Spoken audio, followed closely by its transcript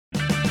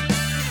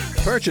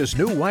Purchase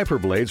new wiper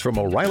blades from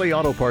O'Reilly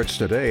Auto Parts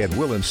today and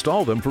we'll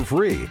install them for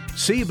free.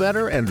 See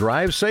better and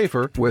drive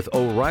safer with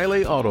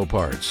O'Reilly Auto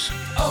Parts.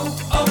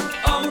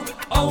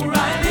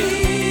 O'Reilly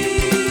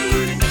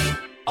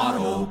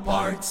Auto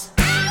Parts.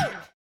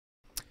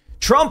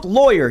 Trump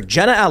lawyer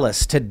Jenna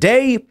Ellis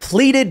today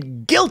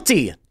pleaded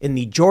guilty in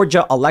the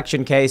Georgia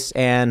election case,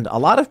 and a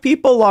lot of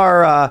people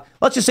are,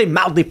 let's just say,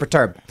 mildly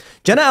perturbed.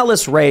 Jenna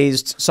Ellis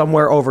raised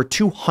somewhere over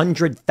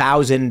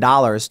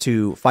 $200,000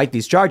 to fight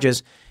these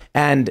charges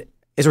and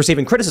is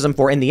receiving criticism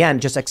for, in the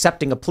end, just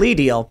accepting a plea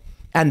deal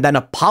and then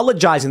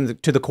apologizing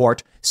to the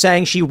court,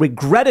 saying she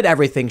regretted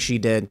everything she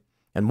did,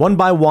 and one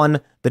by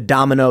one, the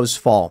dominoes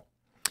fall.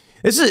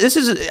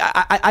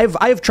 I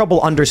have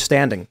trouble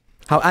understanding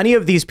how any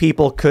of these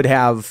people could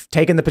have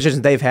taken the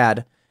positions they've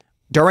had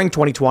during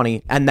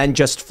 2020 and then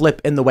just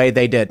flip in the way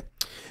they did.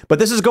 But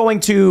this is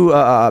going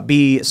to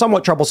be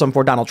somewhat troublesome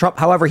for Donald Trump.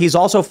 However, he's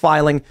also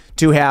filing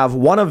to have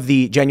one of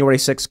the January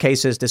 6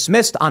 cases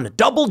dismissed on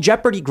double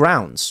jeopardy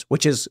grounds,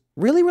 which is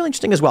really, really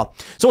interesting as well.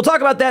 So we'll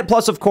talk about that.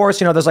 Plus, of course,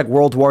 there's like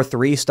World War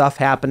III stuff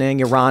happening.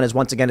 Iran is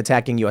once again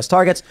attacking U.S.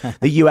 targets.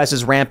 The U.S.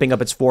 is ramping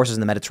up its forces in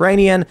the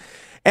Mediterranean.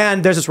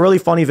 And there's this really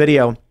funny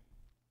video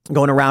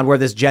going around where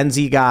this Gen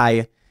Z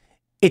guy,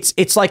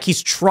 it's like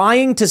he's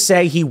trying to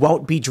say he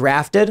won't be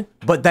drafted,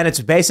 but then it's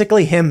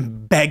basically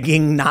him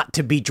begging not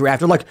to be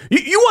drafted. Like,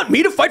 you want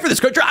me to fight for this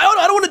country? I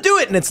don't want to do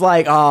it. And it's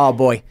like, oh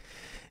boy.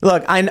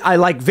 Look, I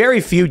like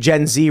very few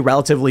Gen Z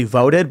relatively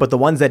voted, but the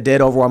ones that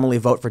did overwhelmingly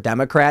vote for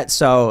Democrats.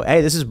 So,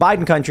 hey, this is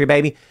Biden country,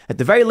 baby. At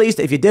the very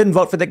least, if you didn't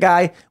vote for the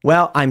guy,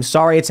 well, I'm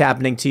sorry it's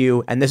happening to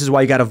you. And this is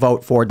why you got to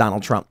vote for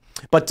Donald Trump.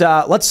 But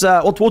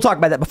we'll talk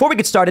about that. Before we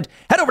get started,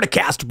 head over to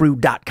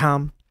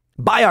castbrew.com.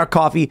 Buy our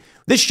coffee.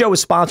 This show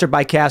is sponsored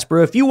by Cash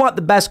Brew. If you want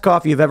the best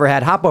coffee you've ever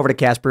had, hop over to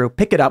Cash Brew.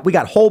 Pick it up. We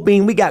got whole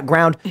bean. We got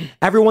ground.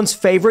 Everyone's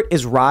favorite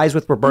is Rise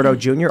with Roberto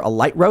Jr., a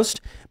light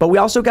roast. But we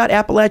also got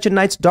Appalachian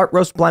Nights Dark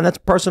Roast Blend. That's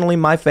personally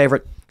my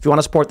favorite. If you want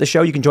to support the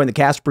show, you can join the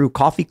Cash Brew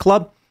Coffee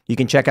Club. You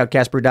can check out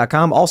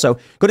cashbrew.com. Also,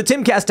 go to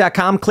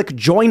timcast.com. Click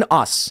Join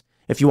Us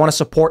if you want to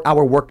support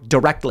our work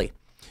directly.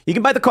 You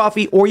can buy the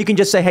coffee, or you can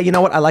just say, hey, you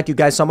know what? I like you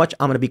guys so much,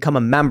 I'm going to become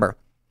a member.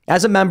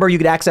 As a member, you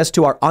get access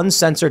to our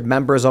uncensored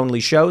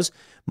members-only shows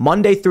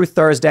Monday through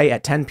Thursday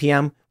at 10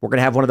 p.m. We're going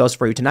to have one of those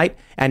for you tonight.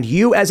 And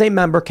you, as a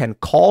member, can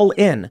call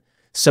in,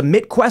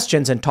 submit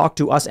questions, and talk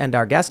to us and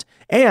our guest,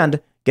 and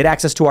get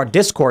access to our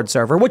Discord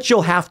server, which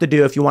you'll have to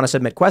do if you want to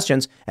submit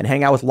questions and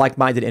hang out with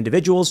like-minded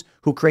individuals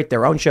who create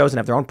their own shows and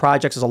have their own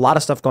projects. There's a lot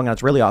of stuff going on.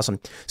 It's really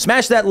awesome.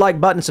 Smash that like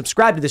button,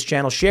 subscribe to this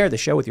channel, share the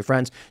show with your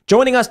friends.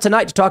 Joining us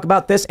tonight to talk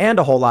about this and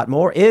a whole lot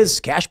more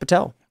is Kash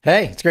Patel.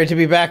 Hey, it's great to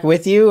be back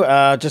with you.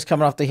 Just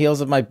coming off the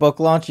heels of my book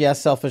launch.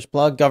 Yes, selfish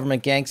plug,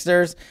 Government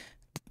Gangsters.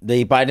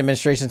 The Biden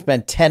administration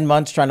spent 10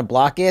 months trying to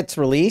block its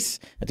release.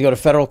 Had to go to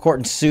federal court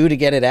and sue to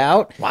get it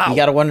out. Wow. You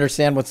got to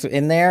understand what's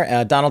in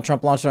there. Donald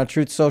Trump launched it on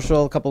Truth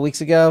Social a couple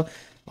weeks ago.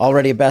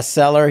 Already a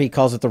bestseller. He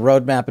calls it the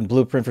roadmap and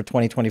blueprint for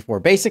 2024.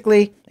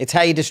 Basically, it's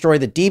how you destroy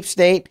the deep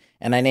state.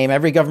 And I name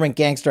every government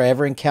gangster I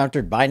ever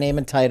encountered by name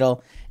and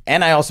title.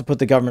 And I also put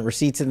the government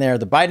receipts in there.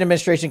 The Biden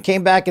administration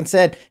came back and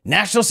said,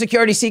 national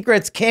security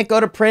secrets can't go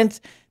to print.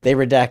 They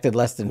redacted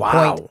less than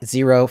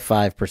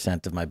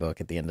 0.05% of my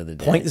book at the end of the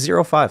day.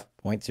 0.05.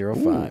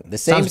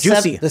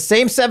 0.05. The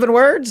same 7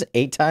 words,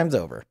 8 times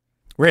over.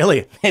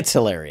 Really? It's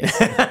hilarious.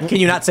 Can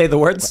you not say the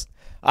words?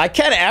 I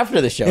can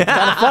after the show. It's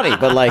kind of funny,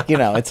 but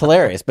it's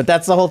hilarious. But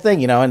that's the whole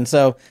thing, And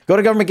so go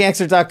to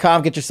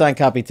governmentgangster.com, get your signed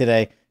copy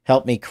today.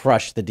 Help me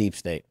crush the deep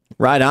state.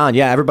 Right on.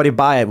 Yeah, everybody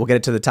buy it. We'll get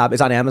it to the top.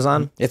 It's on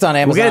Amazon. It's on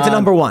Amazon. We'll get it to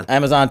number 1.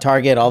 Amazon,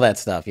 Target, all that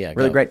stuff. Yeah.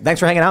 Really great. Thanks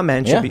for hanging out,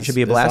 man. Should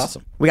be a blast.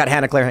 Awesome. We got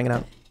Hannah Claire hanging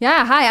out.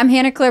 Yeah, hi, I'm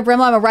Hannah Claire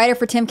Brimlow. I'm a writer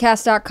for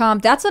timcast.com.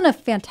 That's a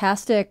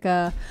fantastic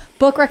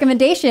book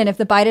recommendation. If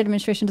the Biden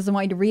administration doesn't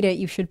want you to read it,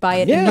 you should buy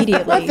it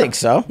immediately. I think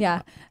so.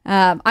 Yeah.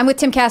 I'm with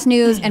Timcast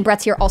News, and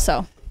Brett's here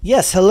also.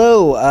 Yes,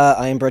 hello.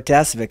 I am Brett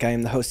Dasovic. I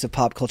am the host of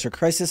Pop Culture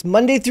Crisis,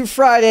 Monday through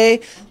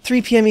Friday,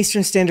 3 p.m.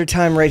 Eastern Standard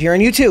Time, right here on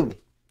YouTube.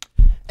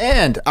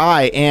 And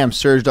I am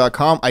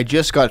Surge.com. I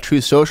just got a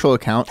Truth Social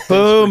account.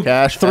 Boom.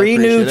 Cash. 3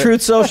 new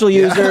Truth Social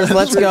users.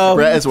 Let's go.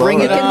 Brett as well. Bring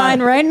it Look at on.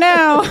 mine right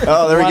now.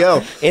 Oh, there we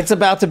go. It's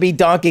about to be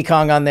Donkey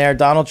Kong on there.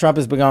 Donald Trump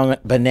has been going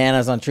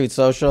bananas on Truth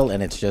Social,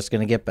 and it's just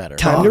going to get better.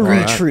 Time to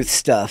re-truth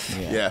stuff.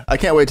 Yeah. I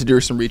can't wait to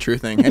do some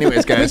retruthing.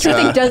 Anyways, guys.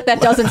 That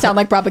doesn't sound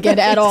like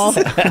propaganda at all.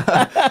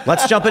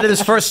 Let's jump into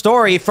this first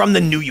story from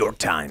the New York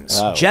Times.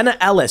 Oh. Jenna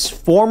Ellis,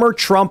 former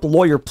Trump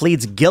lawyer,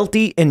 pleads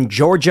guilty in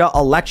Georgia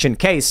election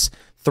case.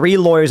 3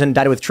 lawyers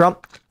indicted with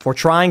Trump for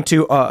trying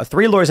to,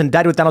 3 lawyers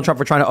indicted with Donald Trump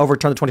for trying to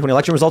overturn the 2020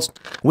 election results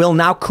will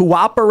now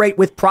cooperate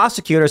with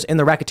prosecutors in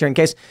the racketeering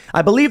case.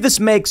 I believe this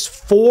makes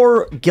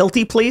 4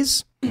 guilty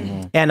pleas.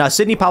 Mm-hmm. And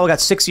Sidney Powell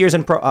got 6 years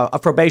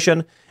of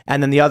probation.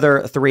 And then the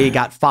other 3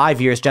 got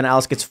 5 years. Jenna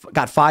Ellis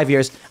got 5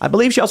 years. I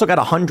believe she also got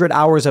 100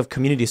 hours of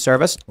community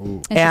service.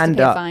 Ooh. And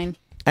pay a fine.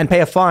 And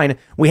pay a fine.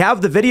 We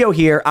have the video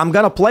here. I'm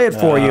going to play it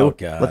for you.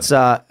 God. Let's,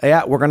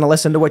 we're going to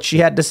listen to what she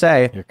had to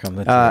say. Here come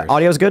the tears.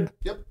 Audio's good?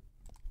 Yep.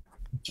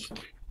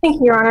 Thank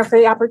you, Your Honor, for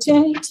the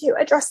opportunity to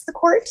address the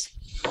court.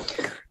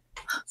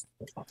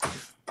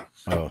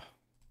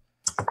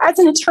 As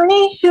an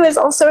attorney who is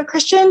also a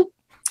Christian,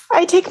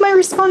 I take my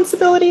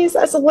responsibilities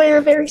as a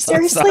lawyer very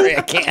seriously. Sorry,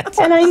 I can't.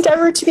 And I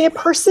endeavor to be a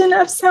person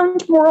of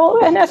sound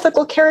moral and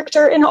ethical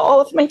character in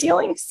all of my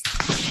dealings.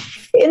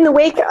 In the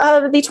wake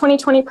of the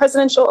 2020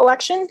 presidential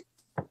election,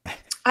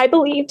 I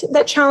believed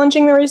that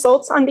challenging the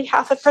results on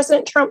behalf of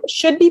President Trump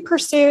should be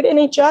pursued in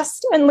a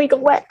just and legal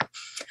way.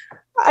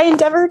 I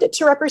endeavored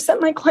to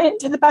represent my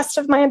client to the best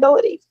of my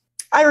ability.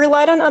 I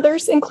relied on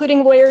others,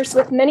 including lawyers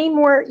with many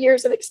more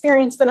years of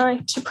experience than I,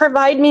 to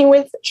provide me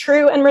with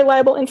true and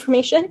reliable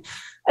information,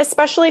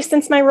 especially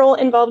since my role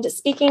involved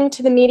speaking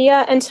to the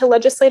media and to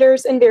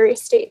legislators in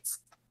various states.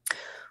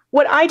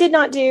 What I did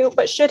not do,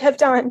 but should have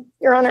done,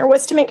 Your Honor,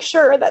 was to make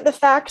sure that the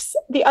facts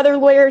the other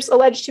lawyers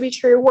alleged to be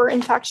true were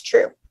in fact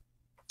true.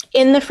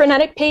 In the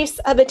frenetic pace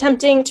of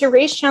attempting to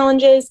raise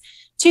challenges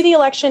to the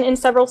election in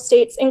several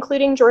states,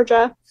 including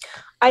Georgia,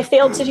 I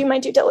failed to do my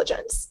due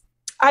diligence.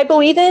 I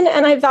believe in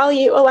and I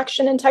value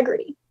election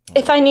integrity.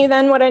 If I knew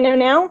then what I know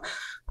now,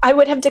 I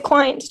would have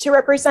declined to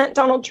represent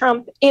Donald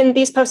Trump in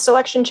these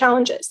post-election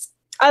challenges.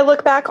 I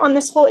look back on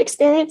this whole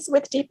experience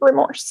with deep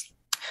remorse.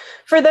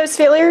 For those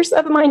failures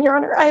of mine, Your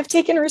Honor, I have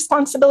taken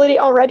responsibility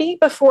already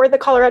before the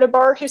Colorado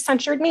bar who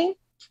censured me,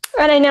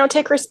 and I now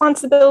take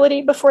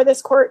responsibility before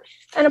this court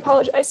and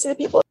apologize to the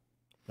people.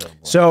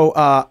 So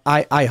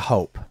I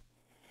hope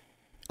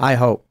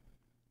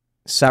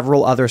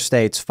several other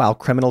states file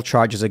criminal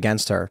charges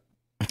against her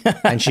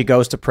and she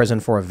goes to prison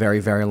for a very,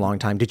 very long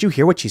time. Did you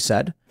hear what she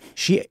said?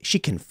 She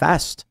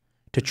confessed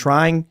to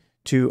trying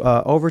to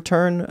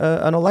overturn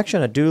an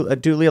election, a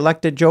duly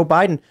elected Joe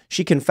Biden.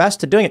 She confessed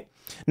to doing it.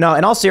 No,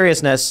 in all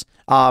seriousness,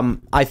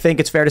 I think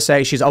it's fair to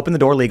say she's opened the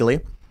door legally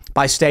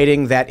by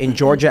stating that in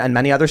Georgia and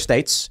many other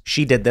states,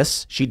 she did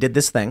this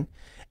thing.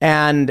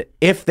 And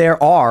if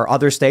there are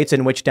other states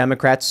in which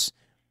Democrats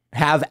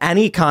have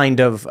any kind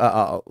of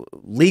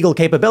legal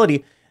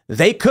capability,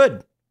 they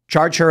could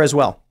charge her as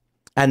well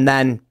and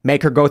then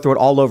make her go through it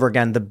all over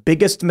again. The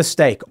biggest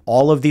mistake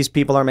all of these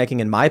people are making,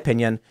 in my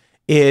opinion,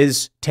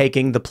 is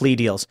taking the plea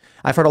deals.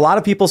 I've heard a lot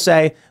of people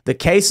say the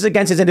cases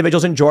against these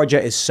individuals in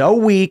Georgia is so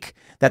weak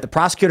that the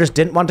prosecutors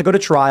didn't want to go to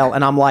trial.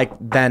 And I'm like,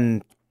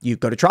 then you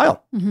go to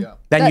trial. Mm-hmm.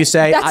 Then you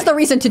say that's the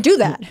reason to do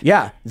that.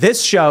 Yeah,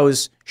 this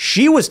shows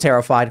she was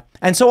terrified.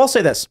 And so I'll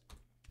say this,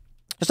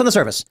 just on the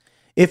surface.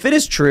 If it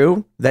is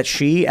true that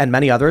she and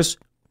many others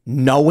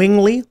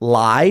knowingly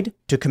lied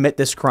to commit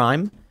this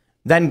crime,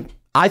 then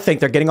I think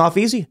they're getting off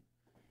easy.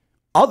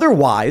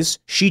 Otherwise,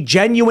 she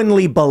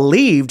genuinely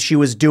believed she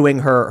was doing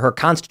her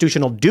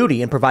constitutional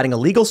duty in providing a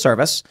legal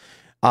service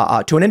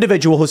to an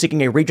individual who's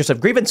seeking a redress of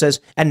grievances.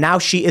 And now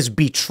she is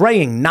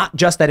betraying not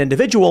just that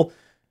individual,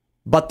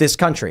 but this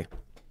country.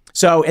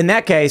 So in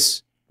that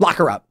case, lock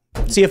her up.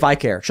 See if I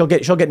care. She'll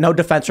get no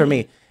defense from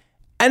me.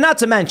 And not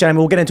to mention, I mean,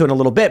 we'll get into it in a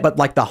little bit, but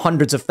like the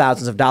hundreds of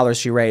thousands of dollars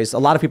she raised, a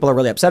lot of people are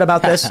really upset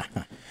about this.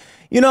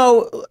 You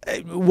know,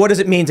 what does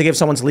it mean to give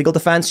someone's legal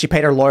defense? She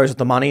paid her lawyers with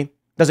the money.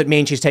 Does it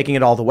mean she's taking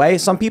it all the way?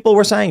 Some people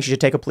were saying she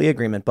should take a plea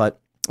agreement, but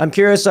I'm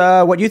curious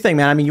what you think,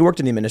 man. I mean, you worked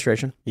in the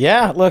administration.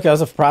 Yeah, look, I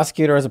was a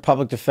prosecutor, as a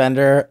public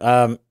defender.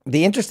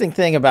 The interesting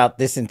thing about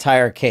this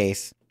entire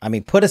case, I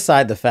mean, put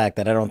aside the fact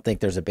that I don't think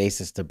there's a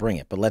basis to bring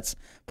it, but let's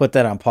put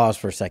that on pause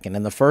for a second.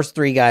 And the first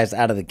three guys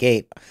out of the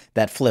gate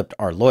that flipped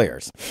are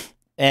lawyers.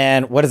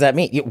 And what does that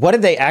mean? What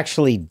did they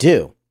actually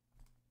do?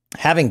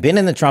 Having been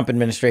in the Trump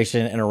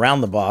administration and around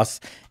the boss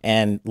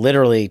and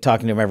literally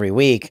talking to him every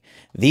week,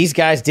 these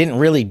guys didn't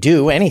really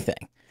do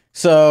anything.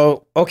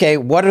 So, okay,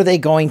 what are they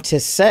going to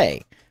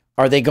say?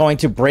 Are they going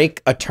to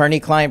break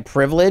attorney-client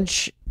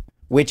privilege,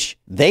 which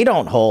they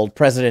don't hold,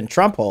 President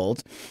Trump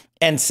holds,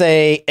 and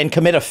say, and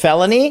commit a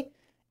felony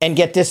and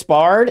get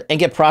disbarred and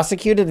get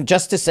prosecuted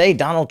just to say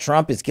Donald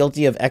Trump is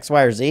guilty of X,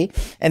 Y, or Z?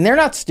 And they're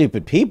not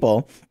stupid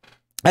people.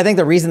 I think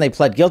the reason they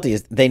pled guilty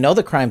is they know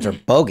the crimes are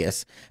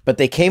bogus, but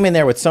they came in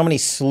there with so many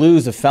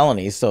slews of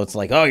felonies. So it's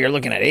like, oh, you're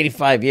looking at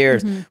 85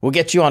 years. Mm-hmm. We'll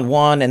get you on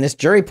one. And this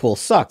jury pool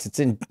sucks. It's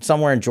in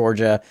somewhere in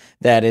Georgia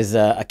that is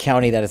a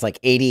county that is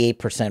like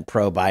 88%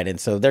 pro-Biden.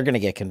 So they're going to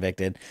get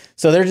convicted.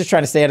 So they're just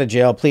trying to stay out of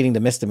jail, pleading to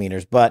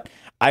misdemeanors. But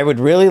I would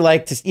really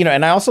like to, you know,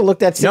 and I also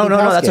looked at No,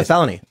 that's a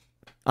felony.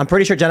 I'm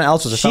pretty sure Jenna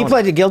Ellis was a felony. She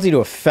pleaded guilty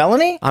to a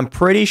felony? I'm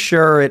pretty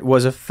sure it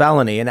was a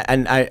felony. And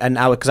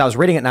because I was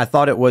reading it and I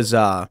thought it was...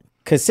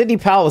 Because Sidney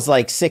Powell was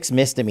like 6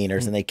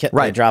 misdemeanors and they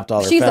dropped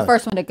all her She's the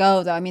first one to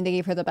go, though. I mean, they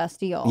gave her the best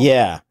deal.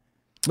 Yeah.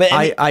 But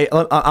I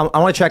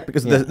want to check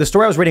because the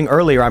story I was reading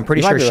earlier, I'm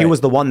pretty sure she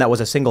was the one that was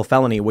a single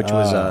felony, which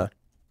was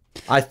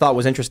I thought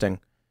was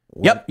interesting.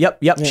 Yep.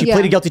 She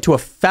pleaded guilty to a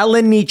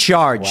felony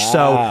charge.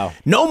 Wow. So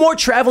no more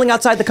traveling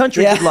outside the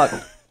country. Yeah. Good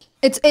luck.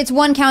 It's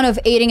one count of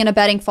aiding and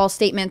abetting false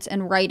statements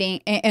and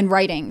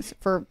writings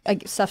for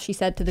stuff she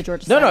said to the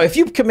Georgia Senate. No. If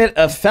you commit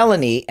a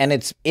felony and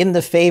it's in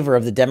the favor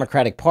of the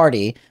Democratic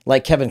Party,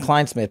 like Kevin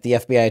Kleinsmith, the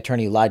FBI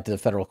attorney who lied to the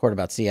federal court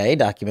about CIA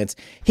documents,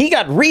 he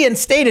got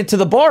reinstated to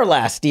the bar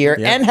last year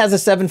and has a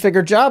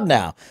 7-figure job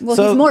now. Well,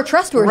 he's more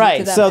trustworthy. Right.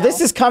 To them So now.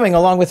 this is coming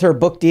along with her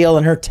book deal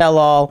and her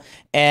tell-all.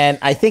 And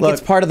I think it's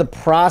part of the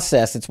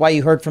process. It's why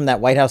you heard from that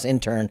White House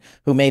intern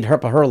who made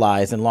her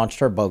lies and launched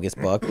her bogus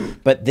book.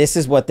 But this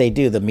is what they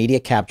do. The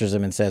media captures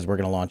them and says, we're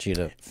going to launch you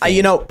to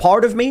fame.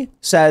 Part of me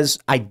says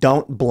I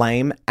don't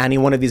blame any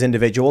one of these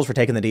individuals for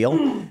taking the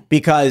deal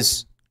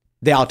because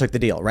they all took the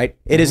deal, right?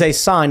 It is a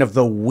sign of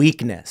the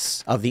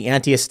weakness of the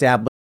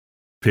anti-establishment.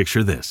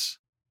 Picture this.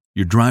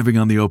 You're driving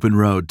on the open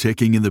road,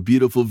 taking in the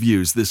beautiful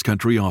views this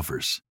country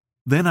offers.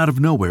 Then out of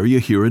nowhere, you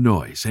hear a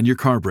noise and your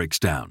car breaks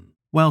down.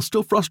 While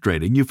still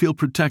frustrating, you feel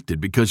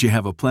protected because you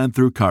have a plan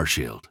through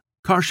CarShield.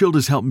 CarShield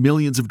has helped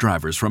millions of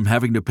drivers from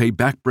having to pay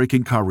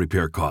back-breaking car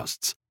repair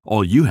costs.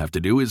 All you have to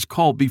do is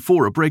call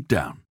before a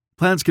breakdown.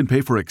 Plans can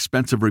pay for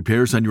expensive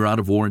repairs on your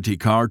out-of-warranty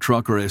car,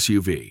 truck, or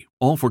SUV.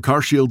 All for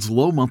CarShield's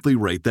low monthly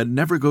rate that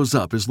never goes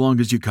up as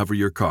long as you cover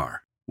your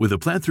car. With a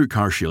plan through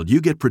CarShield,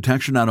 you get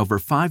protection on over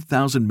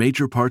 5,000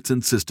 major parts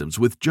and systems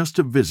with just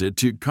a visit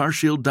to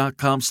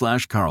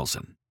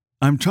carshield.com/Carlson.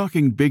 I'm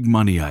talking big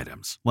money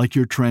items like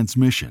your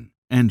transmission,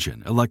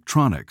 engine,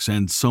 electronics,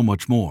 and so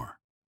much more.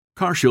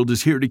 CarShield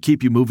is here to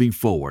keep you moving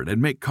forward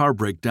and make car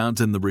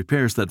breakdowns and the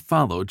repairs that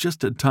follow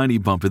just a tiny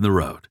bump in the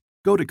road.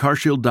 Go to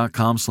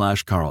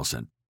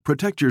carshield.com/Carlson.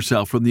 Protect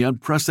yourself from the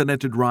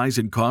unprecedented rise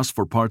in costs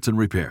for parts and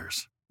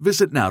repairs.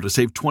 Visit now to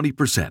save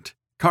 20%.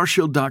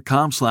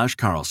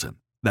 carshield.com/Carlson.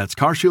 That's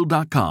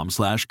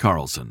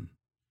carshield.com/Carlson.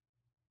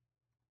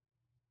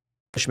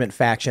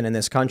 Faction in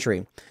this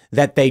country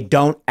that they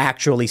don't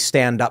actually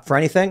stand up for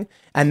anything.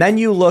 And then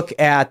you look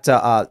at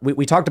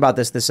we talked about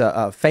this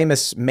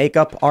famous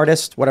makeup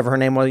artist, whatever her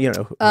name was,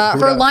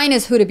 her line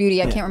is Huda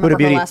Beauty. I can't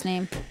remember her last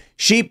name.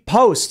 She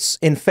posts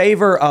in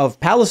favor of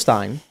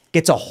Palestine,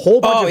 gets a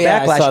whole bunch of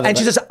backlash, and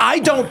she says, I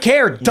don't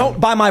care, don't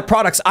buy my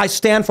products, I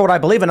stand for what I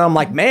believe in. And I'm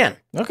like, man,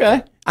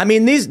 okay. I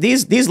mean, these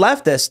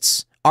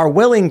leftists are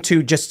willing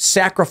to just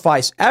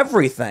sacrifice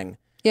everything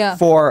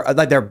for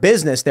like their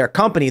business, their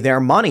company, their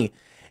money.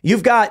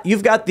 You've got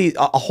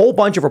a whole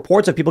bunch of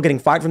reports of people getting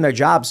fired from their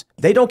jobs.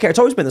 They don't care. It's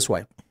always been this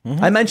way.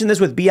 I mentioned this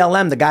with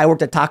BLM. The guy who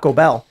worked at Taco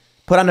Bell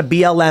put on a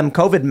BLM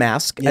COVID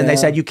mask, and they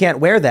said, you can't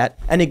wear that.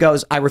 And he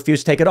goes, I refuse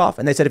to take it off.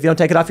 And they said, if you don't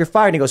take it off, you're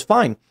fired. And he goes,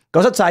 fine.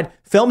 Goes outside,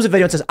 films a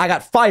video and says, I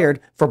got fired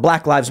for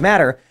Black Lives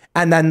Matter.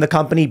 And then the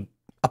company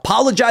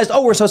apologized.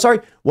 Oh, we're so sorry.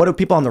 What do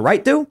people on the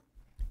right do?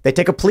 They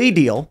take a plea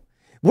deal.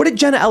 What did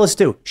Jenna Ellis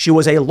do? She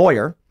was a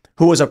lawyer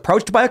who was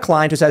approached by a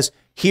client who says,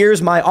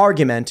 here's my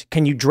argument.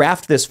 Can you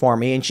draft this for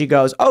me? And she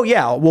goes, oh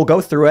yeah, we'll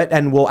go through it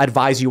and we'll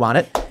advise you on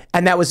it.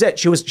 And that was it.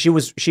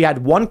 She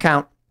had one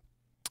count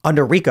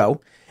under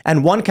RICO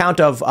and one count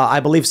of, I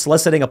believe,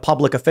 soliciting a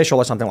public official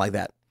or something like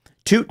that.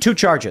 Two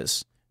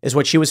charges is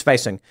what she was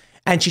facing.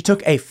 And she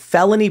took a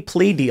felony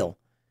plea deal,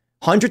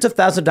 hundreds of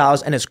thousands of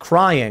dollars, and is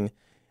crying.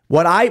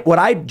 What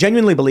I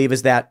genuinely believe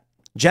is that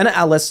Jenna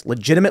Ellis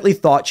legitimately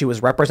thought she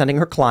was representing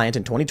her client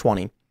in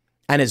 2020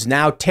 and is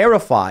now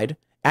terrified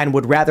and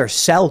would rather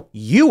sell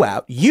you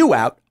out,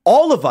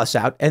 all of us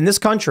out in this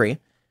country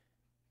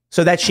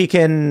so that she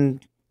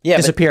can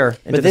disappear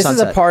into the sunset. But this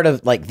is a part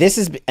of, this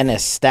is an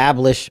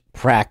established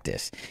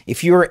practice.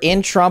 If you're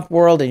in Trump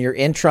world and you're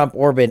in Trump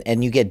orbit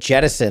and you get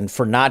jettisoned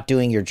for not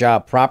doing your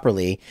job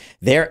properly,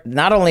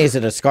 not only is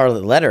it a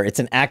scarlet letter, it's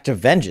an act of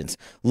vengeance.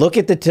 Look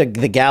at the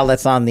gal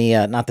that's on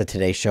the, not the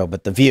Today Show,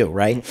 but The View,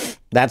 right?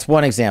 That's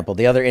one example.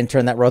 The other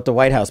intern that wrote the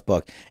White House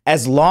book.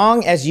 As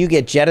long as you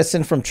get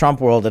jettisoned from Trump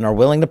world and are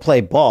willing to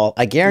play ball,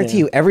 I guarantee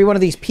you every one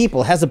of these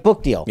people has a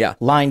book deal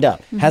lined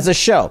up, has a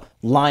show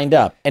lined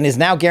up, and is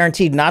now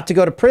guaranteed not to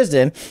go to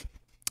prison.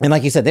 And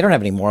like you said, they don't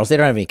have any morals. They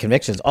don't have any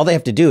convictions. All they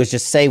have to do is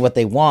just say what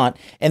they want,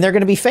 and they're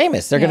going to be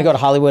famous. They're going to go to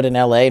Hollywood and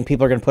LA, and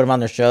people are going to put them on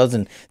their shows,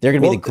 and they're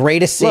going to be the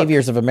greatest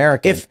saviors of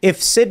America.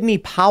 If Sidney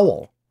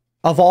Powell,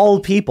 of all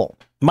people,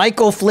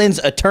 Michael Flynn's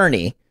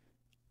attorney,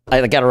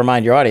 I got to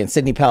remind your audience,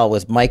 Sidney Powell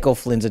was Michael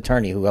Flynn's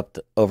attorney who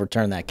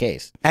overturned that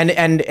case.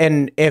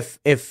 And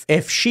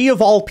if she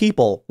of all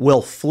people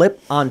will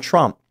flip on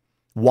Trump,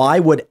 why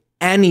would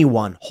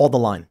anyone hold the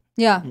line?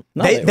 Yeah.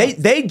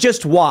 They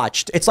just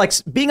watched. It's like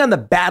being on the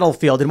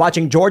battlefield and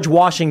watching George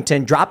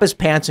Washington drop his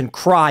pants and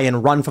cry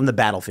and run from the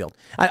battlefield.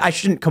 I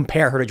shouldn't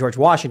compare her to George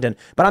Washington,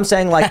 but I'm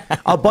saying like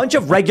a bunch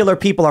of regular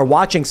people are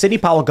watching Sidney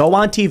Powell go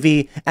on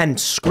TV and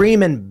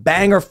scream and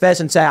bang her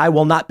fist and say, I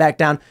will not back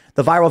down.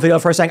 The viral video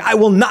of her saying, I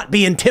will not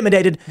be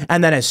intimidated.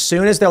 And then as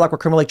soon as they're like, we're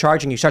criminally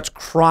charging you, starts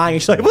crying.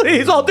 She's like,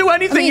 please, I'll do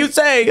anything you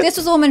say. This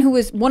was a woman who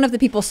was one of the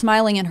people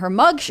smiling in her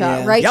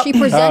mugshot, right? Yep. She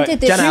presented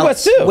this. Jenna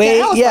Ellis.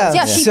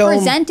 She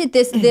presented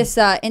this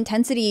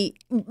intensity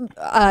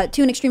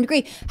to an extreme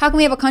degree. How can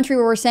we have a country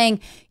where we're saying,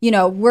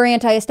 we're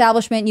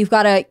anti-establishment, you've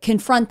got to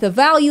confront the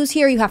values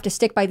here, you have to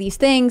stick by these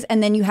things,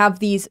 and then you have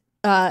these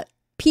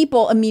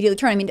people immediately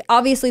turn. I mean,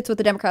 obviously it's what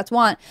the Democrats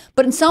want,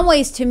 but in some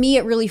ways, to me,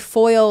 it really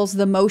foils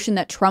the motion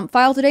that Trump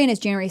filed today in his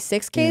January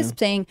 6th case,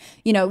 saying,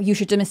 you know, you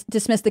should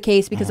dismiss the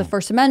case because of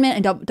First Amendment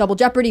and double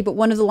jeopardy. But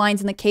one of the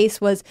lines in the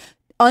case was,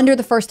 under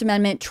the First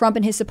Amendment, Trump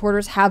and his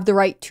supporters have the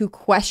right to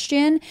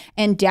question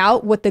and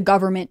doubt what the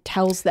government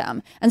tells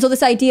them. And so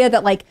this idea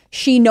that like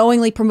she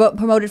knowingly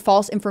promoted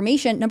false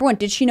information, number one,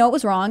 did she know it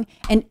was wrong?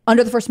 And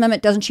under the First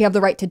Amendment, doesn't she have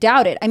the right to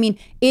doubt it? I mean,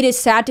 it is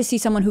sad to see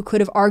someone who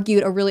could have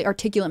argued a really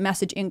articulate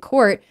message in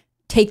court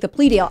take the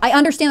plea deal. I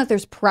understand that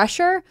there's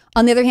pressure.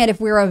 On the other hand, if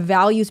we're a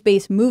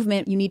values-based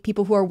movement, you need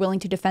people who are willing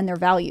to defend their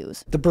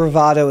values. The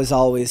bravado is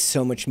always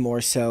so much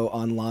more so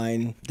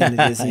online than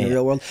it is in the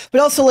real world. But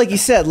also, like you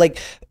said, like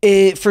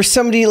for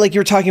somebody like you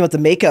were talking about the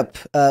makeup,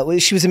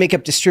 she was a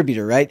makeup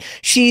distributor, right?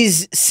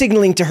 She's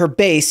signaling to her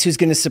base who's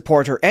going to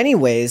support her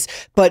anyways.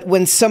 But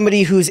when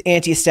somebody who's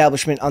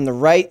anti-establishment on the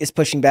right is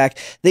pushing back,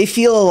 they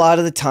feel a lot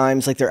of the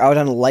times like they're out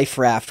on a life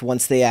raft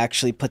once they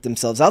actually put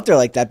themselves out there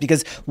like that,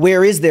 because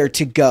where is there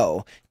to go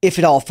if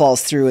it all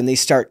falls through and they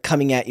start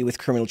coming at you with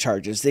criminal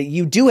charges? That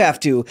you do have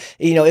to,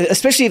 you know,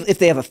 especially if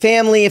they have a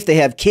family, if they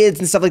have kids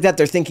and stuff like that,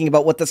 they're thinking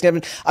about what that's going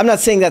to happen. I'm not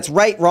saying that's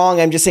right, wrong.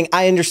 I'm just saying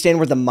I understand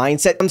where the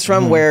mindset comes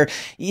from, where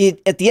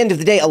at the end of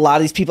the day, a lot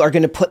of these people are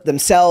going to put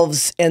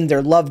themselves and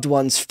their loved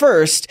ones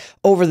first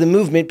over the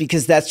movement,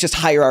 because that's just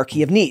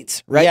hierarchy of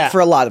needs, right? Yeah. For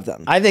a lot of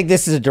them. I think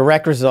this is a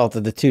direct result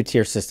of the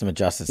two-tier system of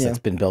justice that's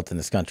been built in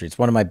this country. It's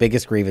one of my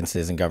biggest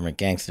grievances in government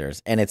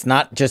gangsters. And it's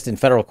not just in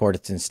federal court,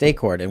 it's in state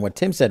court. And what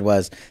Tim said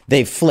was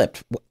they've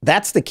flipped.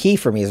 That's the key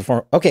for me. Is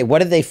okay, what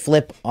did they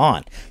flip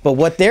on? But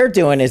what they're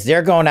doing is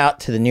they're going out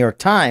to the New York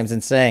Times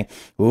and saying,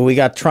 "Ooh, we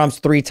got Trump's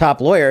 3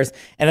 top lawyers."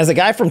 And as a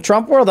guy from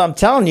Trump world, I'm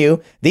telling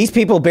you, these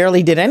people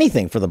barely did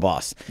anything for the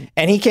boss.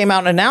 And he came out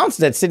and announced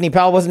that Sidney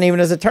Powell wasn't even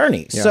his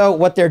attorney. Yeah. So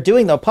what they're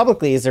doing, though,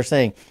 publicly is they're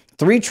saying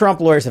 3 Trump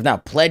lawyers have now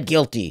pled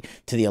guilty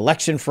to the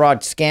election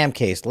fraud scam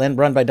case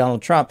run by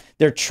Donald Trump.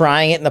 They're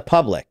trying it in the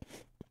public.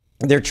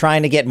 They're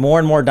trying to get more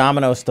and more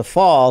dominoes to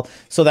fall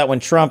so that when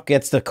Trump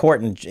gets to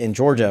court in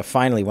Georgia,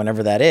 finally,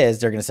 whenever that is,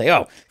 they're going to say,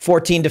 oh,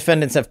 14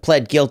 defendants have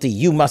pled guilty.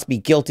 You must be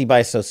guilty by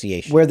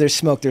association. Where there's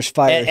smoke, there's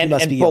fire.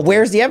 But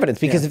where's the evidence?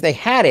 Because if they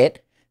had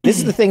it, this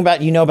is the thing about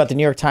the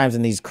New York Times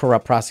and these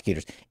corrupt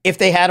prosecutors. If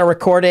they had a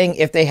recording,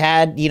 if they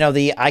had,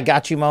 the I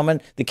got you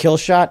moment, the kill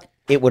shot,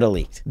 it would have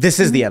leaked. This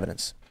is the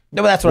evidence.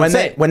 No, but that's what I'm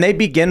saying. When they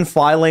begin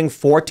filing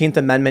 14th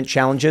Amendment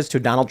challenges to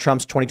Donald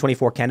Trump's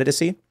 2024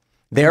 candidacy,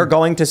 they're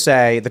going to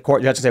say, the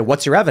court judge will say,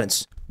 what's your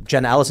evidence?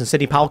 Jenna Ellis and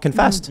Sidney Powell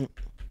confessed.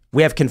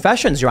 We have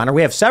confessions, Your Honor.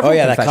 We have several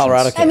confessions. That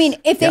Colorado case. I mean,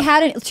 if they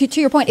had,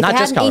 to your point, if they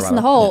had an ace in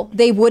the hole,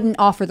 they wouldn't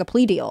offer the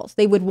plea deals.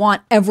 They would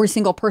want every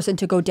single person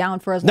to go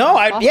down for as long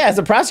as possible. As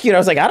a prosecutor, I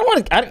was like, I don't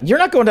want to, you're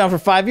not going down for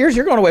 5 years.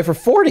 You're going away for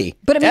 40.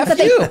 But it means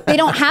that they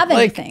don't have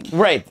anything.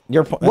 Right.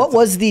 Your point. What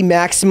was the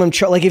maximum,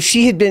 like if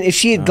she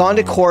had gone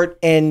to court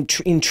and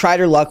tried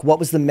her luck, what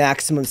was the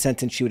maximum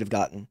sentence she would have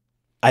gotten?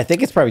 I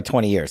think it's probably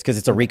 20 years because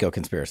it's a RICO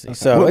conspiracy. Okay.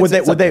 So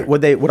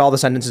would all the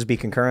sentences be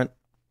concurrent?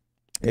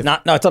 No,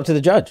 it's up to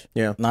the judge.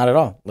 Yeah, not at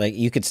all. Like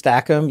you could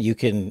stack them, you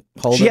can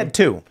hold. She had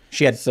two.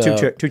 She had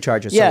two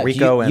charges. Yeah, so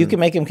RICO you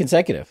can make them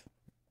consecutive.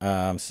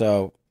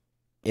 So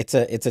it's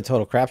a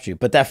total crapshoot.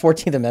 But that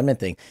 14th Amendment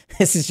thing,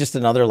 this is just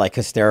another like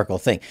hysterical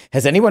thing.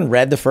 Has anyone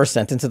read the first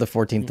sentence of the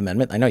 14th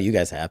Amendment? I know you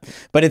guys have,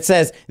 but it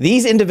says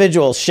these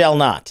individuals shall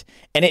not.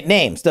 And it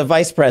names the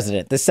vice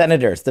president, the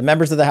senators, the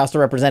members of the House of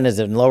Representatives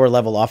in lower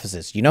level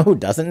offices. You know who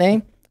doesn't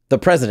name? The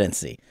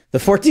presidency. The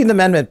 14th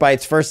Amendment, by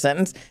its first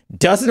sentence,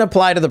 doesn't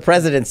apply to the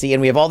presidency.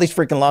 And we have all these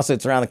freaking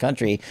lawsuits around the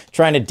country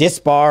trying to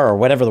disbar, or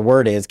whatever the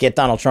word is, get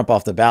Donald Trump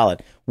off the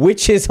ballot,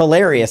 which is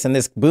hilarious. And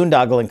this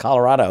boondoggle in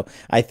Colorado,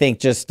 I think,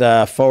 just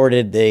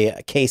forwarded the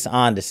case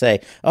on to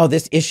say, oh,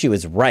 this issue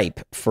is ripe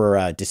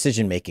for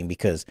decision making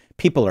because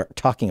people are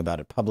talking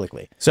about it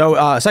publicly.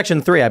 So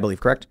Section 3, I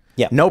believe, correct?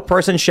 Yeah. No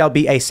person shall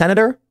be a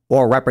senator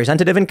or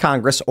representative in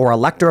Congress or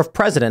elector of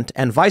president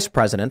and vice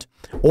president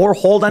or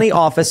hold any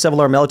office,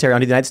 civil or military,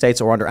 under the United States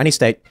or under any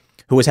state,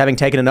 who is having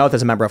taken an oath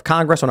as a member of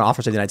Congress or an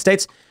officer of the United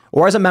States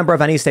or as a member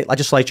of any state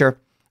legislature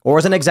or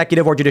as an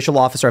executive or judicial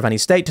officer of any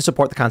state to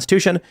support the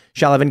Constitution,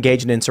 shall have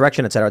engaged in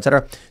insurrection, et cetera, et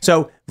cetera.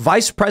 So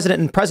vice president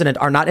and president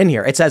are not in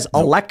here. It says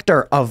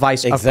elector of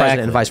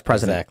president and vice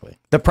president. Exactly.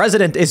 The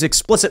president is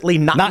explicitly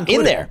not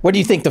in there. What do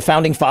you think? The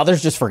founding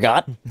fathers just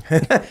forgot?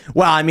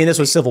 Well, I mean, this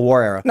was Civil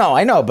War era. No,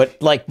 I know,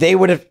 but like they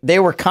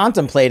were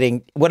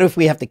contemplating, what if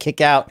we have to kick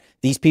out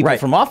these people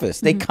from office?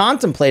 They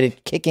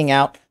contemplated kicking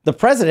out the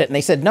president, and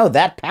they said, no,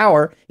 that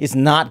power is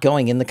not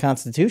going in the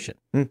Constitution.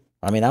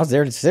 I mean, that was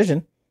their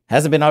decision.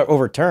 Hasn't been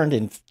overturned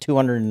in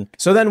 250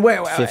 so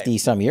then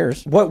some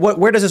years.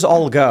 Where does this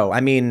all go?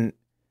 I mean,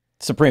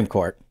 Supreme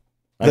Court.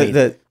 I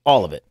mean,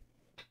 all of it.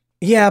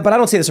 Yeah, but I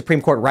don't see the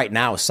Supreme Court right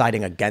now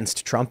siding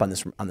against Trump on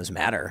this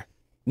matter.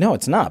 No,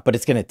 it's not. But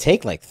it's going to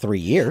take like 3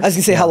 years. I was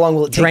going to say, how long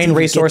will it take drain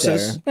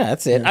resources? Yeah,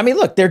 that's it. Yeah. I mean,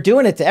 look, they're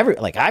doing it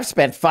to I've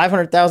spent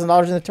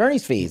 $500,000 in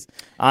attorney's fees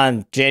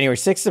on January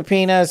 6th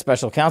subpoenas,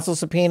 special counsel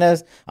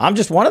subpoenas. I'm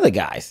just one of the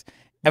guys.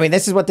 I mean,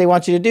 this is what they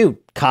want you to do.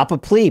 Cop a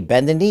plea,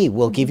 bend the knee.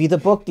 We'll give you the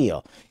book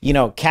deal. You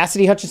know,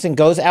 Cassidy Hutchinson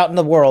goes out in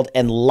the world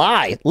and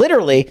lie.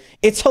 Literally,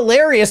 it's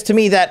hilarious to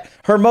me that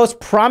her most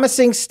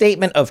promising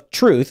statement of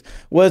truth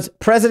was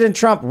President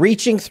Trump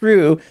reaching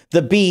through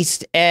the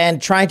beast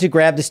and trying to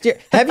grab the steer.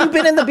 Have you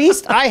been in the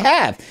beast? I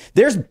have.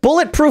 There's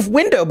bulletproof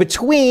window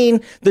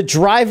between the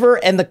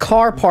driver and the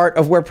car part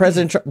of where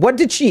President Trump,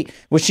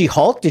 was she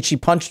Hulk? Did she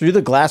punch through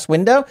the glass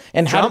window?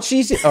 And how did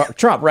she see,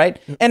 Trump, right?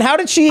 And how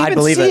did she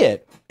even see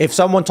it? If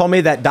someone told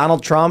me that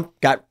Donald Trump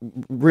got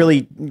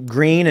really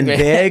green and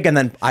big, and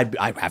then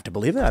I have to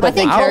believe that. I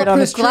think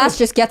bulletproof glass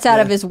just gets out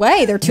of his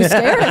way. They're too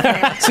scared of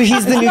him. So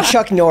he's the new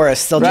Chuck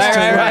Norris. They'll just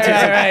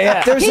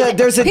right.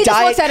 There's a he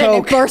Diet just looks at Coke. it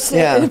and bursts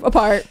it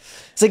apart.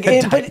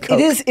 It's like,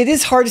 it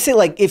is hard to say.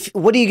 Like,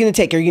 what are you going to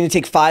take? Are you going to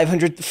take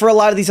 500 for a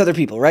lot of these other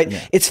people, right?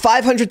 Yeah. It's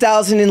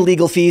 500,000 in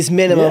legal fees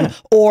minimum,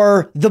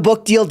 or the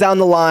book deal down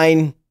the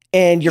line.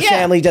 And your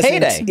family doesn't.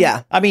 Payday.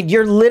 Yeah. I mean,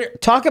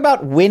 talk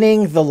about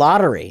winning the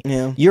lottery.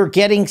 Yeah. You're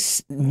getting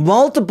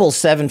multiple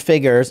 7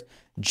 figures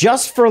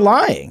just for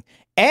lying.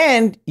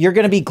 And you're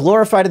going to be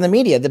glorified in the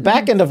media. The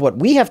back end of what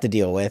we have to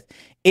deal with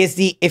is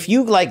if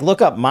you like look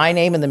up my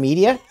name in the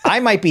media, I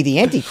might be the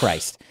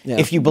Antichrist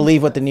if you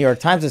believe what the New York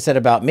Times has said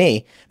about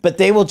me. But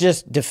they will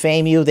just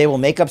defame you. They will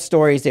make up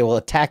stories. They will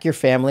attack your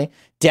family.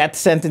 Death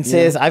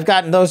sentences. Yeah. I've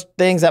gotten those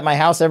things at my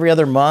house every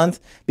other month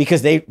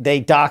because they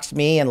doxed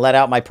me and let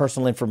out my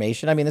personal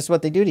information. I mean, this is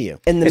what they do to you.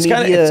 And the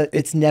media,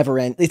 it's never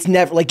end. It's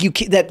never like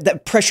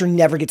that pressure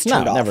never gets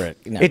turned off. Never.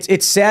 No.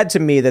 It's sad to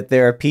me that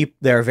there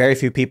are very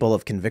few people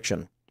of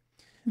conviction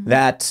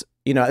that,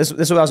 you know,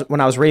 this was when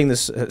I was reading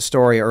this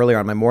story earlier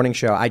on my morning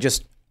show.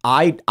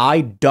 I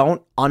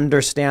don't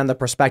understand the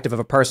perspective of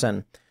a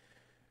person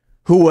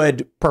who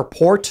would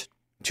purport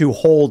to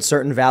hold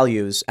certain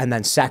values and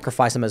then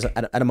sacrifice them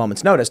at a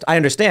moment's notice. I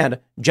understand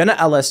Jenna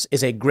Ellis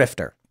is a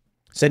grifter.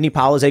 Sidney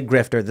Powell is a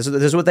grifter. This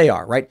is what they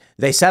are, right?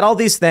 They said all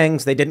these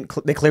things they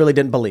clearly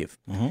didn't believe.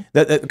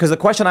 Because the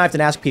question I have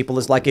to ask people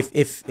is like,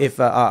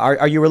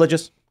 are you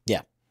religious?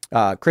 Yeah.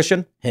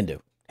 Christian? Hindu.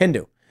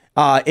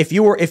 If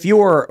you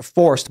were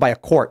forced by a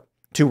court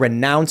to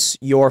renounce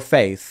your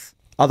faith,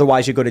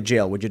 otherwise you go to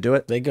jail, would you do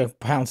it? They go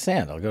pound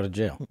sand. I'll go to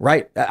jail.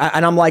 Right.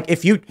 And I'm like,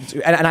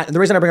 the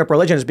reason I bring up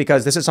religion is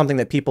because this is something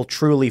that people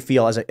truly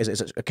feel as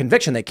a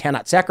conviction they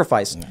cannot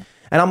sacrifice. Yeah.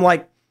 And I'm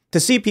like, to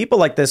see people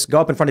like this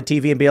go up in front of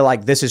TV and be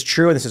like, this is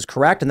true and this is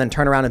correct, and then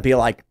turn around and be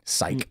like,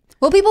 psych.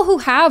 Well, people who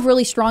have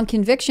really strong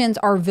convictions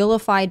are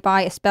vilified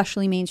by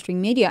especially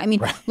mainstream media. I mean,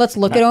 let's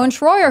look at Owen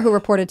Schroyer, who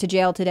reported to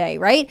jail today,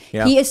 right?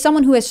 Yeah. He is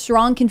someone who has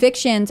strong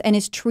convictions and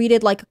is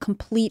treated like a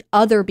complete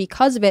other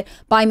because of it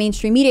by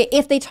mainstream media,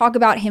 if they talk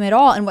about him at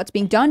all and what's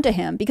being done to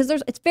him, because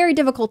it's very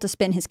difficult to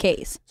spin his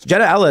case.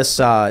 Jenna Ellis,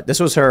 this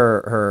was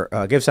her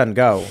Give, Send,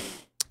 Go,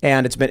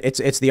 and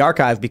it's the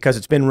archive because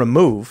it's been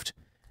removed.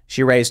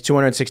 She raised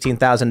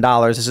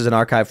 $216,000. This is an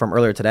archive from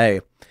earlier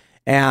today.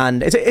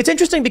 And it's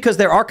interesting because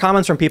there are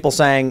comments from people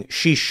saying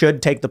she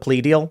should take the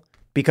plea deal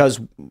because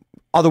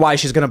otherwise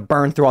she's going to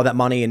burn through all that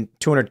money, and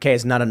 $200K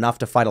is not enough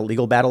to fight a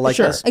legal battle like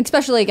this.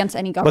 Especially against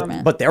any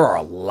government. But there are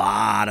a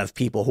lot of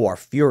people who are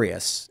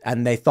furious,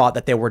 and they thought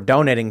that they were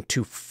donating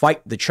to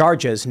fight the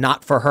charges,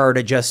 not for her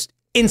to just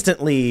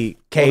instantly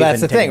cave. Well,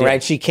 that's the thing,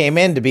 right? She came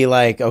in to be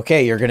like,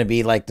 okay, you're going to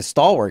be like the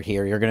stalwart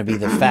here. You're going to be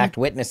the fact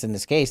witness in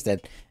this case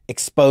that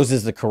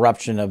exposes the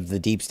corruption of the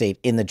deep state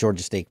in the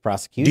Georgia state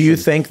prosecution. Do you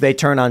think they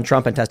turn on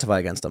Trump and testify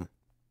against him?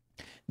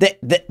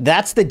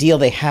 That's the deal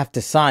they have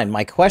to sign.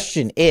 My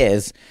question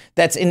is,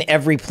 that's in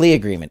every plea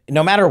agreement,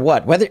 no matter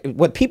what.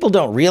 What people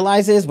don't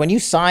realize is when you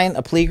sign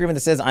a plea agreement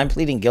that says I'm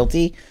pleading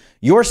guilty,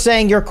 you're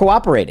saying you're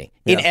cooperating.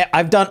 Yeah.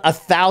 I've done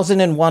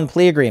 1,001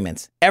 plea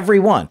agreements, every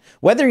one.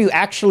 Whether you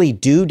actually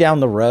do down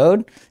the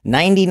road,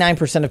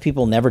 99% of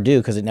people never do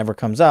because it never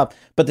comes up.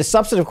 But the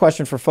substantive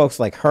question for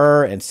folks like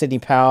her and Sidney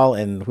Powell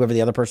and whoever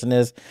the other person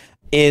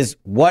is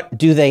what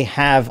do they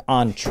have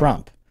on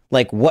Trump?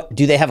 Like, what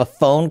do they have a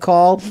phone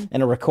call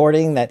and a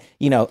recording that,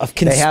 of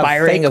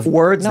conspiring of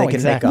words they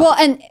can make up? Well,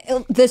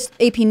 and this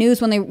AP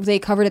News, when they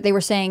covered it, they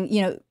were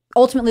saying,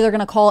 ultimately they're going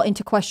to call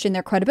into question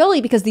their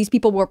credibility because these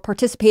people were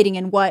participating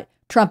in what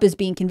Trump is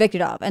being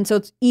convicted of. And so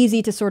it's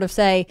easy to sort of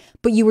say,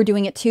 but you were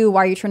doing it too.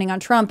 Why are you turning on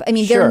Trump? I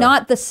mean, they're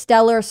not the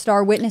stellar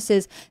star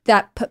witnesses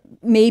that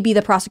maybe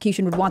the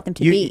prosecution would want them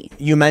to be.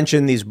 You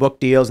mentioned these book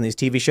deals and these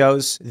TV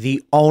shows.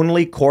 The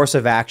only course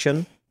of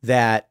action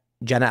that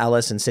Jenna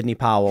Ellis and Sidney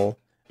Powell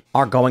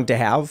are going to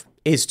have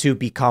is to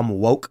become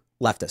woke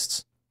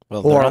leftists.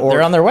 Well,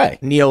 they're on their way.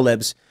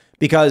 Neolibs,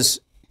 because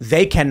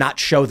they cannot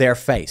show their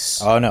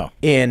face. Oh, no.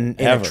 In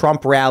a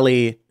Trump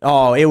rally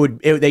Oh,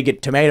 they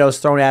get tomatoes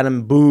thrown at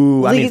them.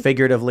 Boo! I mean,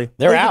 figuratively,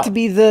 They're They out.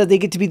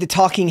 get to be the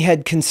talking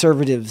head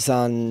conservatives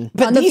on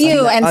On The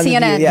View and on The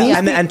CNN. View, yeah.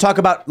 and talk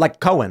about like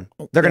Cohen.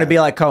 They're going to be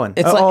like Cohen.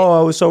 It's like-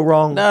 I was so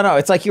wrong. No,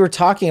 it's like you were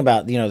talking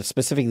about,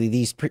 specifically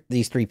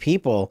these three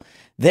people.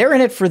 They're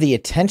in it for the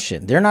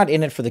attention. They're not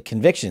in it for the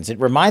convictions. It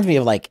reminds me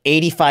of like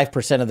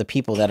 85% of the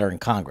people that are in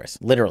Congress,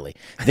 literally.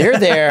 They're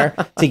there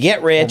to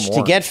get rich,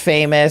 to get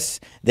famous.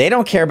 They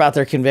don't care about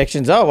their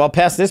convictions. Oh, I'll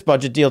pass this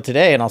budget deal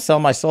today and I'll sell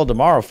my soul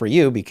tomorrow for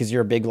you because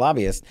you're a big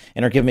lobbyist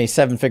and are giving me a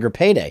 7-figure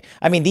payday.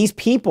 I mean, these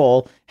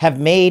people have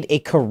made a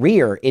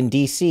career in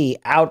D.C.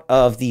 out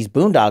of these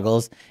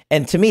boondoggles.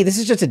 And to me, this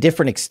is just a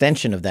different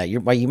extension of that.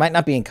 While you might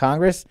not be in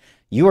Congress,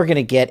 you are going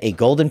to get a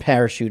golden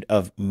parachute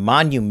of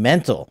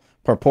monumental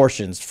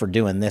proportions for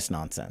doing this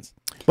nonsense.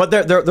 But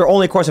their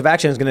only course of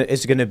action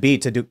is gonna be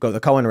to go the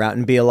Cohen route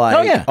and be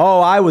like, Oh,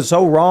 I was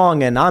so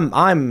wrong, and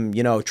I'm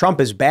Trump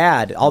is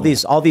bad. All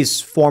these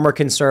former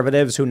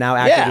conservatives who now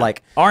acted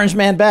like Orange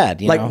Man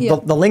bad, like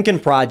the Lincoln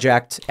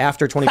Project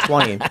after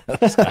 2020.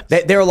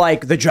 They're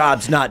like, the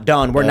job's not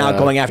done. We're now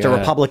going after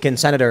Republican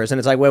senators, and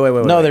it's like, wait.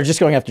 No, they're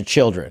just going after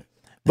children.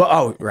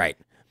 But right.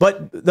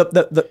 But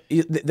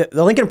the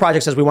Lincoln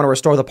Project says we want to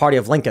restore the party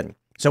of Lincoln.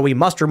 So we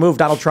must remove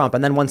Donald Trump.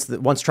 And then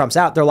once Trump's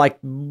out, they're like,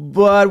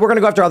 but we're going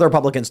to go after other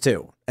Republicans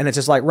too. And it's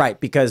just like, right,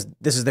 because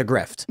this is the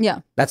grift. Yeah.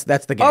 That's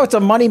the game. Oh, it's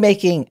a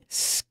money-making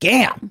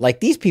scam.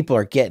 Like, these people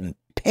are getting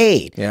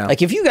paid. Yeah.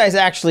 Like, if you guys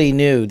actually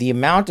knew the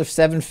amount of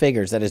 7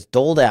 figures that is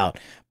doled out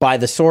by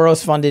the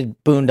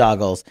Soros-funded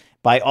boondoggles,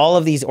 by all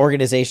of these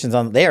organizations,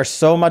 they are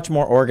so much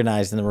more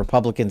organized than the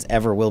Republicans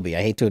ever will be.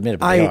 I hate to admit it,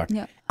 but they are.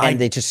 Yeah. And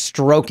they just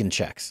stroking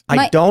checks.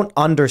 I don't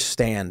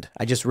understand.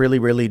 I just really,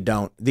 really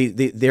don't.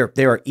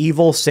 They are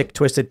evil, sick,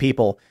 twisted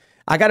people.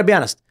 I got to be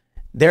honest.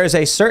 There's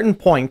a certain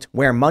point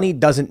where money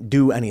doesn't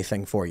do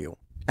anything for you.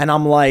 And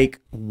I'm like,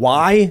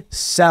 why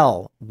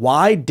sell?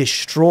 Why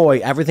destroy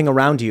everything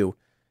around you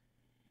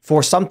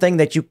for something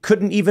that you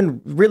couldn't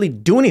even really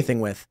do anything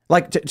with?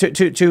 Like,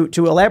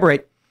 to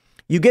elaborate,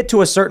 you get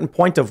to a certain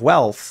point of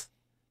wealth,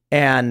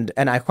 and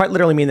I quite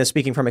literally mean this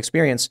speaking from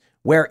experience,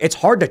 where it's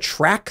hard to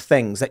track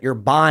things that you're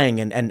buying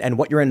and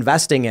what you're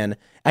investing in,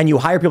 and you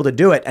hire people to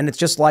do it. And it's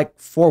just like,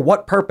 for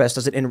what purpose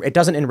does it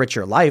doesn't enrich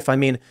your life? I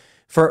mean,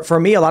 for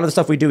me, a lot of the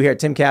stuff we do here at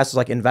Timcast is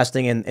like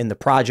investing in the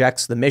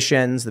projects, the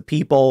missions, the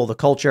people, the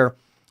culture,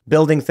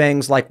 building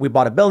things. Like, we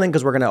bought a building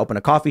because we're going to open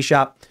a coffee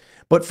shop.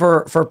 But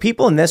for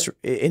people in this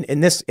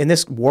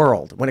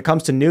world, when it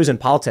comes to news and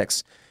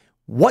politics,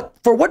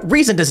 for what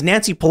reason does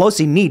Nancy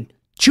Pelosi need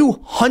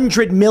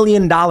 $200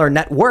 million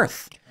net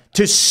worth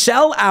to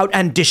sell out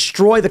and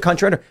destroy the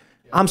country?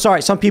 I'm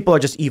sorry, some people are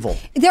just evil.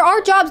 There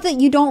are jobs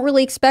that you don't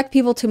really expect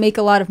people to make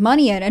a lot of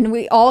money in, and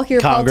we all hear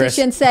Congress.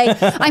 politicians say,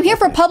 "I'm here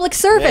for public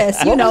service."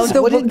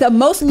 The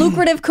most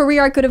lucrative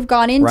career I could have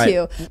gone into.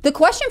 Right. The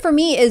question for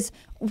me is,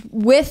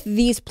 with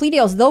these plea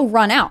deals, they'll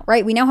run out,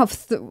 right? We now have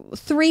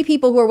 3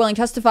 people who are willing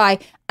to testify.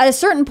 At a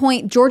certain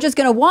point, Georgia's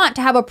going to want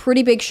to have a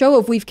pretty big show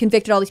if we've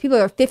convicted all these people.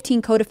 There are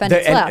 15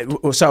 co-defendants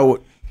left.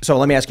 So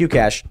let me ask you,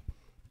 Kash.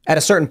 At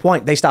a certain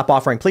point, they stop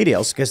offering plea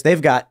deals because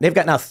they've got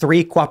now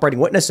 3 cooperating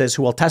witnesses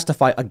who will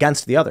testify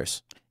against the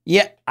others.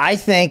 Yeah, I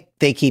think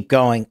they keep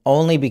going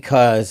only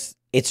because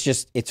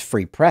it's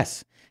free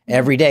press.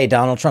 Every day,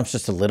 Donald Trump's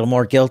just a little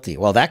more guilty.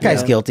 Well, that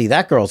guy's guilty.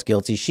 That girl's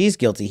guilty. She's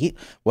guilty.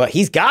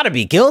 He's got to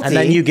be guilty. And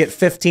then you get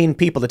 15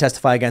 people to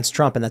testify against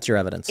Trump, and that's your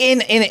evidence.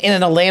 In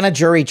an Atlanta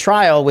jury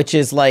trial, which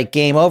is like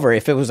game over.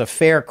 If it was a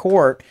fair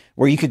court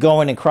where you could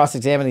go in and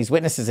cross-examine these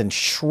witnesses and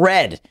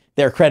shred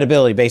their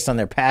credibility based on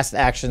their past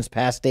actions,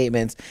 past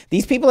statements.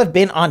 These people have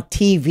been on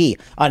TV,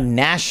 on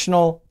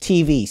national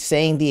TV,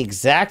 saying the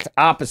exact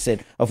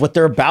opposite of what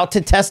they're about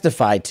to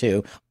testify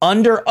to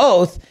under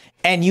oath,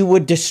 and you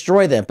would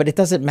destroy them. But it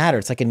doesn't matter.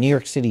 It's like a New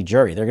York City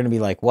jury. They're going to be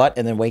like, what?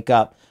 And then wake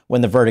up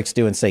when the verdict's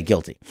due and say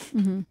guilty.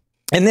 Mm-hmm.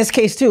 In this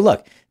case, too,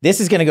 look, this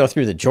is going to go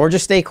through the Georgia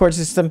state court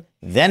system,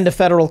 then the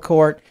federal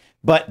court.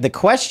 But the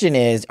question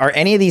is, are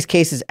any of these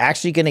cases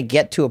actually going to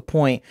get to a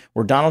point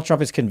where Donald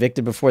Trump is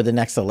convicted before the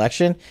next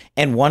election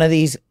and one of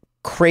these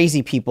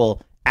crazy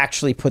people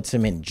actually puts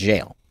him in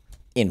jail,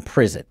 in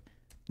prison?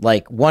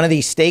 Like, one of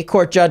these state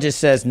court judges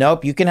says,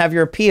 nope, you can have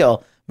your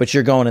appeal, but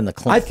you're going in the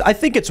clinic. I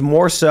think it's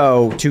more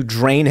so to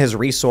drain his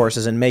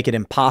resources and make it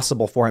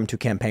impossible for him to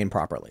campaign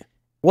properly.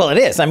 Well, it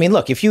is. I mean,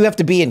 look, if you have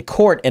to be in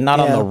court and not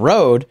on the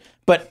road,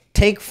 but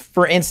take,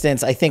 for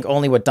instance, I think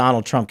only what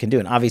Donald Trump can do.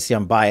 And obviously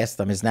I'm biased.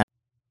 I'm his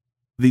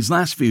These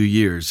last few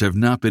years have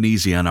not been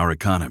easy on our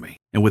economy.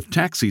 And with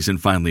tax season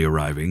finally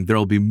arriving,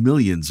 there'll be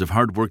millions of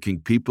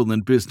hardworking people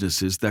and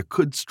businesses that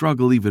could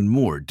struggle even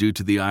more due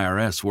to the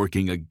IRS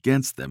working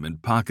against them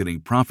and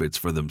pocketing profits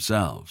for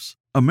themselves.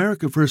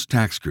 America First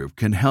Tax Group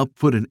can help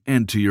put an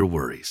end to your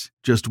worries.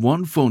 Just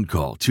one phone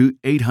call to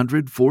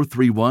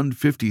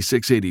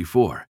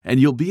 800-431-5684, and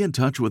you'll be in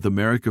touch with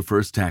America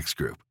First Tax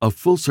Group, a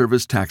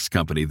full-service tax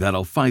company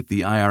that'll fight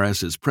the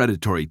IRS's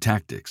predatory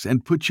tactics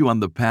and put you on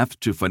the path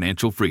to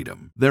financial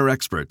freedom. Their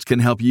experts can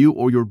help you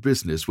or your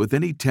business with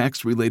any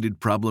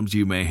tax-related problems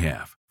you may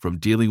have. from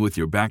dealing with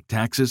your back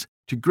taxes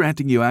to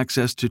granting you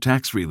access to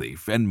tax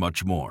relief and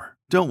much more.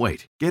 Don't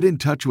wait. Get in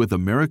touch with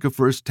America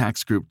First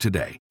Tax Group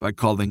today by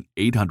calling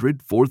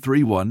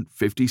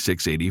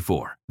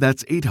 800-431-5684.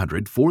 That's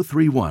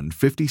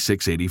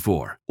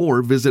 800-431-5684.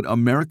 Or visit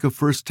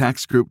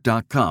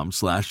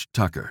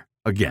americafirsttaxgroup.com/Tucker.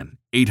 Again,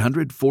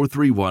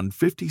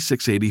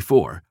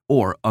 800-431-5684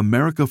 or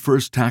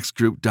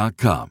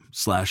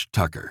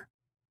americafirsttaxgroup.com/Tucker.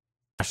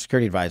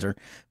 Security advisor,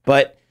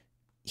 but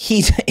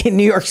he's in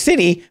New York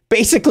City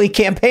basically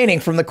campaigning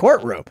from the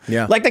courtroom.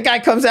 Yeah. Like the guy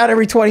comes out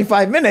every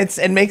 25 minutes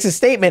and makes a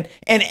statement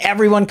and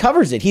everyone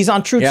covers it. He's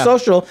on Truth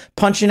Social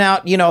punching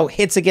out,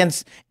 hits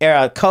against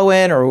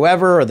Cohen or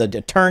whoever or the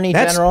attorney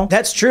general.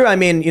 That's true. I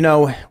mean,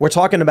 we're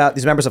talking about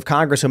these members of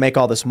Congress who make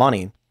all this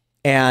money.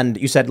 And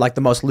you said like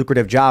the most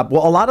lucrative job.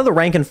 Well, a lot of the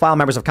rank and file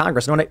members of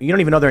Congress, you don't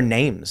even know their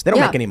names. They don't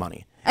make any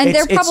money. And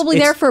they're probably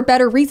there for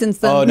better reasons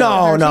than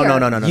no.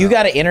 You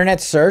got to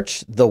internet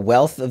search the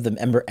wealth of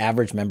the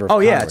average member of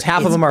Congress. It's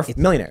half of them are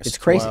millionaires. It's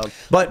crazy.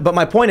 But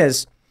my point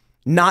is,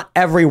 not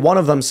every one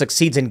of them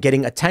succeeds in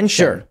getting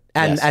attention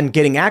and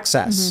getting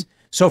access.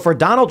 So for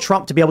Donald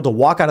Trump to be able to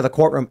walk out of the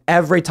courtroom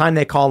every time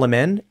they call him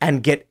in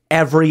and get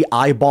every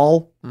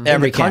eyeball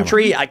in the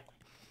country,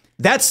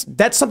 that's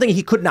something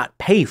he could not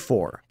pay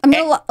for. I mean,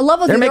 I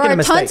love They're there making are a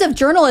mistake. tons of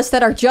journalists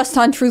that are just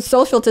on Truth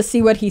Social to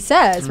see what he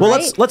says. Well,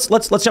 right?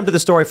 let's jump to the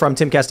story from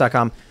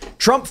timcast.com.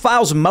 Trump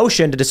files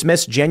motion to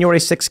dismiss January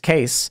 6th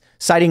case,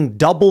 citing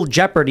double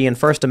jeopardy in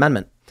First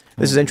Amendment.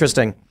 This is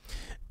interesting.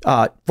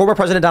 Former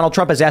President Donald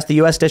Trump has asked the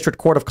U.S. District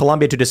Court of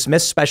Columbia to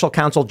dismiss special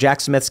counsel Jack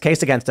Smith's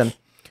case against him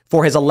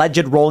for his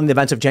alleged role in the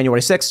events of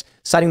January 6th,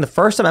 citing the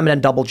First Amendment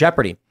and double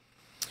jeopardy.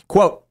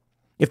 Quote,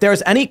 if there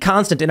is any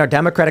constant in our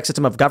democratic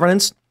system of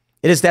governance,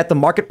 it is that the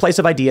marketplace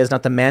of ideas,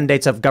 not the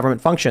mandates of government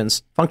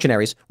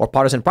functionaries, or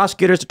partisan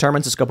prosecutors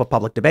determines the scope of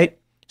public debate,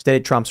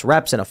 stated Trump's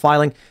reps in a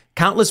filing.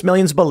 Countless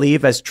millions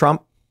believe, as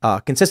Trump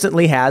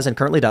consistently has and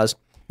currently does,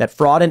 that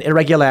fraud and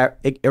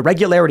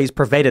irregularities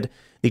pervaded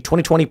the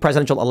 2020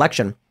 presidential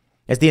election.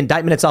 As the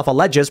indictment itself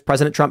alleges,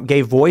 President Trump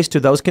gave voice to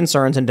those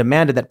concerns and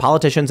demanded that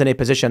politicians in a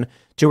position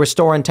to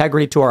restore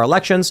integrity to our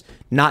elections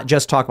not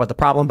just talk about the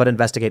problem, but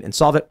investigate and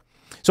solve it.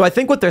 So I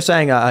think what they're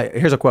saying,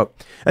 here's a quote.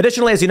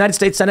 Additionally, as the United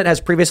States Senate has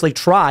previously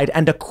tried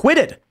and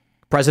acquitted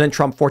President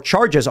Trump for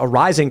charges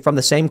arising from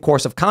the same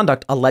course of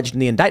conduct alleged in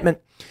the indictment,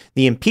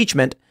 the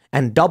impeachment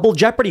and double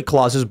jeopardy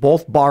clauses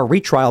both bar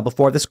retrial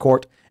before this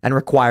court and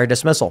require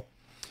dismissal.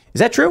 Is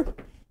that true?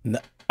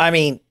 I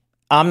mean,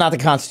 I'm not the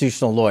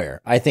constitutional lawyer.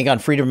 I think on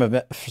freedom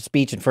of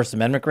speech and First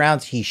Amendment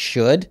grounds, he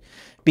should,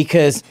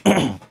 because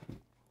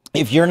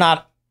if you're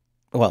not,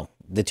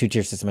 the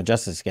two-tier system of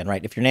justice again,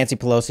 right? If you're Nancy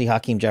Pelosi,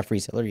 Hakeem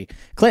Jeffries, Hillary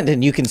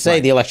Clinton, you can say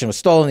the election was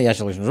stolen, the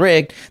election was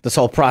rigged, this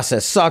whole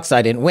process sucks,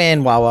 I didn't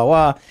win,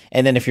 wah.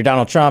 And then if you're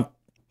Donald Trump,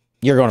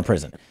 you're going to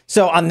prison.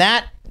 So on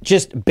that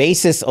just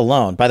basis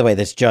alone, by the way,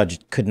 this judge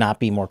could not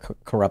be more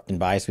corrupt and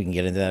biased. We can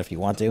get into that if you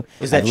want to.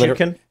 Is that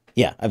Chutkin?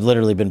 Yeah, I've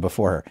literally been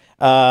before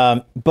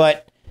her.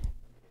 But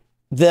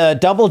the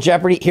double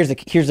jeopardy,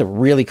 here's a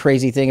really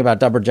crazy thing about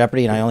double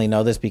jeopardy, and I only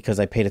know this because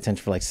I paid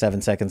attention for like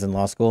 7 seconds in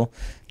law school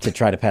to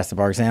try to pass the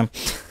bar exam.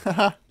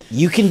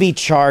 You can be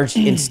charged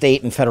in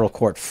state and federal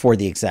court for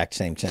the exact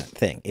same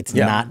thing. It's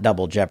not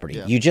double jeopardy.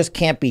 Yeah. You just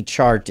can't be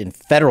charged in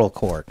federal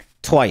court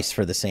twice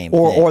for the same thing.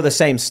 Or the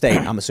same state,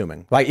 I'm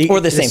assuming. Or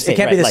the same state. It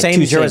can't be the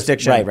same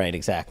jurisdiction. Right,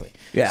 exactly.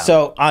 Yeah.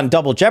 So on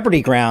double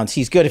jeopardy grounds,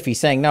 he's good if he's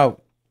saying, no,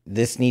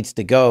 this needs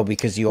to go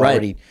because you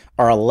already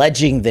are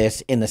alleging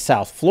this in the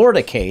South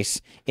Florida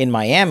case in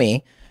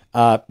Miami.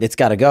 It's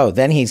got to go.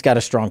 Then he's got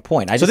a strong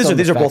point. So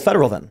these are both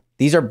federal then?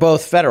 These are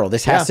both federal.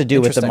 This has to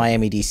do with the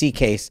Miami, D.C.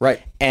 case.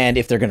 Right. And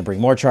if they're going to bring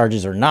more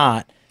charges or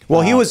not.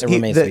 Well,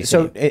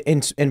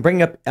 in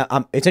bringing up,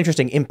 it's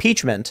interesting,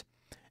 impeachment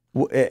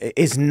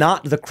is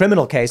not the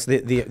criminal case.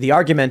 The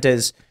argument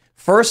is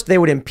first they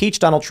would impeach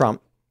Donald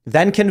Trump,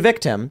 then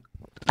convict him.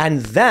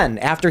 And then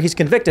after he's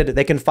convicted,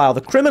 they can file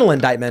the criminal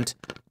indictment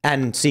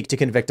and seek to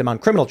convict him on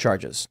criminal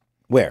charges.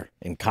 Where?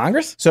 In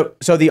Congress? So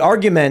the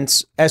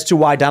argument as to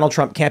why Donald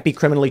Trump can't be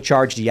criminally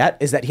charged yet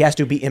is that he has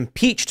to be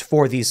impeached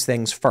for these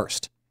things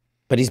first.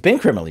 But he's been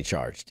criminally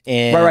charged.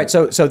 Right.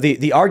 So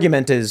the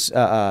argument is,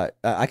 I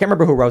can't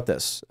remember who wrote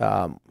this.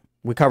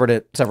 We covered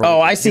it several. Oh,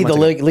 I see the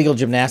legal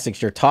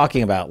gymnastics you're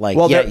talking about. Like,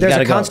 there's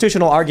a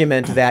constitutional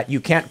argument that you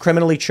can't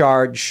criminally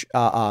charge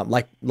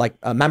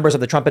members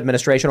of the Trump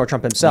administration or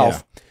Trump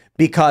himself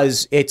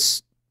because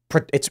it's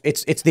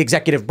the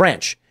executive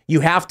branch.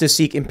 You have to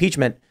seek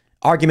impeachment.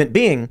 Argument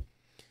being,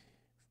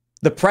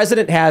 the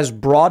president has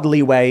broad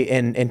leeway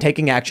in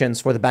taking actions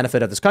for the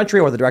benefit of this country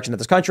or the direction of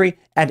this country.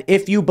 And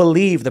if you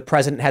believe the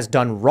president has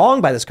done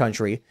wrong by this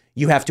country,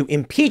 you have to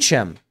impeach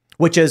him,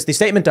 which is the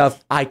statement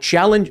of, I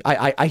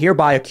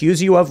hereby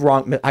accuse you of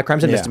high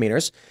crimes and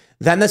misdemeanors.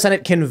 Then the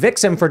Senate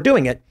convicts him for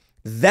doing it.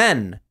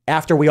 Then,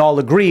 after we all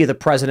agree the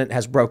president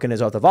has broken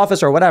his oath of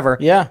office or whatever,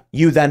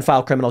 you then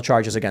file criminal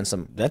charges against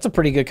him. That's a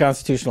pretty good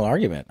constitutional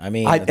argument. I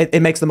mean,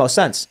 it makes the most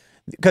sense.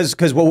 Because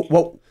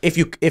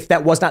if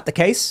that was not the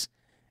case,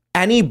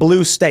 any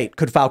blue state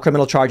could file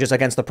criminal charges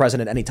against the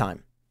president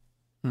anytime.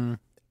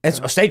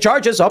 It's state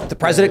charges. Oh, the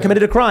president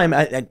committed a crime.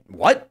 And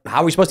what?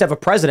 How are we supposed to have a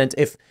president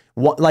if,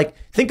 like,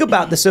 think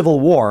about the Civil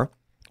War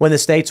when the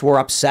states were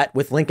upset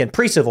with Lincoln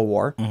pre-Civil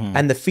War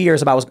and the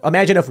fears about,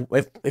 imagine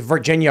if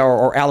Virginia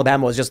or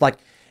Alabama was just like,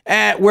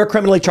 we're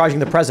criminally charging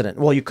the president.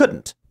 Well, you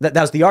couldn't. That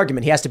was the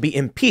argument. He has to be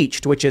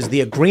impeached, which is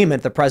the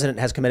agreement the president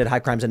has committed high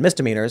crimes and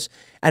misdemeanors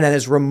and then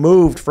is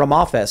removed from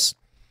office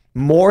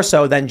more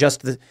so than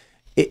just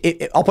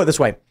I'll put it this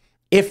way.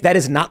 If that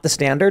is not the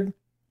standard,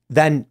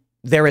 then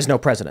there is no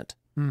president.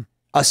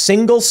 A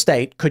single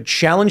state could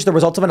challenge the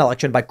results of an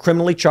election by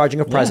criminally charging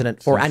a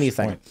president for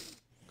anything.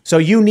 So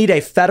you need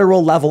a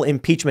federal level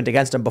impeachment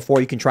against him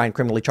before you can try and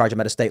criminally charge him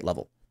at a state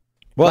level.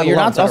 Well, you're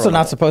not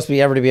supposed to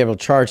be able to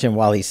charge him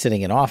while he's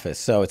sitting in office.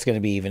 So it's going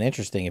to be even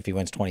interesting if he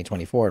wins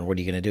 2024. And what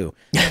are you going to do?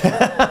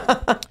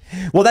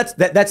 Well, that's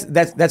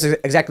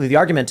exactly the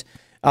argument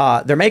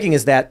they're making,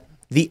 is that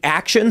the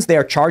actions they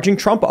are charging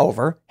Trump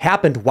over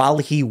happened while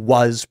he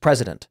was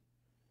president.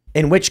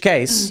 In which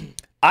case,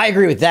 I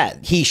agree with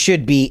that. He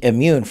should be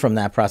immune from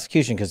that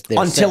prosecution because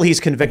until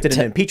he's convicted in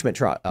an impeachment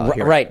trial.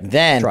 Right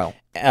then. Trial.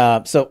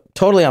 So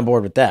totally on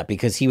board with that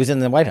because he was in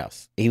the White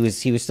House. He was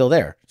still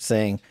there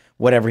saying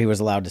whatever he was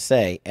allowed to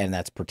say, and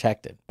that's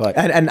protected. But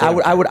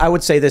I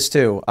would say this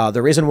too.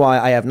 The reason why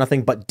I have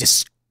nothing but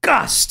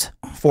disgust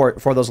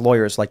for those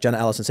lawyers like Jenna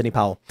Ellis and Sidney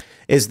Powell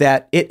is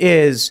that it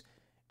is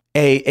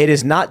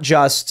not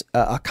just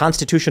a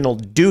constitutional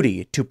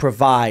duty to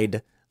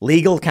provide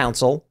legal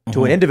counsel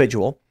to an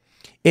individual.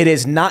 It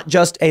is not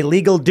just a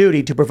legal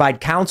duty to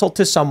provide counsel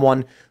to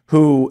someone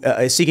who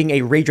is seeking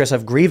a redress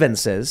of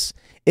grievances.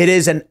 It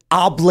is an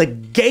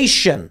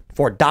obligation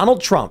for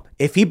Donald Trump,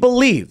 if he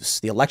believes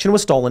the election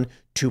was stolen,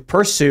 to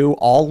pursue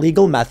all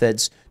legal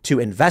methods to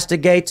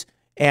investigate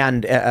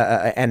and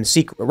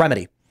seek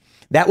remedy.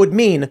 That would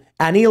mean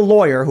any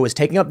lawyer who is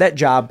taking up that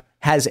job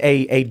has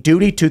a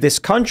duty to this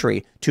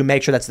country to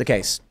make sure that's the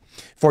case.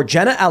 For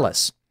Jenna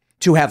Ellis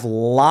to have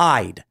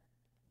lied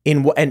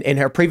in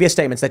her previous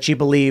statements that she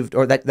believed,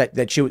 or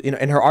that she,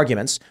 in her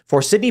arguments,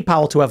 for Sidney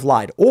Powell to have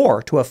lied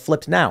or to have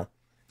flipped now,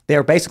 they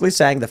are basically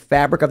saying the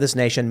fabric of this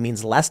nation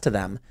means less to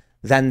them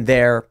than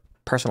their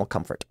personal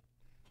comfort.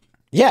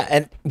 Yeah,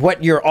 and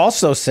what you're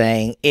also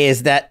saying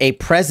is that a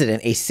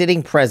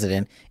sitting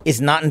president, is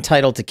not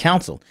entitled to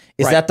counsel.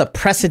 Is that the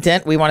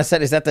precedent we want to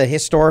set? Is that the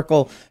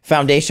historical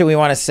foundation we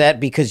want to set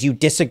because you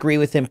disagree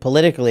with him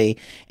politically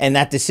and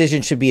that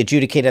decision should be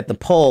adjudicated at the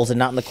polls and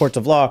not in the courts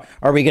of law?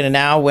 Are we going to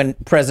now, when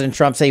President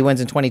Trump say he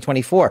wins in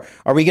 2024,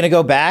 are we going to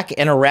go back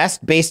and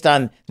arrest based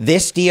on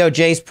this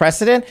DOJ's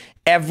precedent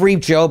every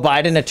Joe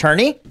Biden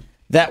attorney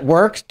that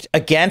worked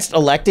against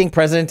electing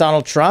President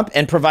Donald Trump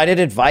and provided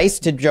advice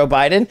to Joe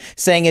Biden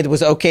saying it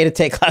was okay to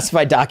take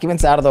classified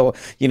documents out of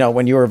the,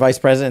 when you were vice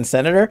president and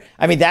senator?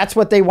 I mean, that's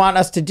what they want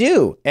us to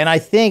do. And I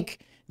think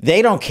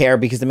they don't care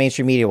because the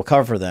mainstream media will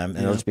cover for them and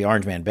it'll just be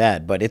Orange Man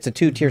bad. But it's a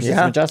two-tier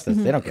system of justice.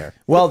 They don't care.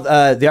 Well,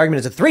 the argument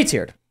is a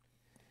three-tiered.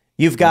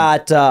 You've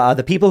got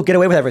the people who get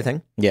away with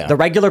everything, the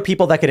regular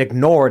people that get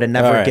ignored and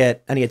never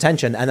get any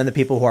attention, and then the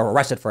people who are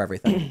arrested for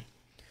everything.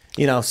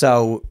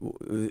 So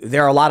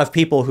there are a lot of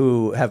people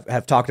who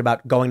have talked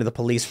about going to the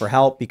police for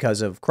help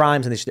because of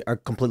crimes, and they are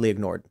completely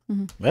ignored.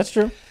 That's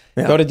true.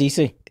 Yeah. Go to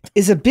D.C.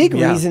 Is a big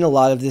reason a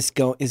lot of this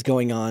is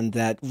going on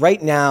that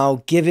right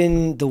now,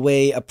 given the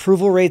way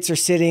approval rates are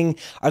sitting,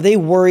 are they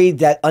worried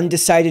that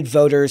undecided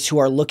voters who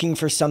are looking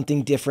for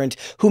something different,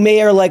 who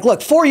are like,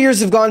 look, 4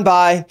 years have gone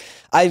by.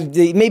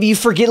 Maybe you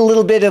forget a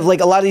little bit of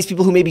like a lot of these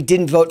people who maybe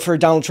didn't vote for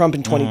Donald Trump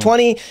in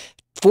 2020.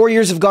 4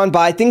 years have gone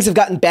by. Things have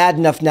gotten bad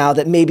enough now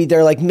that maybe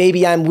they're like,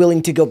 maybe I'm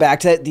willing to go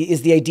back to that.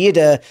 Is the idea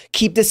to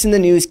keep this in the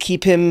news,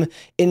 keep him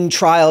in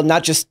trial,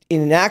 not just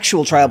in an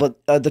actual trial, but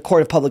the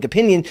court of public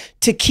opinion,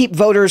 to keep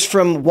voters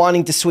from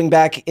wanting to swing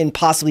back and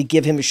possibly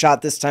give him a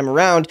shot this time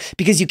around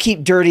because you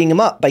keep dirtying him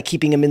up by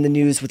keeping him in the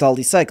news with all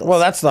these cycles. Well,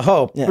 that's the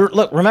hope. Yeah.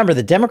 Look, remember,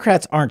 the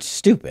Democrats aren't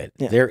stupid.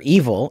 Yeah. They're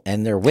evil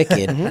and they're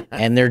wicked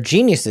and they're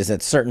geniuses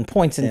at certain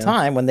points in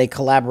time when they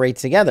collaborate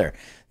together.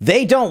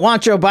 They don't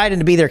want Joe Biden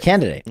to be their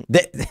candidate.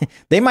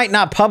 They might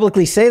not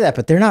publicly say that,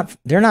 but they're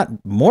not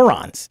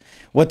morons.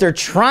 What they're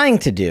trying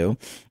to do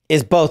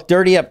is both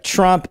dirty up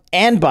Trump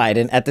and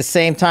Biden at the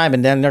same time,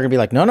 and then they're gonna be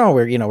like, no,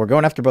 we're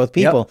going after both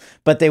people. Yep.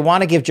 But they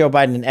want to give Joe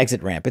Biden an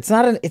exit ramp. It's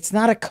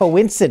not a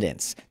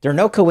coincidence. There are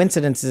no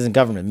coincidences in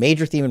government.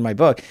 Major theme in my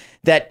book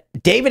that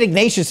David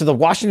Ignatius of the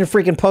Washington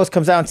freaking Post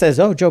comes out and says,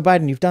 "Oh, Joe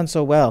Biden, you've done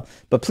so well,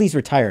 but please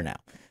retire now."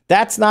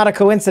 That's not a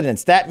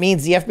coincidence. That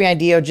means the FBI and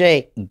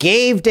DOJ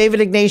gave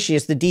David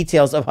Ignatius the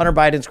details of Hunter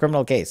Biden's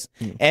criminal case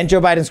and Joe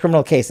Biden's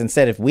criminal case and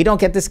said, if we don't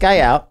get this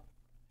guy out,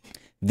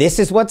 this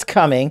is what's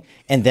coming,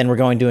 and then we're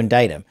going to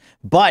indict him.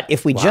 But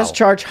if we just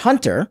charge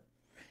Hunter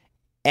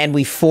and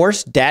we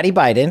force Daddy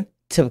Biden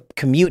to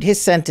commute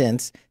his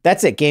sentence,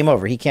 that's it. Game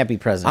over. He can't be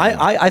president.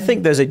 I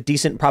think there's a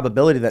decent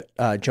probability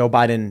that Joe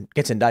Biden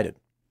gets indicted.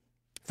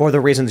 For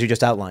the reasons you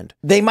just outlined.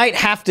 They might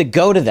have to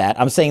go to that.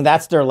 I'm saying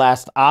that's their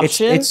last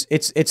option.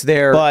 It's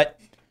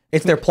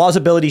their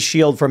plausibility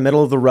shield for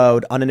middle of the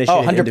road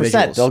uninitiated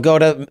individuals. They'll go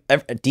to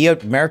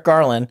Merrick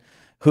Garland,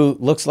 who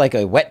looks like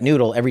a wet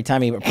noodle every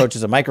time he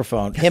approaches a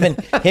microphone. Him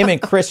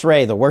and Chris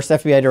Wray, the worst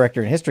FBI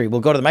director in history, will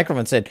go to the microphone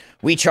and said,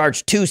 "We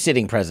charge 2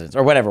 sitting presidents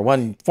or whatever,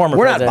 one former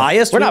We're president." not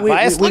biased. We're not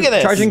biased. Look at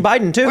this. Charging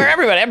Biden too. We're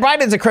everybody.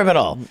 Biden's a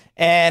criminal.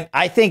 And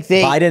I think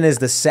Biden is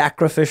the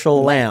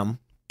sacrificial lamb.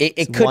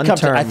 It could come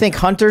to, I think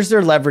Hunter's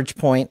their leverage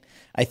point.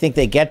 I think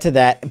they get to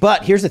that.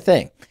 But here's the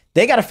thing.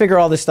 They got to figure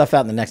all this stuff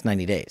out in the next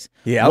 90 days.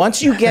 Yeah.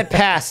 Once you get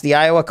past the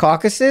Iowa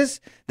caucuses,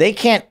 they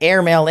can't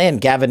airmail in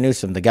Gavin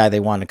Newsom, the guy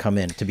they want to come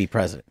in to be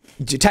president.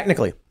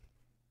 Technically,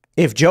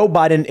 if Joe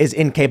Biden is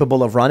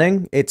incapable of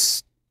running,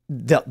 it's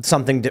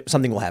something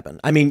will happen.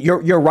 I mean,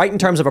 you're right in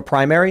terms of a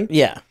primary.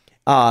 Yeah.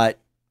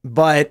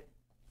 But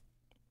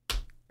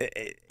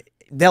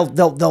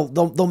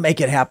they'll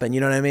make it happen. You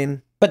know what I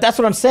mean? But that's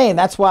what I'm saying.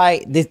 That's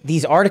why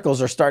these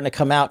articles are starting to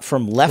come out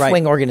from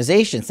left-wing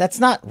organizations. That's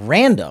not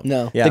random.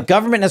 No. Yeah. The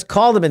government has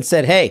called them and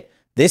said, hey,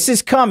 this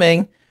is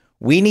coming.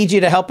 We need you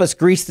to help us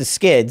grease the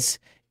skids.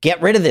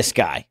 Get rid of this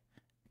guy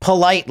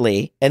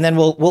politely, and then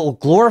we'll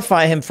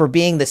glorify him for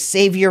being the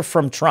savior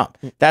from Trump.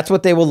 That's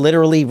what they will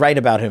literally write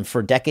about him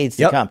for decades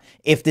to come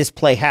if this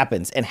play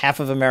happens, and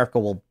half of America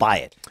will buy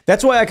it.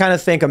 That's why I kind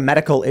of think a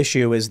medical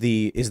issue is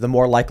the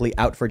more likely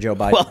out for Joe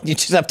Biden. Well, you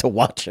just have to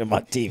watch him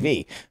on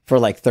TV for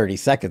like 30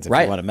 seconds if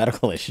you want a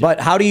medical issue. But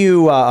how do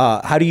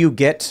you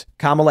get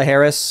Kamala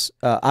Harris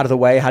out of the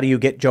way? How do you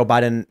get Joe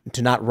Biden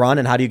to not run?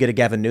 And how do you get a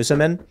Gavin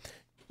Newsom in?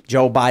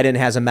 Joe Biden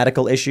has a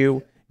medical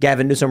issue.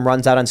 Gavin Newsom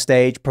runs out on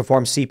stage,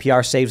 performs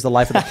CPR, saves the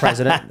life of the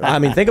president. I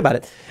mean, think about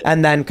it.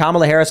 And then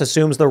Kamala Harris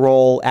assumes the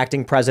role,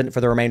 acting president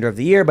for the remainder of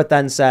the year, but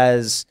then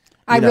says,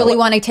 I really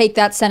want to take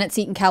that Senate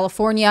seat in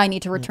California. I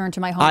need to return to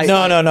my home.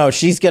 No.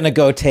 She's going to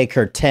go take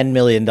her $10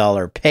 million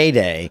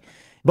payday.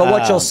 But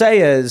what she'll say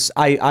is,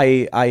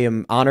 I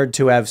am honored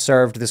to have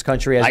served this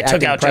country as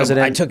acting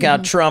president. I took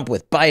out Trump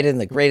with Biden,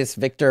 the greatest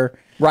victor.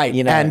 Right.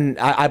 You know, and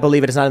I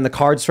believe it is not in the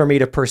cards for me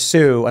to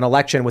pursue an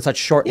election with such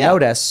short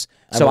notice.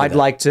 So I'd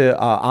like to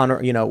honor,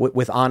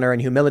 with honor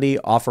and humility,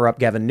 offer up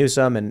Gavin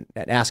Newsom and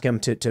ask him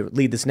to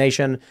lead this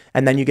nation.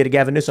 And then you get a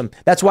Gavin Newsom.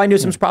 That's why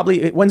Newsom's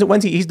probably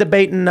when's he's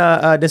debating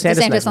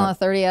DeSantis next on month.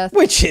 the 30th,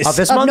 which is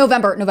this month?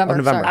 November.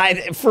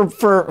 Sorry.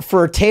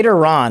 For Tater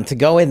Ron to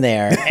go in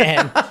there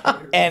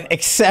and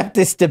accept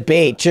this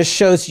debate just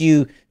shows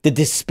you the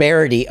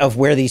disparity of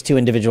where these two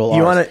individuals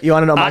are. You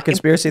want to know my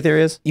conspiracy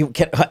theory is?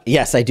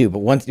 Yes, I do.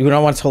 But you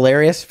know what's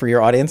hilarious for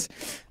your audience?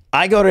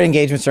 I go to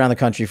engagements around the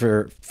country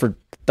for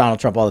Donald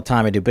Trump all the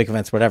time. I do big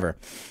events, whatever.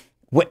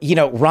 Ron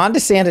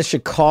DeSantis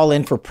should call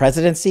in for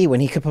presidency when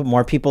he could put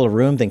more people in a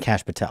room than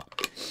Kash Patel.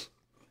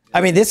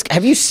 I mean,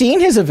 have you seen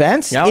his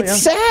events?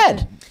 It's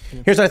sad.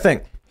 Here's what I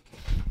think.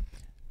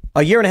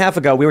 A year and a half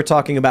ago, we were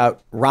talking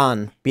about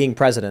Ron being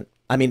president.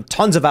 I mean,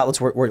 tons of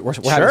outlets were having this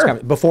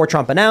conversation before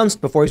Trump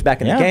announced, before he was back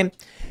in the game.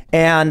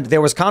 And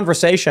there was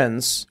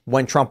conversations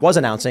when Trump was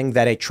announcing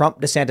that a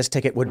Trump-DeSantis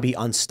ticket would be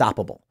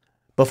unstoppable.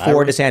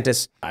 Before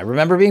DeSantis. I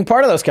remember being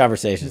part of those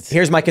conversations.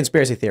 Here's my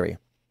conspiracy theory.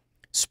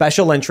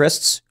 Special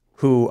interests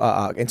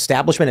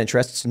establishment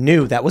interests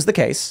knew that was the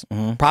case,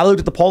 probably looked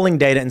at the polling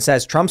data and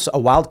says Trump's a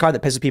wild card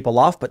that pisses people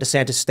off, but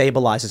DeSantis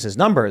stabilizes his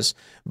numbers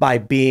by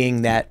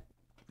being that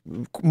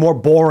more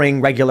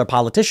boring regular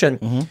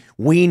politician.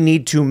 We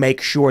need to make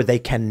sure they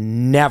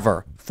can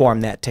never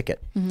form that ticket.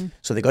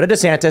 So they go to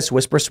DeSantis,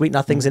 whisper sweet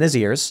nothings in his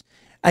ears.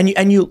 And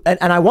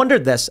I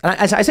wondered this. And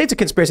I say it's a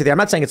conspiracy theory. I'm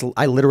not saying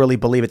I literally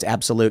believe it's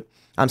absolute.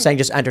 I'm saying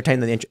just entertain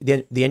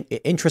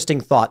the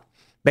interesting thought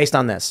based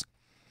on this.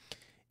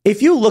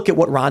 If you look at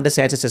what Ron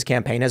DeSantis'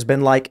 campaign has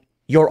been like,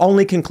 your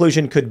only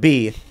conclusion could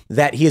be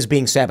that he is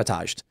being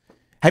sabotaged.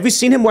 Have you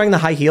seen him wearing the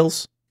high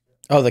heels?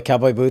 Oh, the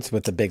cowboy boots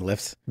with the big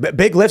lifts.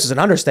 Big lifts is an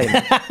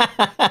understatement.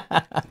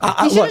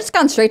 You should have just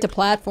gone straight to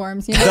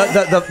platforms. You know?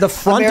 The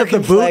front American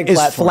of the boot is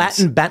platforms. flat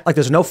and bent, like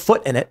there's no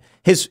foot in it.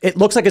 It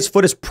looks like his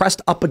foot is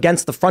pressed up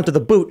against the front of the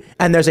boot,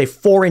 and there's a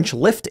 4-inch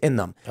lift in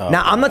them.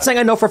 Now, I'm not saying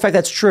I know for a fact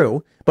that's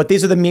true, but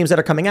these are the memes that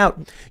are coming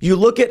out. You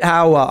look at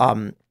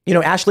how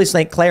Ashley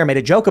St. Clair made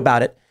a joke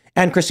about it,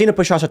 and Christina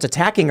Pushaw starts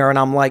attacking her, and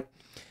I'm like,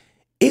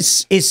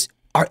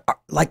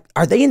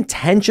 are they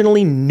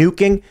intentionally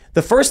nuking?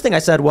 The first thing I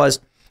said was,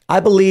 I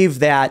believe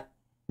that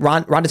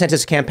Ron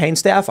DeSantis' campaign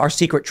staff are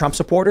secret Trump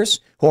supporters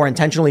who are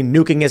intentionally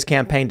nuking his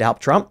campaign to help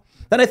Trump.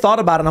 Then I thought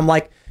about it and I'm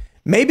like,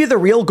 maybe the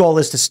real goal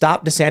is to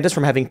stop DeSantis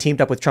from having teamed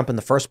up with Trump in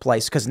the first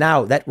place, because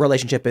now that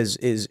relationship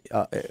is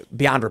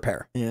beyond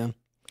repair. Yeah,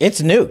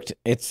 it's nuked.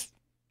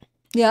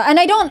 Yeah, and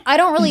I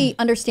don't really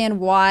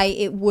understand why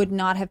it would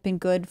not have been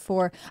good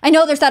for. I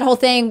know there's that whole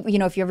thing,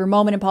 if you have your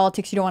moment in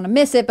politics, you don't want to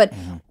miss it. But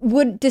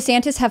would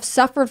DeSantis have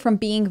suffered from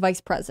being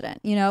vice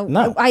president?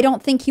 No. I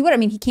don't think he would. I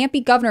mean, he can't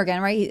be governor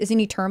again, right? Isn't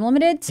he term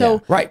limited? So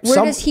where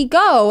does he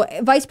go?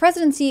 Vice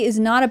presidency is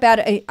not a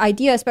bad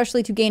idea,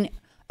 especially to gain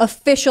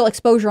official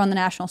exposure on the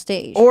national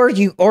stage. Or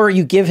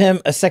you give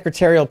him a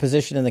secretarial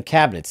position in the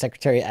cabinet,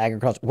 Secretary of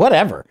Agriculture,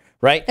 whatever.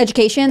 Right?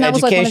 Education. That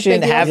was like one of his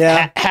big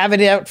deals. Have it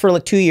out for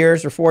like 2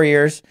 years or 4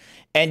 years,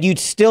 and you'd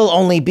still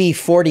only be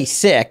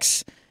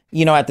 46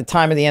 at the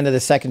time of the end of the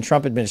second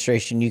Trump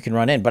administration, you can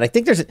run in. But I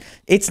think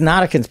it's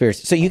not a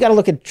conspiracy. So you got to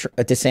look at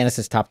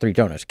DeSantis' top 3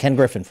 donors. Ken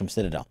Griffin from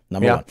Citadel,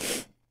 number 1.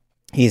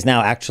 He's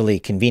now actually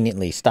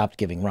conveniently stopped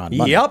giving Ron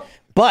money. Yep.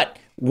 But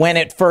when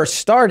it first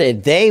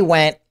started, they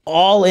went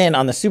all in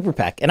on the super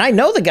PAC. And I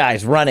know the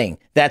guys running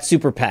that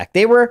super PAC.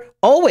 They were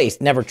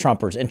always never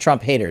Trumpers and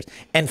Trump haters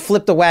and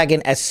flipped the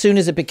wagon as soon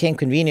as it became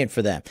convenient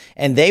for them.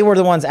 And they were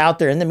the ones out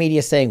there in the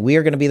media saying, we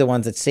are going to be the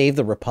ones that save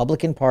the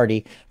Republican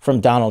Party from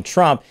Donald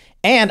Trump.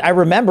 And I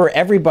remember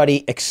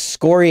everybody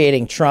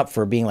excoriating Trump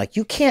for being like,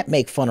 you can't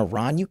make fun of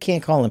Ron. You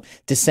can't call him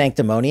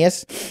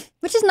DeSanctimonious.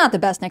 Which is not the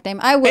best nickname,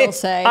 I will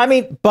say. I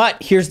mean,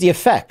 but here's the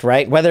effect,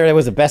 right? Whether it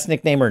was the best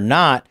nickname or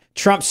not,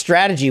 Trump's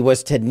strategy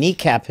was to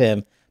kneecap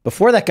him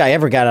before that guy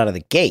ever got out of the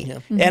gate.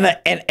 Yeah.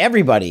 And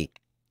everybody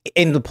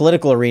in the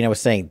political arena was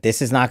saying,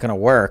 this is not going to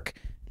work.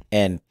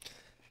 And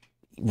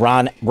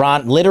Ron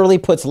literally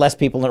puts less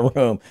people in a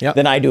room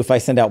than I do if I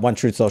send out one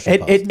Truth Social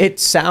post. It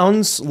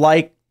sounds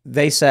like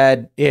they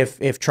said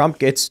if Trump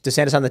gets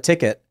DeSantis on the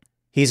ticket,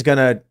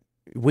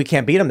 we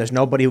can't beat him. There's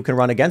nobody who can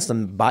run against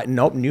him.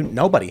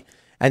 Nobody.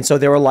 And so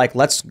they were like,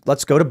 let's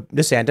go to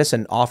DeSantis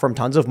and offer him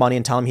tons of money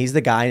and tell him he's the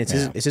guy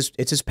and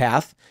it's his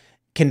path.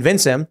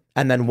 Convince him,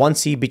 and then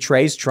once he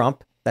betrays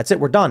Trump, that's it,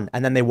 we're done.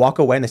 And then they walk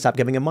away and they stop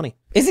giving him money.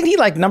 Isn't he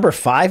like number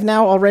 5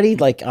 now already?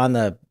 Like on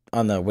the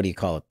what do you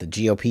call it? The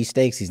GOP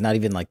stakes? He's not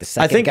even like the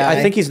second guy?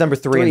 I think he's number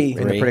 3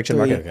 in the prediction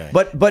market. Okay.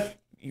 But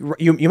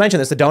you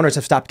mentioned this, the donors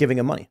have stopped giving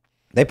him money.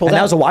 They pulled out.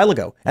 That was a while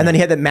ago. And then he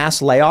had that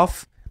mass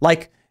layoff.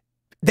 Like,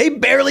 they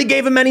barely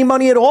gave him any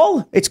money at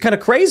all. It's kind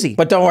of crazy.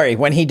 But don't worry,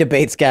 when he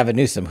debates Gavin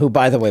Newsom, who,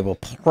 by the way, will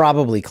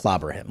probably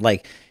clobber him.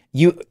 Like,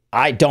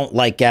 I don't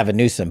like Gavin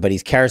Newsom, but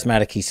he's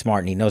charismatic, he's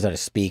smart, and he knows how to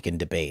speak and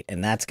debate.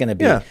 And that's going to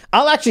be,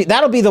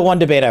 that'll be the one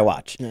debate I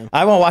watch. Yeah.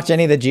 I won't watch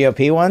any of the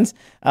GOP ones,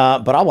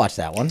 but I'll watch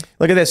that one.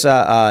 Look at this.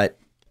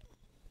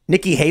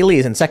 Nikki Haley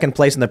is in second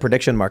place in the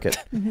prediction market.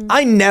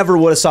 I never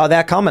would have saw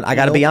that coming. I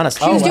got to be honest.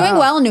 She was doing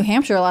well in New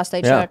Hampshire last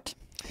I checked.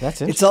 That's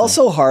interesting. It's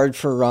also hard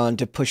for Ron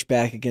to push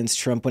back against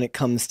Trump when it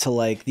comes to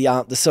like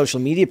the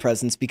social media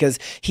presence, because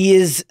he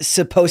is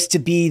supposed to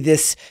be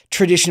this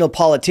traditional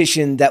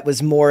politician that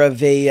was more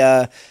of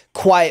a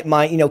quiet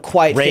mind,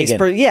 quiet face.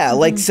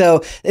 Like,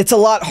 so it's a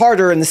lot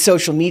harder in the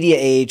social media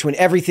age when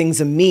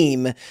everything's a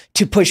meme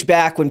to push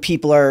back when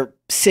people are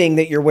saying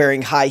that you're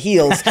wearing high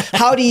heels.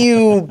 How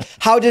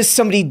does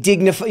somebody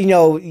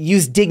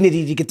use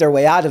dignity to get their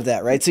way out of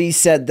that, right? So you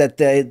said that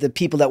the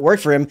people that work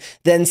for him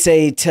then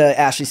say to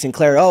Ashley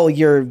Sinclair, oh,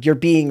 you're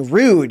being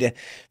rude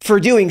for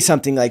doing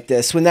something like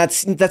this, when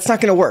that's not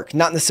going to work,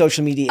 not in the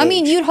social media age. I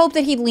mean, you'd hope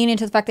that he'd lean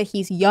into the fact that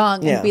he's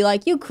young and be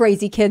like, you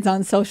crazy kids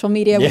on social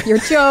media with your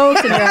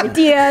jokes and your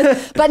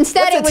ideas. But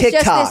instead it was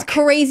just this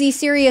crazy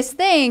serious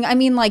thing. I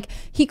mean, like,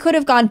 he could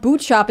have gone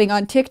boot shopping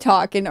on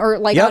TikTok or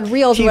on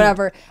Reels or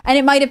whatever, and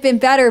it might have been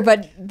better,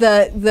 but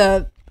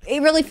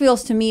it really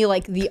feels to me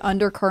like the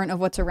undercurrent of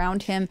what's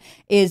around him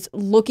is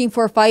looking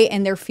for a fight,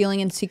 and they're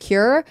feeling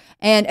insecure.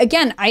 And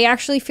again, I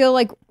actually feel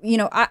like,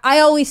 I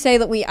always say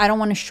that I don't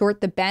want to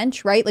short the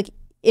bench, right? Like,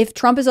 if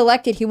Trump is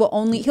elected,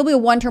 he'll be a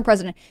one-term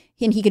president,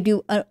 and he could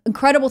do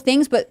incredible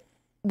things, but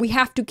we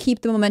have to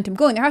keep the momentum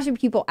going. There has to be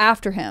people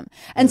after him.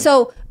 And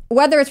so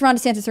whether it's Ron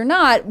DeSantis or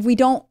not, we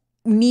don't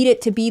need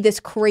it to be this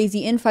crazy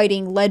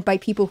infighting led by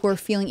people who are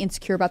feeling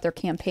insecure about their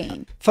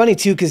campaign. Funny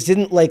too, because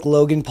didn't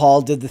Logan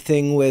Paul did the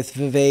thing with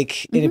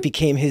Vivek, and it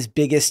became his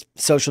biggest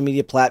social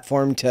media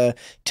platform to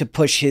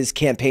push his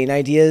campaign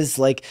ideas.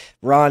 Like,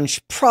 Ron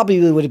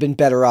probably would have been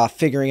better off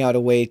figuring out a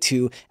way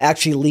to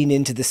actually lean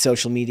into the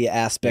social media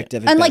aspect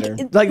of it. And better.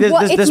 like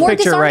this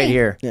picture right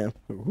here. Yeah,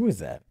 who is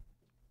that?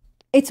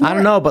 It's more, I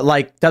don't know, but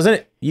like, doesn't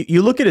it?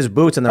 You look at his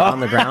boots and they're on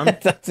the ground,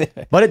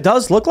 but it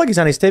does look like he's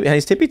on his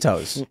tippy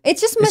toes.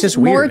 It's just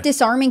more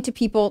disarming to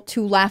people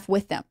to laugh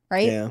with them,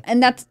 right? Yeah.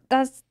 And that's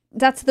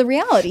the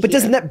reality. But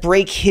doesn't that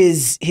break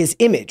his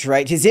image,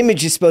 right? His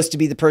image is supposed to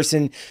be the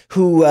person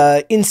who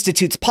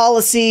institutes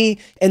policy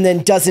and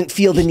then doesn't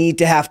feel the need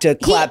to have to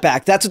clap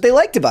back. That's what they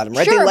liked about him,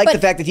 right? Sure, they liked the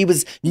fact that he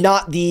was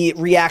not the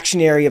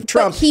reactionary of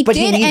Trump, but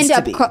he did needs end to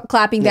up be.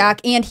 clapping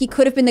back, and he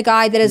could have been the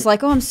guy that is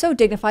like, oh, I'm so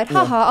dignified.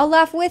 Haha, I'll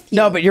laugh with you.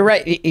 No, but you're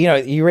right.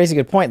 You raise a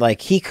good point.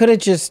 Like, he could have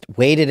just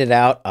waited it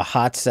out a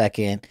hot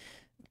second,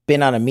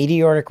 been on a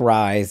meteoric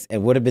rise,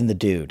 and would have been the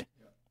dude.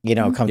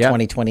 Come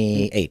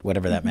 2028,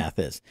 whatever that math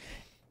is.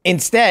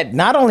 Instead,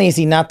 not only is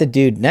he not the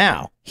dude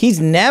now, he's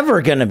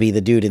never going to be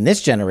the dude in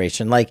this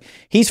generation. Like,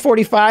 he's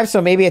 45,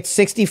 so maybe at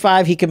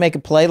 65, he could make a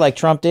play like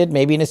Trump did,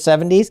 maybe in his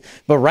 70s.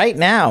 But right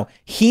now,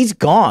 he's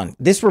gone.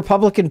 This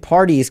Republican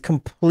Party is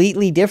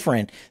completely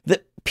different.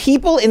 The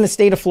people in the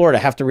state of Florida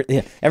have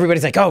to,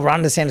 everybody's like, oh,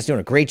 Ron DeSantis is doing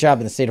a great job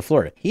in the state of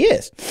Florida. He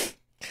is.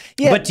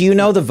 Yeah. But do you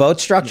know the vote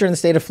structure in the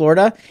state of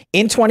Florida?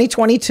 In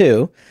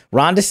 2022,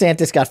 Ron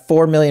DeSantis got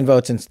 4 million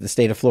votes in the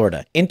state of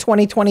Florida. In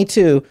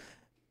 2022,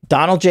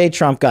 Donald J.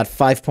 Trump got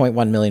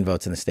 5.1 million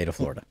votes in the state of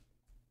Florida.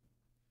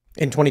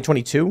 In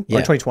 2022 or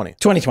 2020?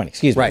 2020,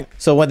 excuse me. Right.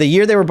 So when the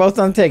year they were both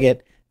on the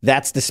ticket,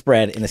 That's the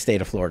spread in the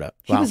state of Florida.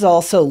 He was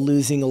also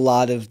losing a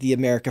lot of the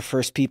America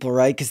First people,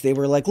 right? Because they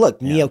were like, look,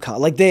 neocon.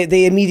 Like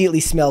they immediately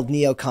smelled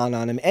neocon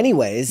on him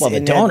anyways. Well, the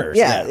donors.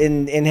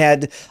 And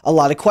had a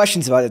lot of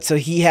questions about it. So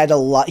he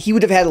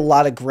would have had a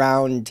lot of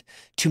ground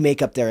to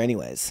make up there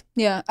anyways.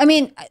 Yeah. I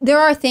mean, there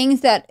are things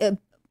that,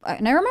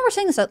 and I remember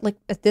saying this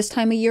at this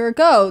time a year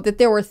ago, that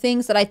there were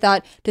things that I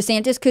thought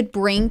DeSantis could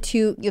bring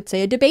to, let's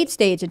say, a debate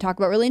stage and talk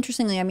about really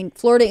interestingly. I mean,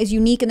 Florida is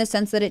unique in the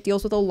sense that it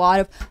deals with a lot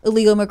of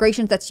illegal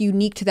immigration that's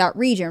unique to that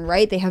region,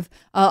 right? They have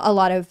a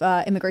lot of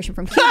immigration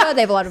from Cuba.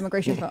 They have a lot of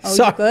immigration from,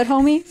 you good,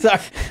 homie?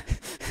 Sorry.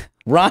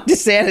 Ron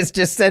DeSantis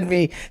just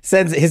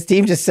his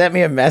team just sent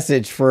me a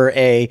message for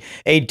a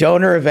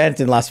donor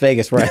event in Las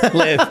Vegas where I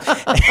live.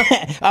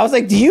 I was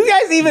like, do you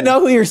guys even know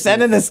who you're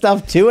sending this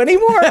stuff to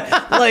anymore?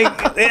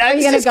 Like, are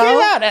you going to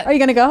go? Are you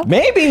going to go?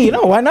 Maybe,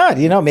 why not?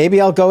 Maybe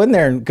I'll go in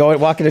there and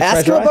walk into Treasure Island.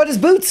 Ask him about his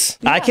boots.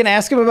 I can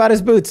ask him about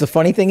his boots. The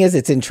funny thing is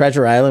it's in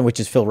Treasure Island, which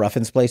is Phil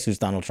Ruffin's place, who's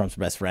Donald Trump's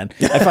best friend.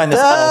 I find this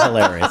all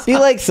hilarious. Be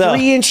like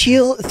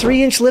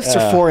 3-inch lifts or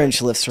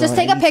 4-inch lifts. Just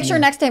take a picture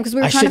next time because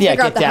we were trying to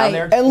figure out the height.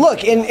 There. And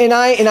look,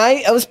 and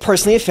I was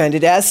personally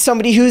offended as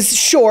somebody who's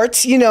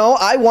short.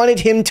 I wanted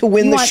him to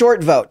win the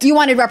short vote. You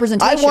wanted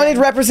representation. I wanted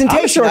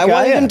representation. I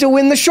wanted him to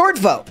win the short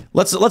vote.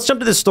 Let's jump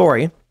to this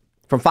story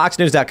from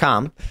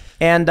FoxNews.com,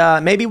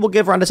 and maybe we'll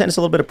give Ron DeSantis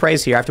a little bit of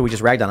praise here after we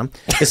just ragged on him.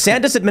 The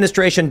DeSantis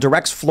administration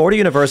directs Florida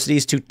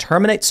universities to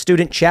terminate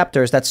student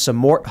chapters that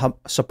support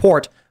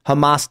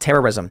Hamas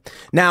terrorism.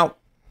 Now,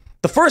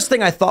 the first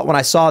thing I thought when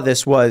I saw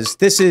this was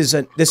this is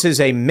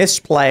a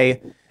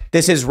misplay.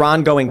 This is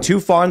Ron going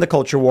too far in the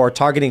culture war,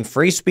 targeting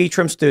free speech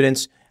from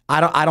students.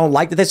 I don't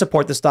like that they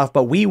support this stuff,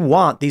 but we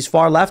want these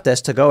far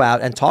leftists to go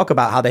out and talk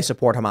about how they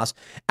support Hamas.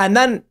 And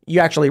then you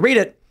actually read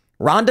it.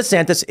 Ron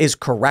DeSantis is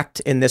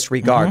correct in this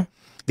regard. Mm-hmm.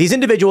 These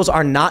individuals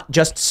are not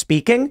just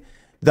speaking.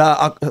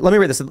 Let me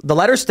read this. The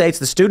letter states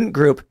the student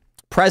group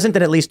present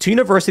in at least 2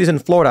 universities in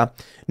Florida,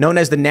 known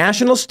as the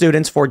National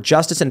Students for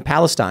Justice in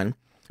Palestine,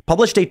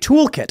 published a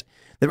toolkit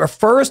that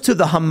refers to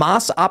the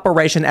Hamas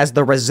operation as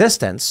the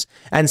resistance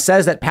and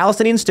says that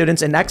Palestinian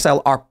students in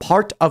exile are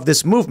part of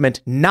this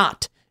movement,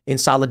 not in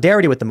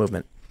solidarity with the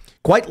movement.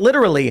 Quite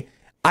literally,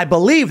 I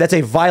believe that's a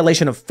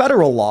violation of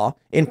federal law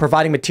in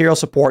providing material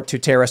support to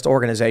terrorist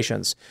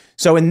organizations.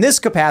 So in this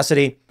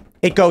capacity,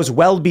 it goes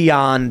well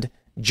beyond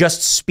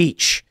just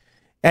speech.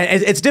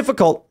 And it's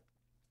difficult.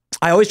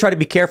 I always try to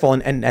be careful,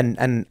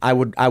 and I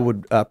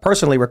would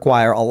personally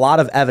require a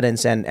lot of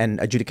evidence and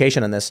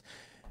adjudication on this.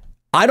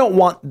 I don't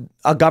want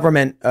a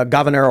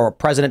governor or a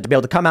president to be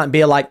able to come out and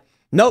be like,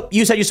 nope,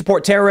 you said you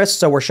support terrorists,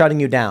 so we're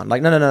shutting you down.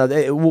 Like,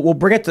 no. We'll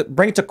bring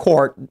it to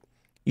court.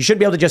 You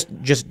shouldn't be able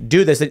to just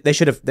do this. They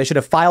should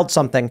have filed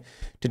something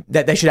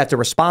that they should have to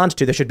respond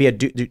to. There should be a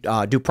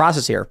due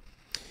process here.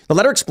 The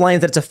letter explains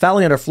that it's a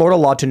felony under Florida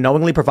law to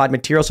knowingly provide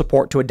material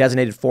support to a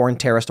designated foreign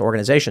terrorist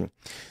organization.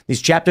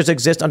 These chapters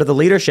exist under the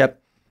leadership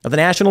of the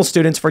National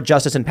Students for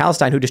Justice in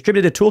Palestine, who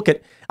distributed a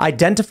toolkit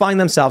identifying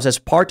themselves as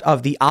part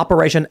of the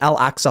Operation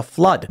Al-Aqsa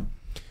Flood.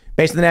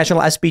 Based on the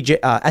National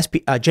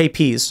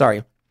JP's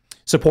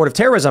support of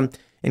terrorism,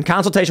 in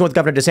consultation with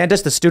Governor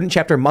DeSantis, the student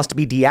chapter must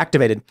be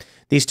deactivated.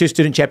 These 2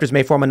 student chapters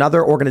may form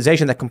another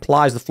organization that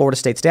complies with Florida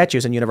state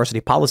statutes and university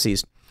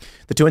policies.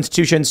 The 2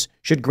 institutions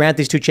should grant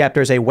these 2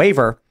 chapters a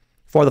waiver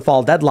for the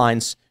fall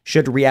deadlines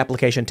should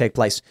reapplication take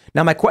place.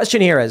 Now, my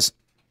question here is,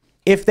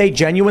 if they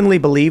genuinely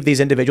believe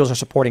these individuals are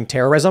supporting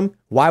terrorism,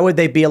 why would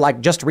they be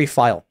like, just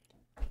refile?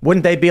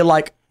 Wouldn't they be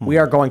like, we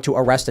are going to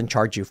arrest and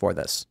charge you for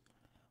this?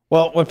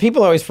 Well, what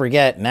people always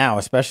forget now,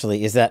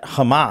 especially, is that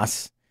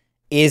Hamas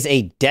is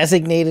a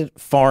designated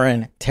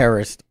foreign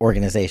terrorist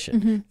organization.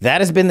 Mm-hmm. That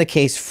has been the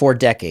case for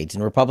decades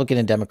in Republican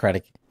and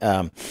Democratic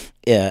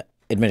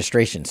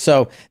administration.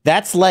 So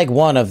that's leg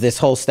one of this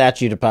whole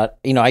statute about,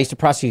 I used to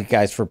prosecute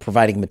guys for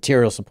providing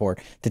material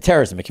support to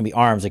terrorism. It can be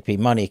arms, it can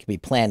be money, it can be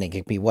planning, it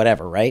can be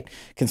whatever, right?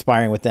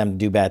 Conspiring with them to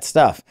do bad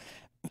stuff.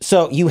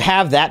 So you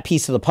have that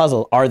piece of the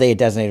puzzle. Are they a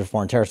designated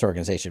foreign terrorist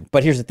organization?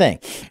 But here's the thing.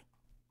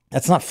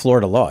 That's not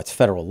Florida law. It's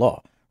federal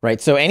law, right?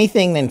 So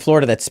anything in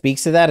Florida that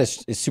speaks to that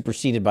is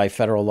superseded by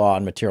federal law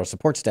and material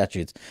support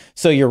statutes.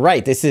 So you're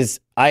right.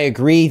 I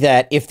agree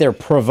that if they're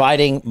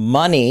providing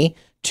money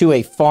to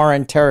a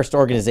foreign terrorist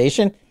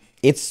organization,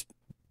 it's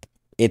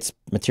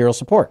material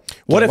support.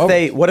 What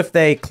if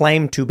they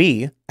claim to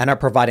be and are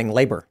providing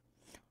labor?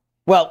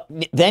 Well,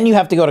 then you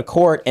have to go to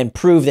court and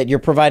prove that you're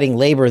providing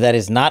labor that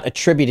is not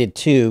attributed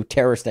to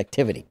terrorist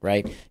activity,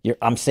 right?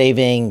 I'm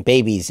saving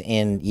babies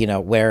in,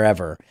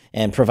 wherever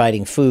and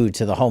providing food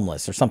to the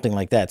homeless or something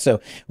like that.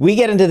 So we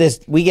get into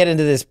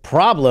this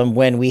problem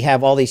when we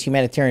have all these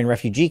humanitarian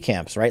refugee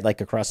camps, right? Like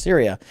across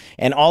Syria,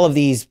 and all of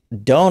these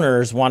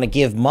donors want to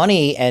give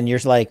money, and you're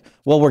like,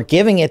 well, we're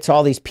giving it to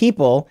all these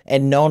people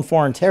and known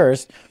foreign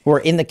terrorists who are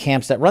in the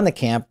camps that run the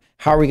camp.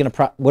 How are we going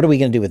to, what are we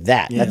going to do with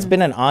that? Yeah. That's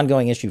been an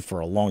ongoing issue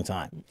for a long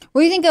time.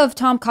 What do you think of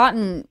Tom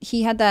Cotton?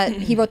 He wrote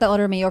that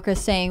letter to Mayorkas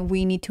saying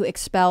we need to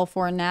expel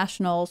foreign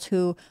nationals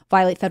who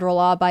violate federal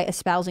law by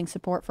espousing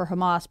support for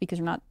Hamas because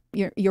you're not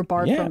you're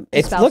barred from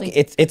It's espousing.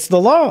 it's the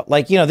law.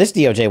 Like, this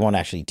DOJ won't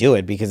actually do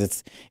it because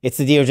it's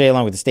the DOJ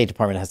along with the State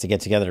Department has to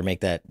get together to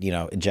make that,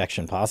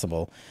 ejection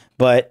possible.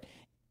 But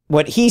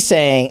what he's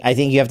saying, I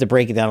think you have to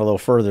break it down a little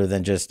further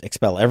than just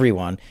expel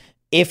everyone.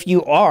 If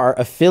you are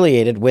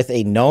affiliated with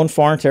a known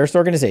foreign terrorist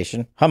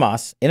organization,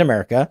 Hamas, in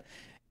America,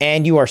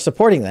 and you are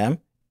supporting them,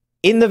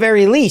 in the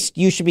very least,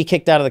 you should be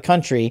kicked out of the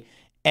country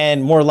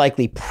and more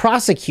likely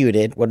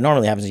prosecuted. What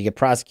normally happens is you get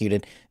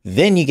prosecuted,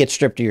 then you get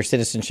stripped of your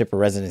citizenship or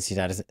residency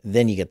status,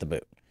 then you get the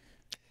boot.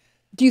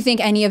 Do you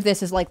think any of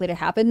this is likely to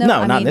happen, though?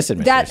 No, not in this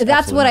administration.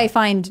 That's what I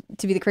find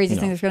to be the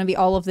craziest thing. There's going to be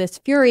all of this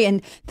fury,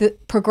 and the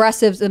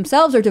progressives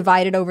themselves are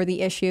divided over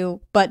the issue,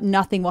 but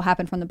nothing will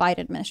happen from the Biden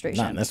administration.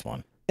 Not in this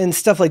one. And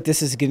stuff like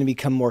this is going to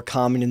become more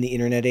common in the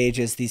internet age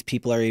as these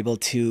people are able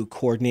to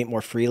coordinate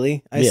more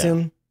freely, I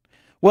assume.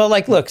 Well,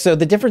 look, so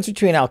the difference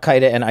between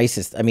Al-Qaeda and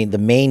ISIS, the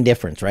main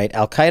difference, right?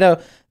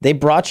 Al-Qaeda, they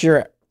brought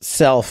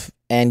yourself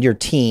and your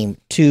team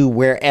to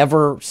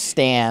wherever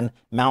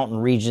mountain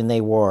region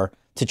they were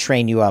to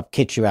train you up,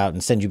 kit you out,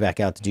 and send you back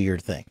out to do your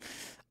thing.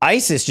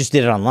 ISIS just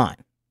did it online.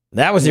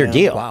 That was their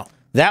deal. Wow.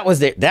 That was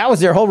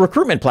their whole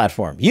recruitment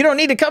platform. You don't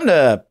need to come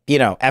to,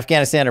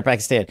 Afghanistan or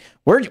Pakistan.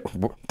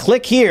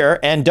 Click here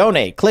and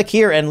donate. Click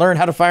here and learn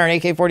how to fire an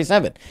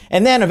AK-47.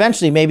 And then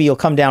eventually maybe you'll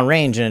come down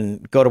range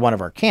and go to one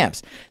of our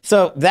camps.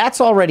 So that's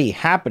already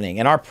happening.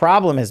 And our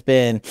problem has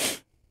been,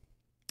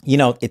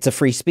 it's a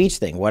free speech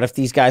thing. What if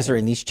these guys are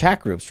in these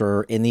chat groups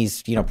or in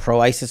these,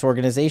 pro-ISIS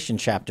organization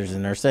chapters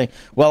and they're saying,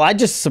 well, I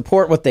just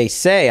support what they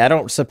say. I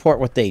don't support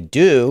what they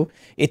do.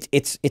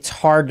 It's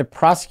hard to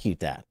prosecute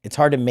that. It's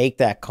hard to make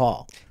that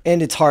call.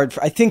 And it's hard,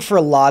 I think, for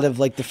a lot of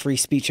the free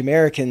speech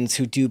Americans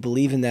who do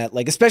believe in that,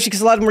 especially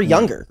because a lot of them were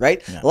younger,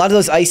 right? Yeah. A lot of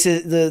those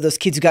ISIS, those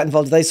kids who got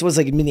involved with ISIS was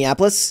in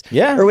Minneapolis,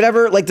 or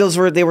whatever.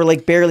 They were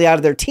barely out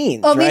of their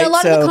teens. Well, I mean, right? a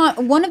lot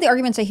of one of the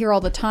arguments I hear all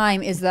the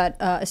time is that,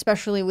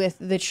 especially with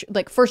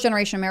the first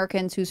generation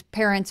Americans whose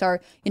parents are,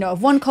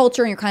 of one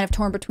culture and you're kind of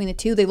torn between the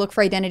two, they look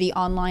for identity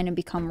online and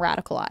become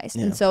radicalized,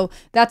 and so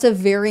that's a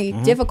very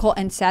difficult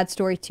and sad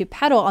story to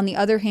peddle. On the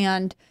other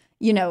hand,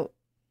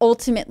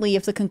 ultimately,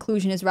 if the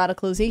conclusion is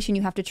radicalization,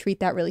 you have to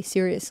treat that really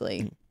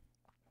seriously.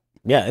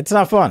 Yeah, it's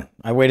not fun.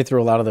 I waded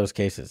through a lot of those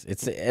cases.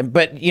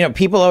 But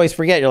people always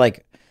forget. You're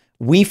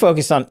we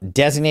focus on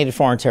designated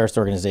foreign terrorist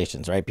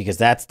organizations, right? Because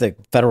that's the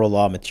federal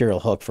law material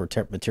hook for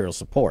material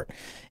support.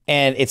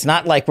 And it's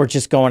not like we're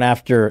just going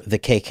after the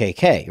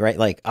KKK,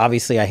 right?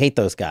 Obviously, I hate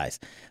those guys,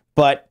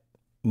 but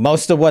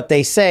most of what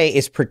they say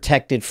is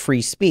protected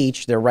free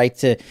speech. Their right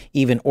to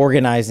even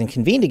organize and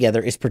convene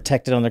together is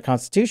protected on their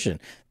Constitution.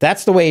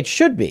 That's the way it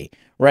should be,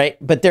 right?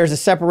 But there's a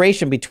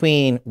separation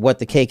between what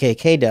the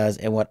KKK does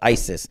and what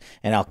ISIS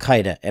and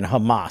Al-Qaeda and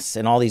Hamas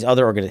and all these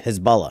other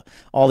Hezbollah,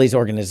 all these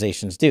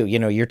organizations do.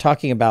 You're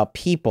talking about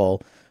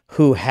people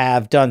who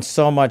have done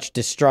so much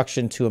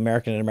destruction to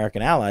American and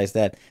American allies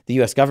that the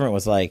U.S. government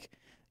was like,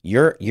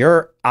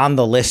 you're on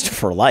the list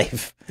for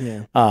life.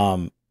 Yeah.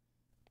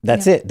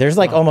 That's it. There's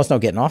almost no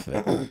getting off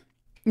of it.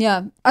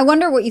 Yeah. I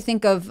wonder what you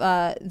think of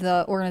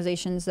the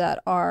organizations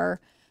that are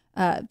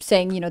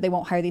saying, they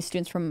won't hire these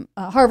students from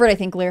Harvard. I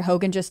think Larry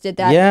Hogan just did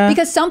that. Yeah.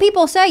 Because some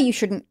people say you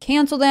shouldn't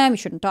cancel them. You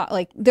shouldn't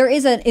there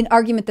is an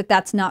argument that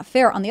that's not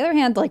fair. On the other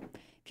hand,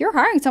 if you're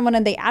hiring someone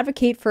and they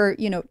advocate for,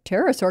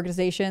 terrorist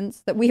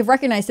organizations that we have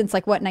recognized since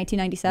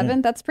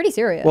 1997, that's pretty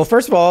serious. Well,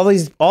 first of all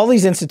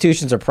these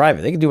institutions are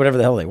private. They can do whatever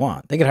the hell they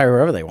want. They can hire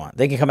whoever they want.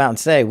 They can come out and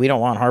say, we don't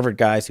want Harvard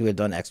guys who had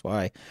done X,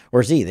 Y,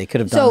 or Z. They could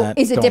have done that.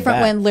 So is it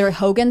different when Larry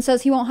Hogan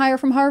says he won't hire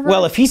from Harvard?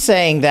 Well, if he's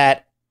saying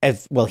that,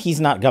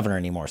 he's not governor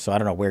anymore, so I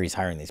don't know where he's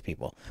hiring these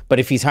people. But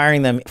if he's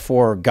hiring them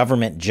for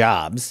government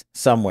jobs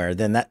somewhere,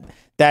 then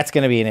that's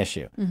going to be an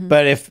issue. Mm-hmm.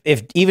 But if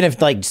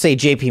say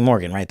JP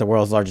Morgan, right, the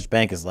world's largest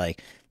bank is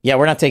yeah,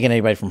 we're not taking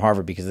anybody from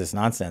Harvard because of this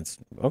nonsense.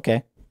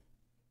 Okay.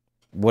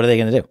 What are they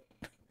going to do?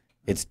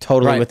 It's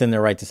totally within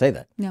their right to say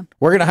that. Yeah.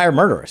 We're going to hire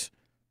murderers.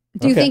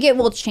 Do you think it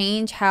will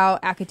change how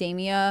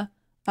academia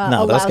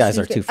no, those guys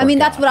are too far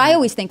that's what I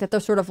always think, that they're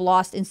sort of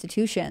lost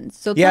institutions.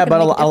 So yeah, but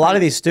a lot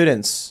of these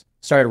students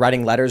started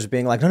writing letters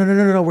being like,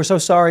 no, we're so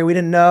sorry, we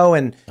didn't know.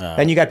 And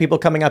then you got people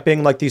coming up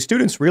being like, these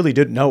students really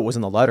didn't know it was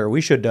in the letter. We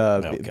should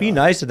be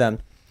nice to them.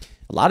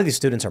 A lot of these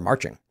students are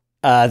marching.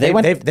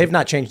 They've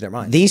not changed their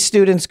minds. These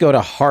students go to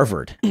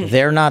Harvard.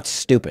 They're not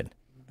stupid.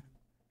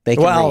 They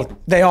can read.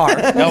 They are.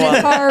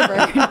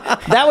 Harvard.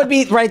 That would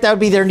be right. That would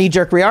be their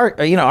knee-jerk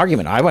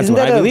argument. I went to an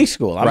Ivy League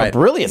school. I'm a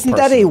brilliant person.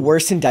 Isn't that a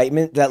worse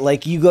indictment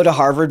that you go to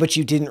Harvard but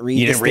you didn't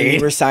read the thing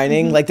you were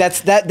signing?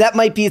 That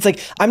might be. It's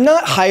I'm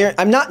not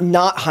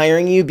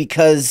hiring you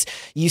because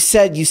you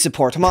said you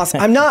support Hamas.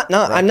 I'm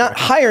not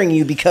hiring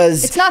you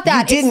because it's not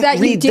that.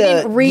 You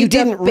didn't read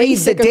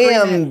the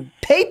damn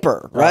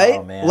paper, right?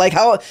 Oh, man.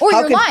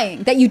 You're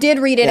lying that you did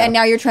read it and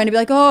now you're trying to be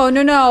like, oh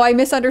no, I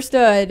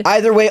misunderstood.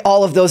 Either way,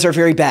 all of those are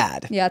very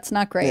bad. Yeah, it's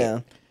not great. Yeah.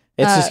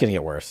 It's just gonna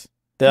get worse.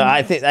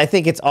 I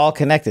think it's all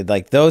connected.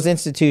 Like those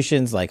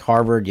institutions, like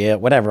Harvard, Yale,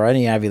 whatever,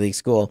 any Ivy League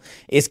school,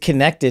 is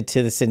connected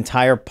to this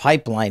entire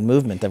pipeline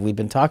movement that we've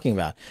been talking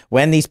about.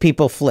 When these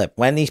people flip,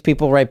 when these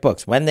people write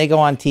books, when they go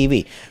on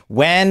TV,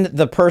 when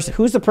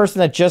who's the person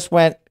that just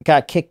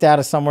got kicked out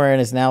of somewhere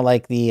and is now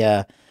like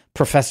the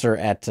professor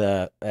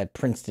at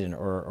Princeton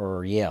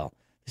or Yale.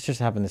 This just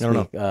happened this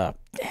week.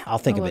 I'll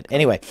think of it.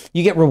 Anyway,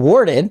 you get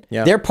rewarded.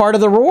 Yeah. They're part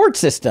of the reward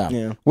system.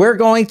 Yeah. We're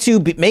going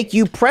to make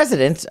you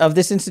president of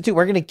this institute.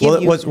 We're going to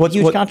give you a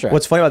huge contract.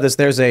 What's funny about this,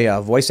 there's a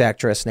voice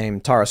actress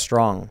named Tara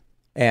Strong,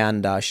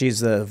 and she's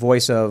the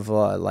voice of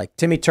like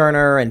Timmy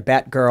Turner and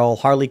Batgirl,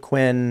 Harley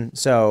Quinn.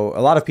 So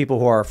a lot of people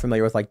who are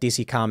familiar with like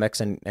DC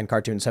Comics and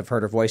cartoons have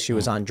heard her voice. She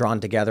was on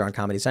Drawn Together on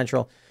Comedy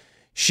Central.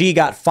 She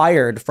got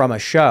fired from a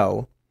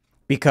show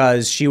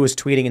because she was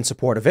tweeting in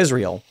support of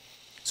Israel.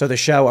 So the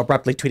show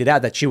abruptly tweeted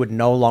out that she would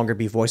no longer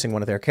be voicing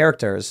one of their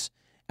characters.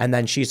 And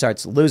then she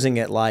starts losing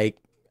it like,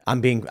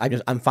 I'm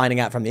finding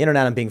out from the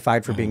internet, I'm being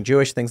fired for being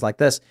Jewish, things like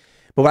this.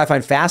 But what I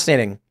find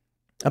fascinating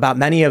about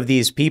many of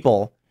these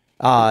people,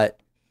 Tara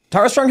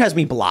Strong has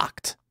me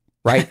blocked,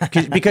 right?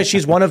 Because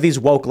she's one of these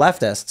woke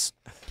leftists.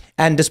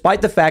 And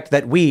despite the fact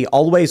that we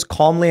always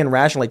calmly and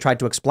rationally tried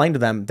to explain to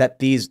them that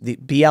the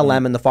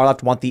BLM and the far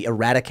left want the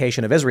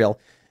eradication of Israel,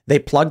 they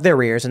plug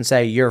their ears and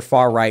say, you're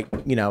far right,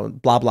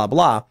 blah, blah,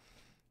 blah.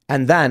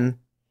 And then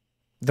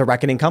the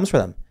reckoning comes for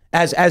them.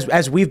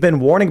 As we've been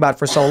warning about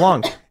for so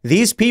long,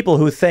 these people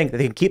who think that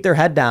they can keep their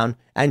head down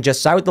and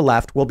just side with the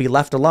left will be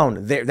left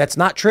alone. That's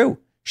not true.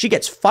 She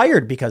gets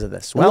fired because of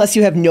this. Unless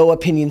you have no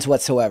opinions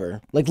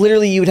whatsoever. Like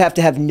literally you would have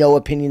to have no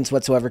opinions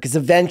whatsoever because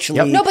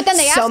eventually No, but then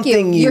they ask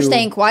you're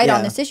staying quiet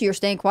on this issue. You're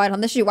staying quiet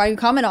on this issue. Why do you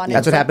comment on it?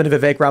 That's what happened to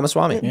Vivek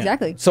Ramaswamy.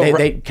 Exactly. So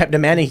they kept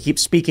demanding he keep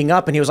speaking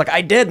up and he was like,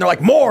 I did. And they're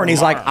like, more. And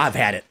he's like, I've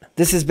had it.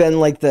 This has been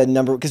like the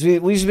number, because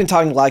we've just been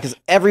talking a lot because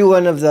every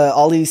one of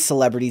all these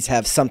celebrities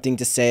have something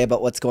to say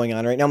about what's going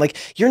on right now. I'm like,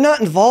 you're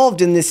not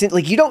involved in this.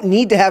 Like, you don't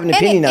need to have an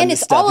opinion on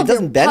this stuff. It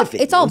doesn't benefit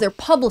you. It's all of their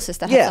publicists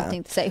that have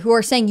something to say, who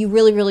are saying you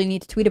really, really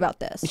need to tweet about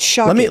this. It's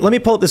shocking. Let me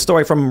pull up this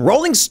story from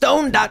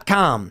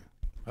RollingStone.com.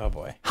 Oh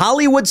boy.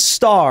 Hollywood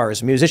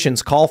stars,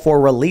 musicians call for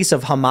release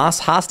of Hamas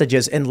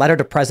hostages in letter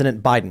to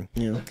President Biden.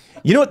 Yeah.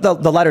 You know what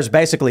the letter's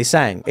basically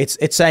saying?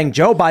 It's saying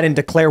Joe Biden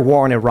declare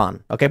war on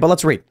Iran. Okay, but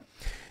let's read.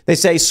 They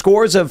say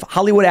scores of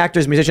Hollywood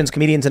actors, musicians,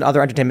 comedians, and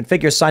other entertainment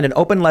figures signed an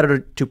open letter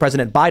to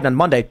President Biden on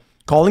Monday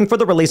calling for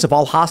the release of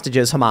all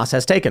hostages Hamas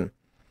has taken.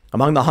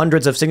 Among the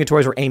hundreds of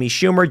signatories were Amy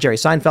Schumer, Jerry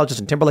Seinfeld,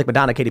 Justin Timberlake,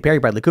 Madonna, Katy Perry,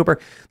 Bradley Cooper.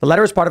 The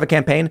letter is part of a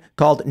campaign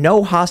called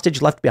No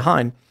Hostage Left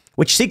Behind,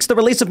 which seeks the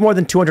release of more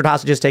than 200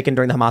 hostages taken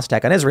during the Hamas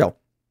attack on Israel.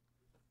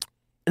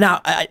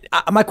 Now,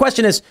 my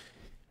question is,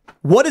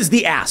 what is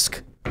the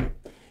ask?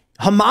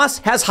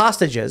 Hamas has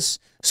hostages,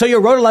 so you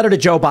wrote a letter to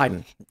Joe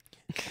Biden.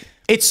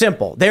 It's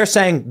simple. They're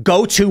saying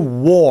go to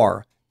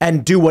war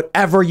and do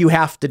whatever you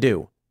have to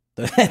do.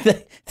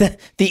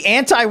 The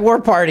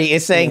anti-war party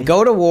is saying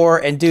go to war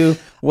and do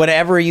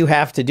whatever you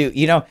have to do.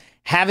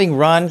 Having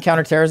run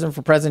counterterrorism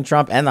for President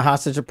Trump and the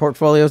hostage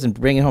portfolios and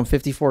bringing home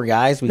 54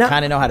 guys, we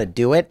kind of know how to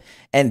do it.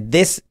 And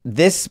this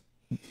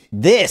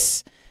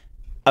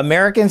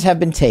Americans have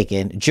been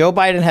taken. Joe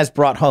Biden has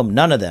brought home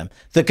none of them.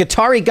 The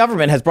Qatari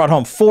government has brought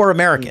home 4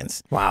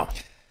 Americans. Wow.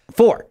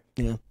 4.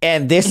 Yeah.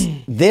 And this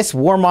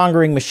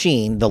warmongering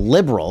machine, the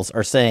liberals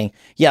are saying,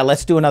 yeah,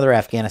 let's do another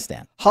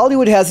Afghanistan.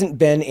 Hollywood hasn't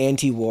been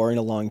anti-war in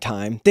a long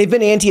time. They've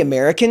been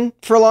anti-American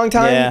for a long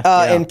time,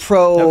 and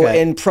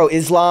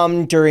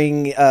pro-Islam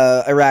during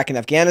Iraq and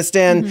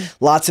Afghanistan.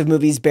 Mm-hmm. Lots of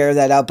movies bear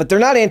that out, but they're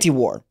not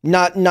anti-war,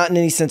 not in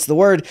any sense of the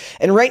word.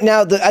 And right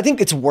now, I think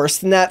it's worse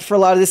than that for a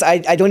lot of this. I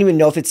don't even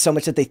know if it's so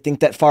much that they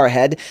think that far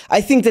ahead. I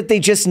think that they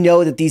just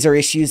know that these are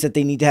issues that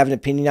they need to have an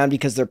opinion on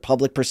because their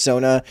public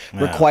persona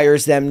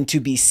requires them to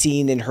be seen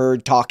and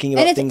heard talking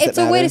about things that matter. It's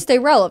a way to stay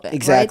relevant,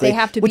 exactly. Right? They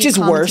have to Which be is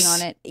commenting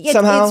worse on it.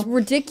 somehow. It's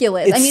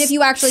ridiculous. I mean, if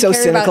you actually so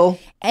cared cynical. about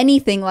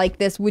anything like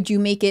this, would you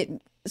make it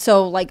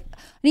so like,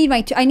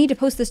 I need to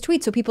post this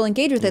tweet so people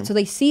engage with it so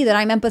they see that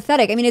I'm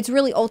empathetic. I mean, it's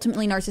really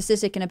ultimately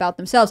narcissistic and about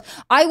themselves.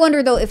 I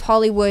wonder, though, if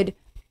Hollywood...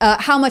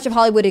 how much of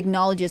Hollywood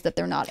acknowledges that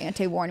they're not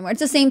anti-war anymore.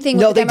 It's the same thing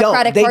with the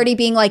Democratic Party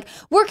being like,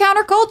 we're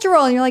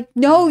countercultural. And you're like,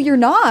 no, you're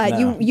not.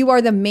 No. You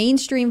are the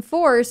mainstream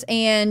force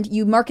and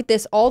you market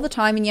this all the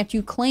time. And yet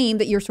you claim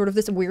that you're sort of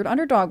this weird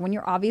underdog when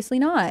you're obviously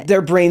not.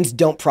 Their brains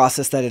don't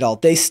process that at all.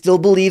 They still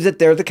believe that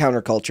they're the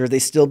counterculture. They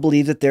still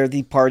believe that they're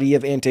the party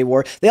of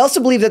anti-war. They also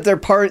believe that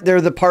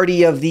they're the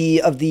party of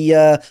the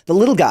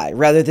little guy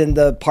rather than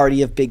the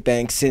party of big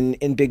banks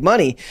and big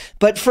money.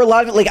 But for a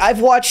lot of it, like I've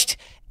watched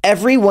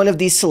every one of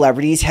these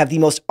celebrities have the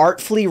most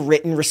artfully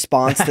written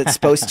response that's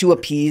supposed to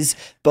appease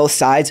both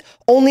sides,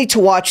 only to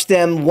watch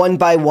them one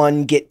by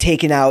one get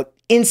taken out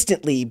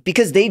instantly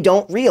because they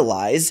don't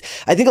realize.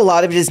 I think a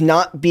lot of it is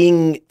not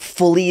being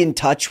fully in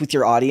touch with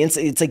your audience.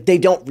 It's like they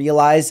don't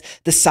realize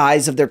the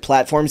size of their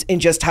platforms and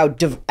just how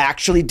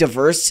actually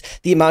diverse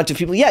the amount of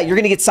people. Yeah, you're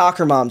going to get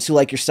soccer moms who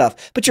like your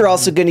stuff, but you're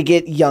also going to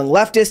get young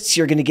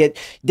leftists.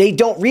 They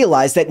don't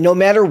realize that no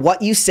matter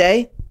what you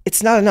say,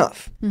 it's not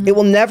enough. It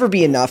will never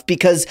be enough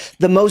because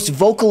the most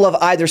vocal of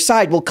either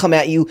side will come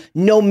at you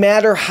no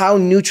matter how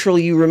neutral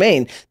you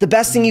remain. The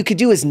best thing you could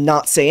do is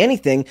not say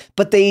anything,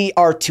 but they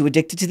are too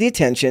addicted to the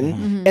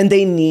attention and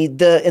they need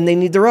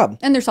the rub.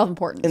 And they're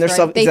self-important. And they're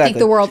right? They exactly. think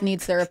the world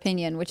needs their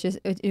opinion, which is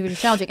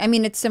challenging. I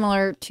mean, it's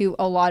similar to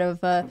a lot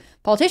of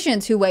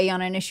politicians who weigh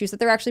on issues that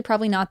they're actually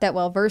probably not that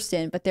well versed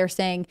in, but they're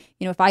saying,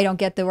 if I don't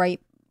get the right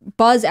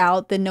buzz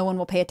out, then no one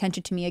will pay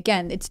attention to me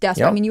again. It's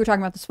desperate. Yep. I mean, you were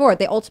talking about this before.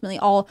 They ultimately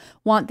all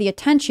want the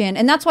attention.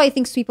 And that's why I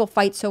think people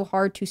fight so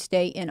hard to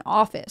stay in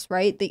office,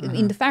 right? I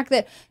mean, the fact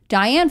that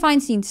Dianne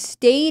Feinstein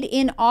stayed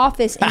in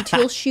office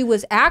until she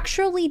was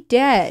actually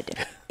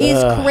dead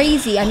is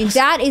crazy. I mean,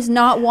 that is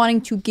not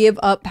wanting to give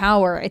up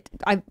power.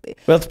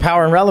 Well, it's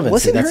power and relevancy.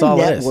 Wasn't That's her all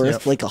net it is.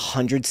 worth like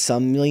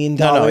 $100-some million?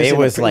 No, it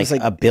was like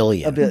 $1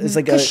 billion. It's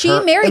like Because she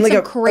married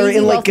some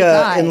crazy wealthy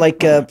guy.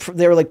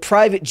 They were like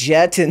private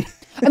jet and.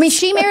 I mean,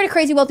 she married a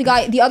crazy wealthy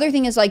guy. The other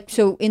thing is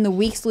so in the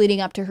weeks leading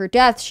up to her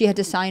death, she had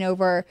to sign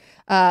over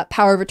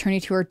power of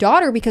attorney to her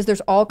daughter because there's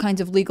all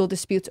kinds of legal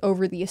disputes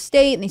over the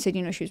estate. And they said,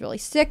 she was really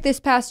sick this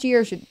past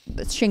year. She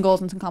had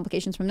shingles and some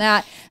complications from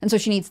that. And so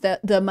she needs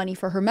the money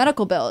for her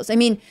medical bills. I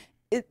mean,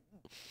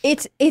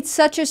 it's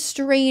such a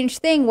strange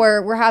thing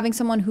where we're having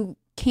someone who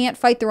can't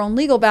fight their own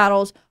legal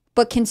battles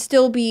but can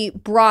still be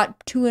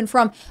brought to and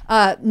from.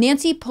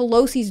 Nancy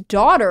Pelosi's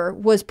daughter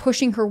was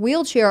pushing her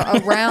wheelchair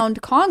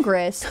around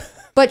Congress,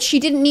 but she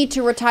didn't need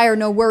to retire.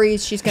 No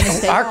worries, she's going to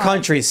stay Our on.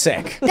 country's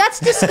sick. That's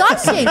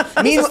disgusting.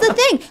 This is the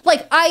thing.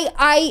 Like,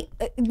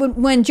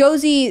 when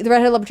Josie, the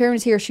redheaded libertarian,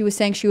 was here, she was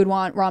saying she would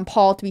want Ron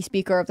Paul to be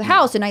Speaker of the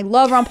House, and I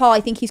love Ron Paul. I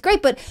think he's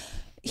great, but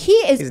he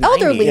is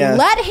elderly. 90, yeah.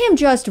 Let him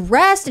just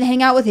rest and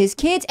hang out with his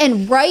kids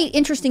and write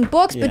interesting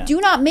books, but do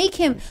not make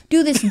him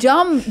do this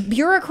dumb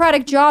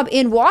bureaucratic job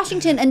in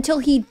Washington until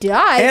he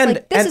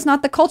dies. This is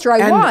not the culture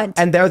I want.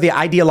 And they're the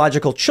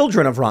ideological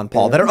children of Ron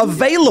Paul that are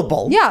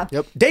available. Yeah.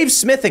 Yep. Dave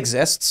Smith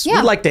exists.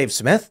 Yeah. We like Dave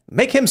Smith.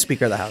 Make him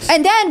Speaker of the House.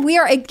 And then we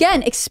are,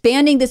 again,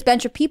 expanding this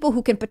bench of people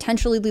who can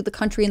potentially lead the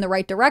country in the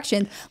right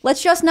direction.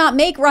 Let's just not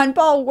make Ron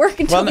Paul work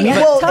until the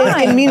end of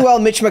time. And meanwhile,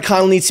 Mitch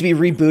McConnell needs to be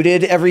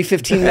rebooted every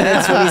 15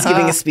 minutes when he's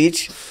giving a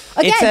speech.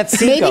 Again, It's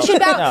that maybe Cinco. should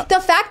bow. The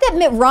fact that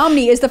Mitt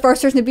Romney is the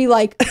first person to be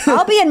like,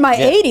 I'll be in my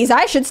 80s,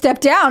 I should step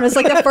down. It's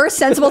like the first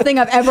sensible thing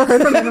I've ever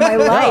heard from him in my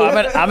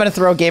life. I'm gonna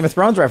throw a Game of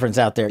Thrones reference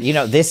out there.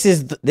 This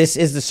is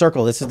the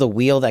circle. This is the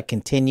wheel that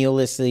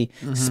continuously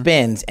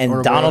spins,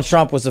 and Donald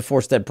Trump was the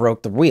force that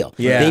broke the wheel.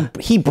 Yeah.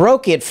 He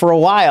broke it for a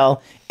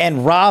while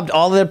and robbed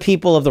all the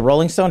people of the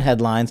Rolling Stone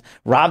headlines,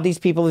 robbed these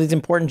people of these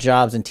important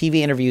jobs and TV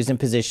interviews and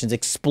positions,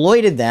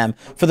 exploited them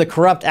for the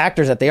corrupt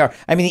actors that they are.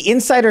 I mean, the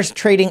insiders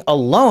trading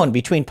alone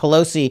between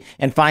Pelosi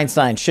and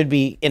Feinstein should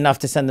be enough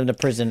to send them to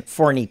prison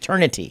for an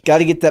eternity. Got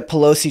to get that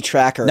Pelosi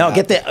tracker. No, out.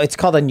 it's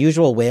called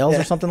Unusual Whales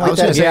or something I like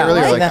was going that. to say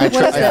earlier, What? like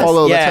What is I this?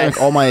 follow Yeah. that's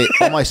all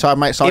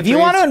my stock If you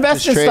want to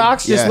invest in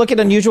stocks, just look at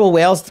Unusual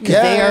Whales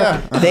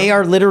because they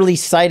are literally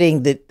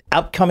citing the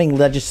upcoming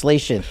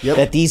legislation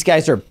that these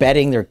guys are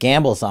betting their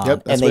gambles on, Yep,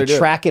 and that's what they I do.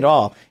 track it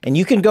all. And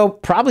you can go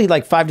probably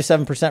like 5 to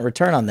 7%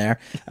 return on there.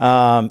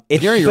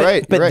 You're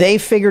right. But they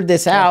figured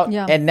this out,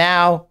 Yeah. and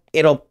now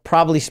it'll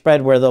probably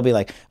spread where they'll be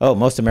like, oh,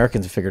 most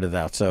Americans have figured it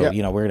out, so we're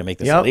going to make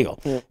this illegal.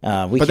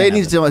 But they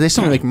need to. They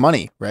still make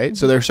money, right?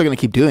 So they're still going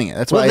to keep doing it.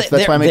 That's why.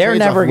 That's why I make they're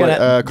trades off never of what,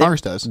 gonna.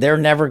 Congress does. They're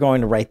never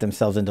going to write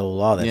themselves into a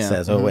law that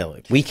says, "Oh, well,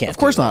 we can't." Of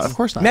course do not. this. Of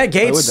course not. Matt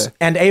Why would Gaetz they?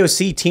 and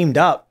AOC teamed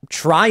up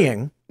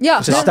trying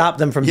to stop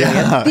them from doing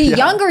it. The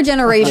younger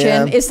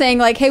generation is saying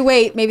like, hey,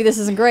 wait, maybe this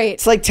isn't great.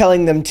 It's like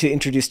telling them to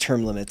introduce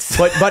term limits.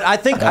 But I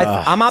think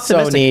I'm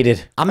optimistic. So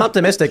needed. I'm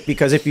optimistic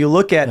because if you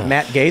look at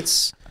Matt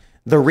Gaetz,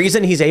 the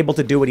reason he's able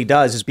to do what he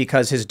does is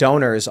because his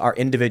donors are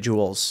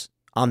individuals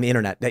on the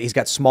internet. That he's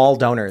got small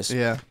donors.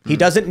 Yeah. He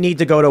doesn't need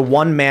to go to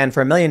one man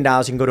for $1 million.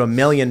 He can go to 1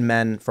 million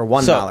men for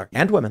 $1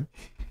 and women.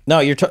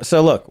 No,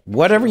 so look,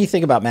 whatever you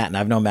think about Matt, and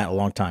I've known Matt a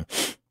long time,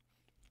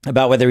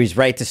 about whether he's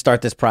right to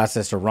start this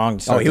process or wrong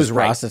to start he was this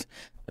right. process.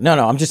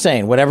 No, I'm just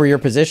saying, whatever your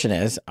position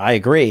is, I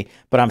agree.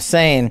 But I'm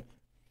saying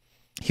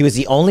he was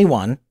the only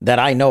one that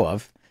I know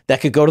of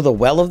that could go to the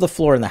well of the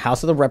floor in the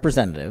House of the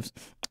Representatives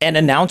and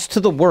announce to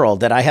the world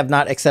that I have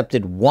not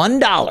accepted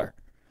 $1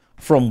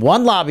 from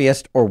one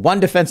lobbyist or one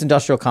defense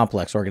industrial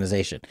complex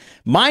organization.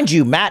 Mind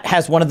you, Matt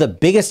has one of the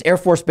biggest Air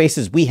Force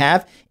bases we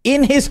have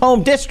in his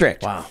home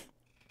district. Wow.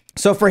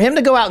 So for him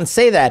to go out and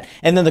say that,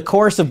 and then the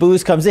chorus of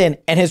boos comes in,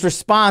 and his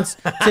response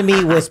to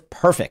me was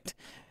perfect.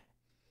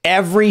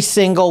 Every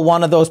single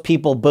one of those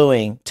people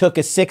booing took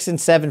a 6- and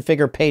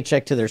 7-figure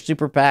paycheck to their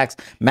super PACs,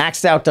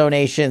 maxed out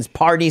donations,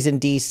 parties in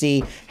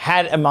DC,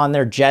 had them on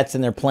their jets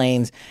and their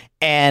planes,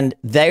 and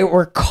they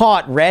were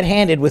caught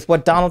red-handed with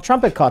what Donald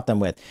Trump had caught them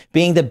with,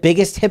 being the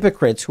biggest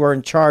hypocrites who are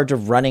in charge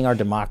of running our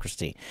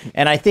democracy.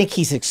 And I think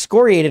he's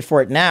excoriated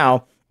for it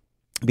now,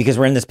 because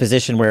we're in this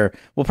position where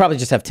we'll probably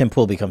just have Tim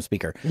Pool become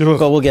speaker,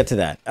 but we'll get to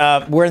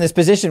that. We're in this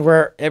position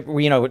where,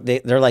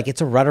 they're like,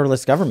 it's a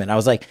rudderless government. I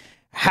was like,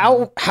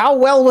 how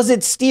well was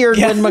it steered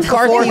when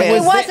McCarthy was?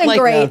 It wasn't like,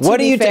 great. What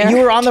to do you? be fair. You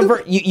were on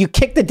the you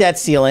kicked the debt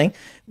ceiling.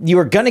 You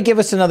were going to give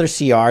us another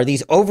CR.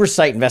 These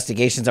oversight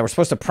investigations that were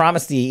supposed to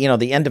promise the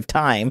end of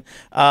time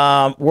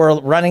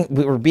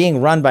were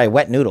being run by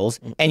wet noodles,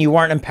 and you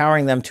weren't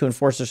empowering them to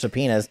enforce their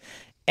subpoenas.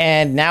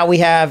 And now we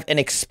have an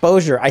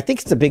exposure. I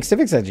think it's a big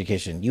civics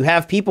education. You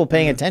have people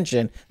paying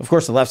attention. Of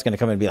course, the left's going to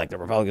come in and be like, the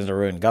Republicans are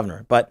ruining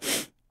governor.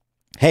 But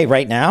hey,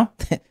 right now,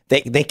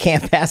 they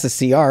can't pass a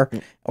CR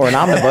or an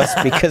omnibus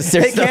because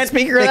there's no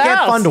speaker of the House. They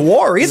can't fund a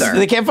war either.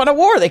 They can't fund a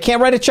war. They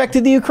can't write a check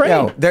to the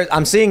Ukraine.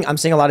 I'm seeing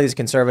a lot of these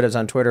conservatives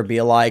on Twitter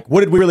be like,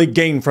 what did we really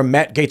gain from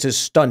Matt Gaetz'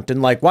 stunt?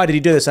 And like, why did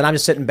he do this? And I'm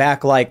just sitting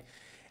back like,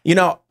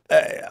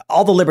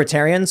 all the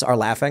libertarians are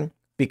laughing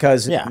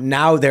because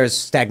now there's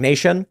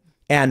stagnation.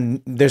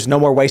 And there's no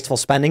more wasteful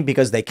spending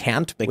because they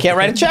can't. They can't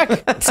write a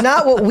check. It's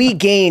not what we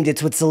gained;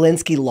 it's what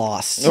Zelensky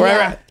lost.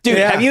 Right. Dude,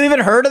 have you even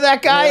heard of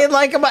that guy?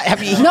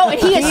 No, and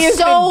he is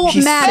so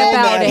mad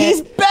about it.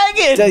 He's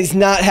begging. He's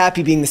not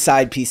happy being the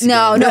side piece.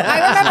 No.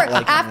 I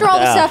remember after all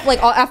the stuff,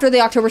 after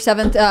the October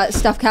 7th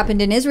stuff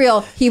happened in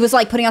Israel, he was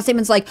like putting out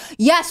statements like,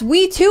 "Yes,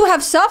 we too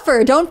have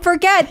suffered. Don't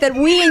forget that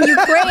we in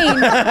Ukraine,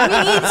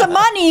 we need some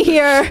money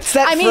here." It's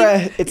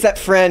that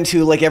friend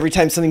who, like, every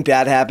time something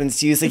bad happens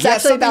to you, is like, "Yeah,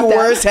 something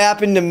worse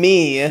happened to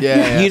me."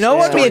 You know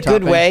what would be a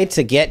good way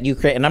to get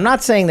Ukraine? And I'm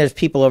not saying there's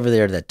people over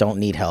there that don't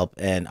need help,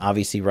 and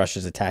obviously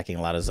Russia's attacking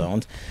a lot of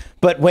zones.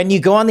 But when you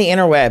go on the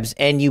interwebs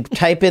and you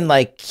type in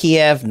like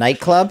Kiev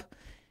nightclub,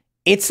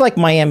 it's like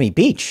Miami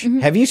Beach.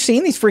 Have you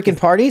seen these freaking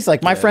parties?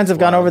 Like my friends have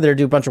gone over there to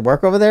do a bunch of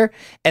work over there,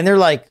 and they're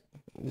like,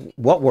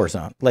 what war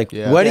zone? Like,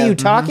 what are you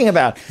talking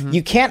about?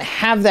 You can't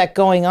have that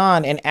going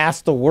on and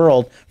ask the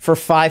world for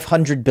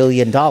 $500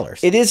 billion.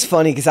 It is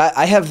funny because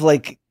I have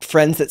like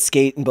friends that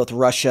skate in both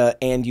Russia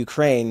and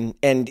Ukraine,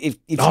 and if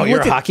you're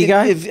a hockey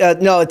guy?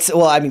 No, it's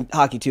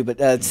hockey too, but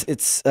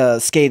it's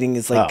skating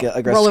is like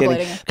aggressive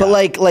skating. But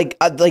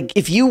like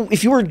if you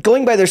were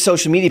going by their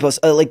social media posts,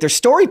 like their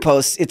story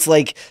posts, it's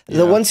like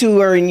the ones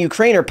who are in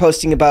Ukraine are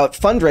posting about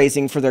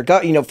fundraising for their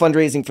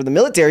fundraising for the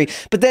military,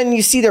 but then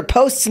you see their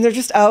posts and they're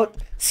just out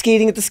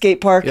skating at the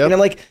skate park, and I'm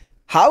like,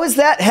 how is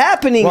that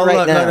happening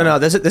now? No.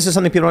 This is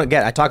something people don't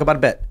get. I talk about a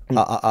bit.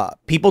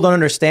 People don't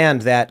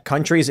understand that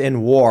countries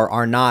in war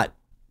are not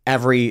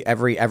every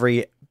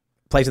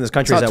place in this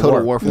country is at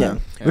war. War for them.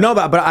 No,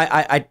 but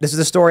I this is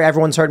a story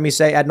everyone's heard me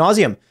say ad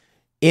nauseum.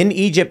 In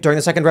Egypt during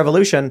the Second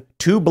Revolution,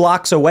 2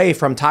 blocks away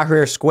from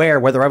Tahrir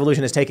Square, where the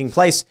revolution is taking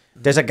place,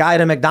 there's a guy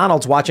at a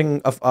McDonald's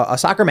watching a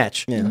soccer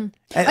match. And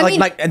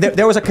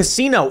there was a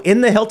casino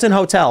in the Hilton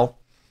Hotel.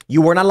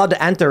 You were not allowed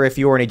to enter if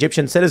you were an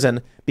Egyptian citizen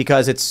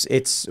because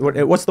it's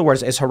what's the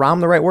word? Is haram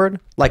the right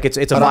word? Like it's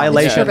a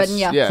violation.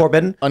 Forbidden,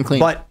 Forbidden. Unclean.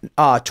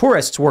 But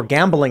tourists were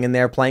gambling in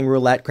there, playing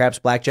roulette, craps,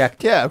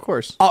 blackjack. Yeah, of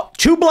course.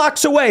 2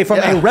 blocks away from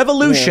a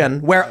revolution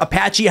where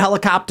Apache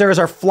helicopters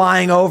are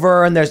flying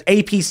over and there's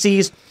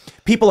APCs.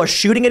 People are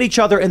shooting at each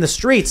other in the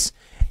streets.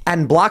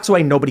 And blocks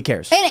away, nobody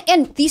cares.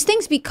 And these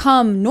things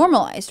become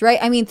normalized, right?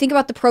 I mean, think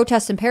about the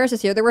protests in Paris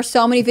this year. There were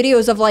so many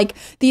videos of like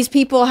these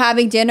people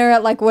having dinner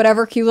at like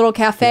whatever cute little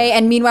cafe,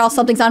 and meanwhile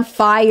something's on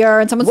fire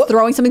and someone's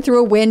throwing something through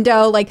a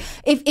window. Like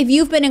if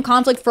you've been in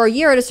conflict for a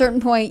year, at a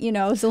certain point,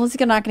 Zelensky's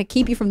not going to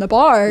keep you from the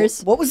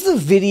bars. What was the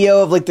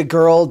video of like the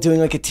girl doing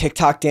like a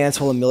TikTok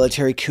dance while a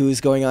military coup is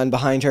going on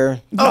behind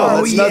her?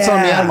 That's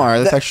on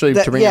Myanmar. That's actually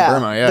to bring up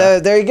Burma. Yeah,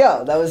 there you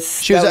go.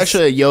 She was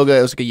actually it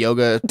was like a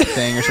yoga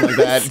thing or something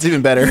like that. It's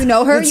even better. You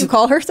know her? You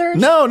call her Serge?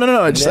 No.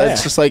 It's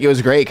just like it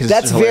was great because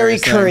that's very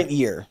current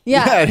year.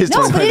 Yeah, it is.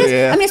 No, but it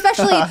is. I mean,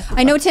 especially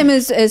I know Tim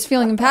is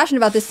feeling impassioned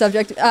about this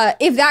subject.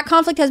 If that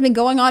conflict has been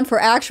going on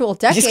for actual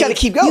decades, you just got to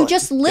keep going. You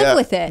just live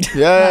with it.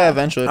 Yeah,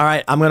 eventually. All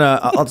right, I'm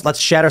gonna let's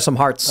shatter some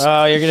hearts.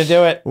 Oh, you're gonna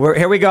do it.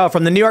 Here we go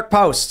from the New York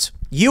Post.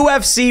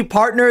 UFC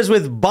partners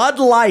with Bud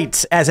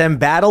Light as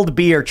embattled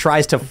beer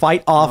tries to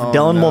fight off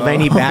Dylan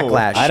Mulvaney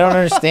backlash. I don't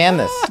understand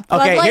this.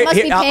 Okay,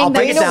 I'll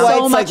break it down.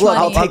 So much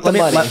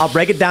money. I'll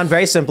break it down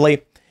very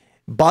simply.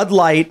 Bud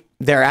Light,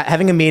 they're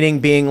having a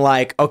meeting being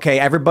like, okay,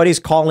 everybody's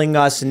calling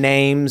us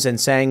names and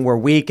saying we're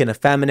weak and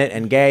effeminate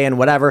and gay and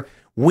whatever.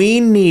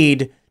 We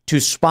need to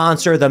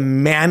sponsor the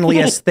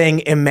manliest thing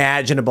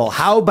imaginable.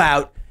 How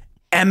about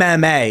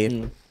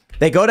MMA?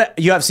 They go to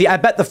UFC. I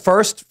bet the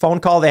first phone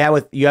call they had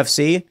with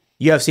UFC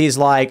is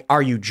like,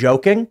 are you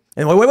joking?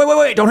 And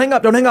wait, don't hang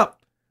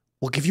up.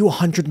 We'll give you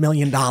 $100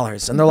 million.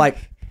 And they're like,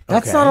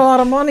 that's not a lot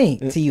of money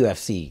to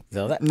UFC,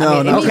 though. Okay,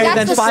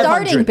 that's the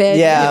starting bid.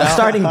 Yeah,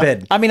 starting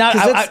bid. I mean,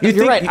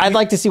 you're right. I'd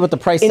like to see what the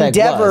price tag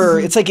Endeavor,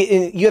 was. it's like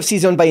UFC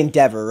is owned by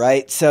Endeavor,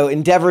 right? So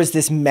Endeavor is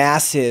this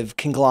massive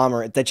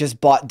conglomerate that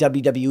just bought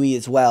WWE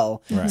as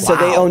well. Right. So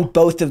they own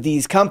both of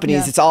these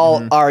companies. Yeah. It's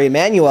all Ari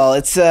Emanuel.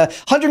 It's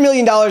 $100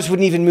 million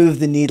wouldn't even move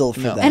the needle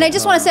for them. And I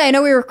just want to say, I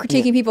know we were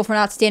critiquing people for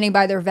not standing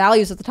by their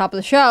values at the top of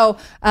the show.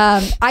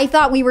 I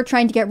thought we were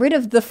trying to get rid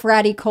of the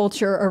fratty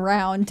culture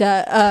around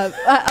Bud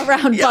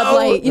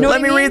Light.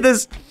 Let me read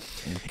this.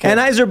 Okay.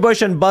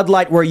 Anheuser-Busch and Bud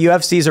Light were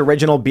UFC's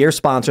original beer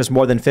sponsors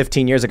more than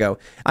 15 years ago.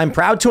 I'm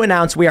proud to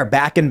announce we are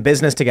back in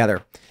business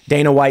together,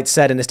 Dana White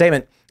said in a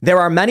statement. There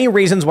are many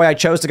reasons why I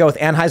chose to go with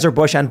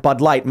Anheuser-Busch and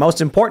Bud Light.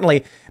 Most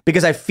importantly,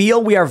 because I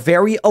feel we are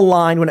very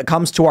aligned when it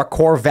comes to our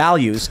core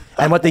values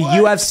and what the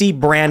UFC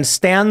brand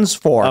stands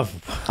for.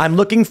 I'm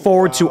looking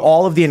forward to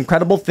all of the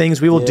incredible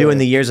things we will do in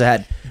the years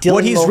ahead.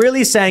 What he's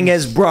really saying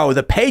is, bro,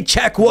 the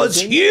paycheck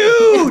was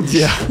huge.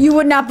 You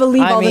would not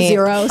believe all the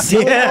zeros.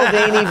 Dylan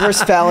Mulvaney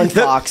versus Fallon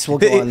Fox will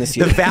go on this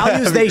year. The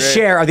values they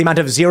share are the amount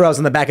of zeros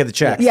on the back of the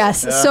check.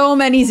 Yes, so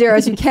many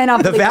zeros. You cannot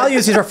The believe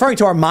values he's referring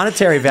to are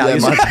monetary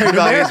values. Monetary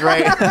values,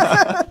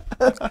 right?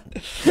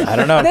 I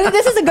don't know.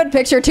 This is a good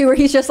picture too, where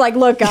he's just like,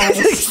 "Look, guys,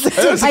 I just had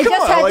to I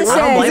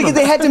think say." if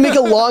they had to make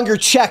a longer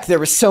check, there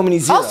were so many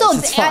zeros. Also,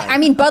 It's fine. I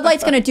mean, Bud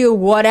Light's going to do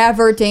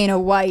whatever Dana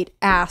White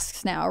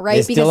asks now, right?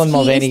 Is Dylan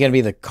Mulvaney going to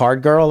be the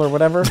card girl or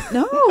whatever?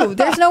 No,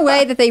 there's no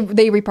way that they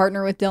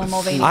repartner with Dylan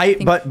Mulvaney.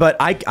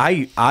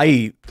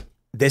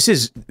 This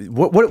is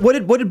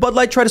what did Bud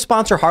Light try to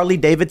sponsor? Harley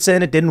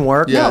Davidson. It didn't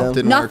work. Yeah, no, it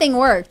didn't nothing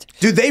worked.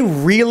 Do they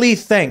really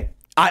think?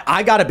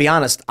 I got to be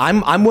honest.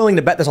 I'm willing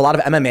to bet there's a lot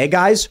of MMA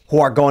guys who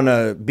are going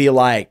to be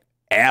like,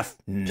 F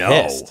no.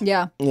 Pissed.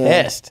 Yeah.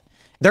 Pissed.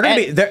 They're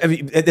going to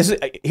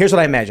be. Here's what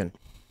I imagine.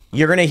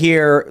 You're going to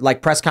hear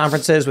like press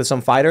conferences with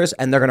some fighters,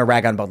 and they're going to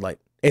rag on Bud Light.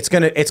 It's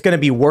gonna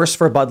be worse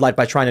for Bud Light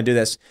by trying to do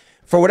this.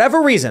 For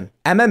whatever reason,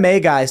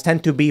 MMA guys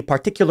tend to be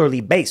particularly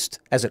based,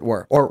 as it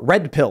were, or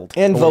red-pilled.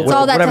 And vocal. It's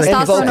all that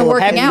testosterone and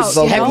working out.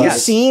 Have you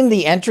Yes. seen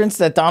the entrance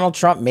that Donald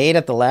Trump made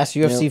at the last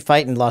UFC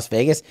fight in Las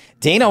Vegas?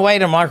 Dana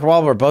White and Mark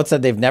Wahlberg both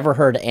said they've never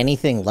heard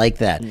anything like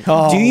that.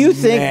 Oh, do you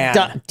think?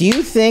 man. Do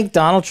you think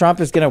Donald Trump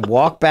is going to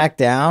walk back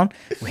down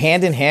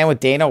hand in hand with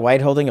Dana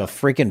White holding a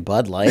freaking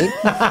Bud Light?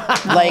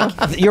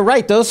 Like, you're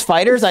right. Those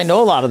fighters, I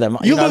know a lot of them.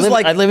 You lose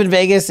I live in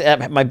Vegas.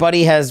 My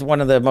buddy has one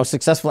of the most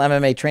successful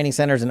MMA training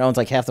centers and owns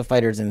like half the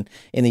fighters in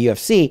the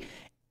UFC.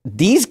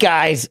 These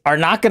guys are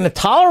not going to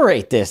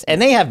tolerate this,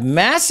 and they have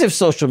massive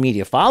social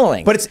media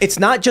following. But it's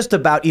not just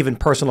about even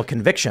personal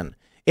conviction.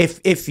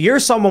 If you're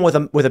someone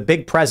with a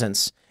big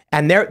presence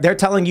and they're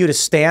telling you to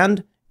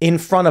stand in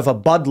front of a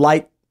Bud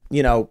Light,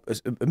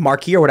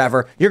 marquee or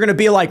whatever, you're going to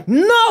be like,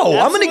 no,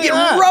 I'm going to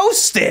get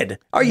roasted.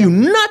 Are you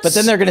nuts? But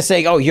then they're going to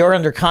say, oh, you're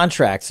under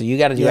contract, so you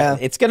got to do it.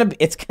 It's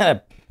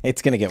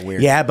going to get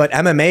weird. Yeah, but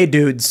MMA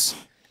dudes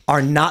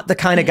are not the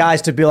kind of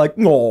guys to be like,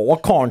 no, a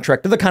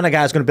contract. They're the kind of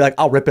guys going to be like,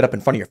 I'll rip it up in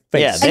front of your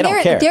face. Yeah, they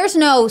don't care. There's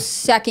no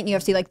second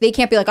UFC. Like, they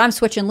can't be like, I'm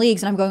switching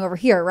leagues and I'm going over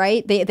here,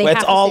 right? They Well,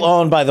 it's all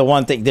owned by the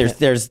one thing. There's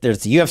the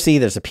UFC,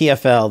 there's the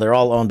PFL. They're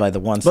all owned by the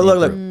one. But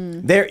look,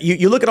 there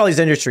you look at all these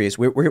industries.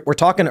 We're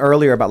talking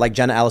earlier about like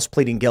Jenna Ellis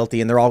pleading guilty,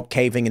 and they're all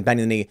caving and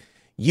bending the knee.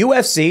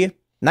 UFC,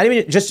 not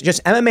even just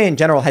MMA in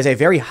general, has a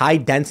very high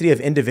density of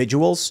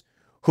individuals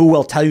who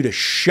will tell you to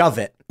shove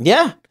it.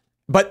 Yeah.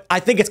 But I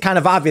think it's kind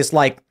of obvious,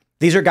 like,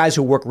 these are guys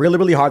who work really,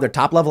 really hard. They're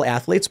top-level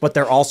athletes, but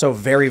they're also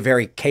very,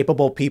 very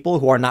capable people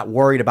who are not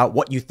worried about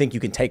what you think you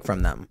can take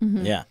from them.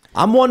 Mm-hmm. Yeah.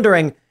 I'm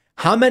wondering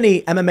how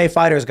many MMA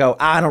fighters go,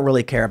 I don't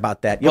really care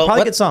about that. You'll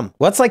probably get some.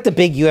 What's like the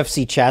big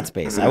UFC chat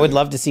space? I would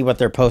love to see what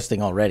they're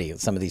posting already,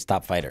 some of these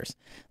top fighters.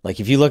 Like,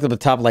 if you look at the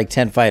top,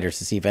 10 fighters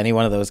to see if any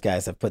one of those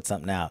guys have put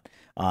something out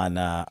on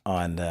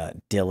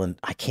Dylan.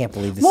 I can't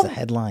believe this is a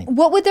headline.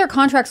 What would their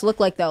contracts look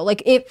like, though?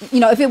 Like, if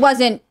it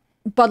wasn't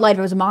Bud Light, if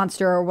it was a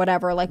Monster or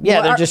whatever, like,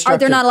 Yeah, they're are just they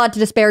structured- not allowed to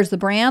disparage the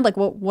brand? Like,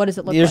 what does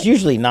it look There's like?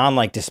 usually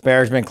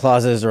disparagement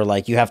clauses, or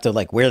like you have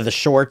to wear the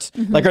shorts.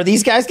 Like, are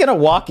these guys gonna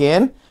walk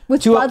in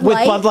With with Bud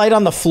Bud Light? Light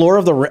on the floor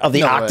of the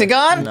No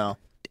octagon? way. No.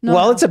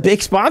 Well, it's a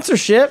big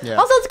sponsorship. Yeah.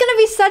 Also, it's going to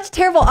be such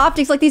terrible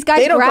optics. Like, these guys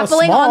They don't go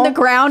grappling small. on the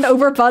ground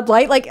over Bud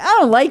Light. Like, I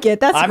don't like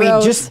it. That's I mean,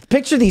 gross. just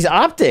picture these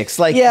optics.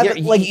 Like, Yeah,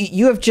 you're- but,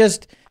 you have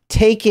just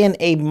taken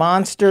a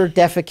monster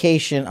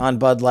defecation on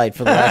Bud Light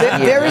for the last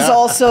year. There is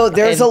also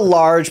a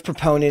large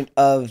proponent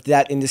of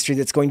that industry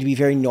that's going to be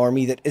very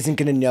normie that isn't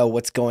going to know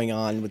what's going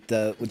on with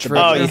the Oh, you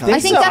content. think I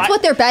think so? that's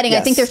what they're betting. I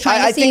think they're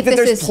trying to I see think if that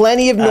this there's is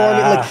plenty of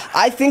normie.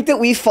 I think that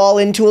we fall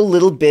into a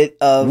little bit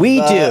of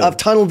We do. of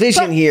tunnel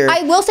vision But here.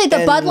 I will say the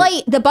And- Bud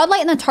Light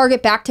and the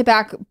Target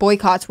back-to-back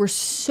boycotts were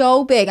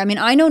so big. I mean,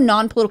 I know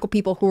non-political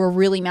people who are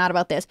really mad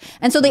about this,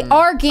 and so they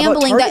are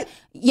gambling that. Target?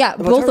 Yeah,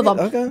 both of them.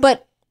 Target? Okay.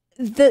 But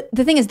the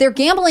thing is, they're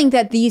gambling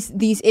that these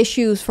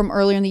issues from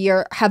earlier in the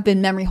year have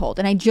been memory hold,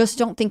 and I just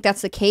don't think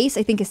that's the case.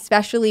 I think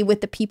especially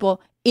with the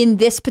people in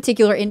this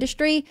particular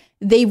industry,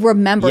 they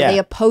remember, they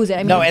oppose it. I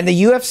mean, No, and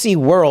the UFC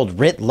world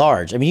writ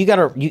large. I mean,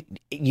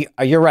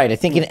 you're right. I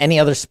think in any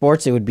other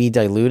sports it would be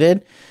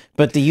diluted,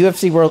 but the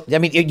UFC world. I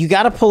mean, you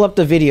got to pull up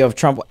the video of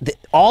Trump.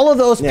 All of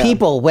those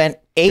people went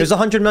ape. There's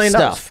 $100 million.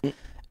 Stuff.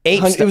 Ape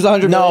It was stuff.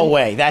 100 No million?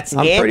 way. That's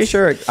I'm it? pretty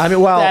sure. I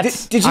mean, well,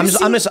 Did you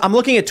see- I'm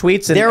looking at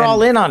tweets and They're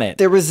all in on it.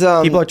 there was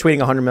people are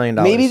tweeting $100 million.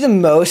 maybe the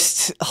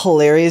most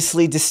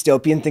hilariously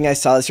dystopian thing I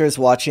saw this year was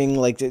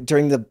watching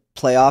during the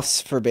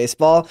playoffs for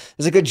baseball.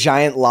 There's a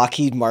giant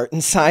Lockheed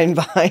Martin sign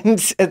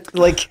behind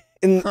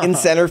in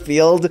center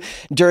field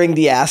during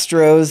the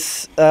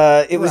Astros.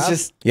 It was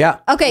just yeah.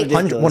 Okay.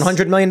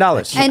 $100 million.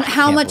 and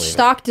how much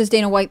stock does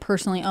Dana White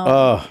personally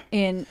own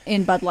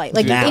in Bud Light?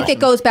 Like, if it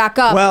goes back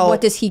up,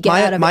 what does he get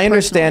out of it? My personally?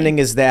 understanding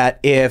is that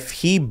if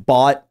he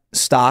bought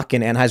stock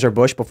in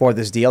Anheuser-Busch before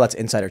this deal, that's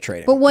insider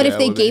trading. But what if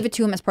they gave it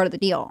to him as part of the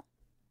deal?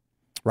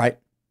 Right.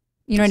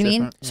 You know what I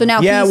mean? So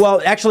now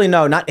well, actually,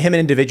 no, not him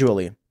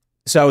individually.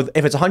 So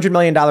if it's $100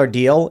 million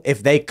deal,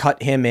 if they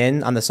cut him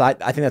in on the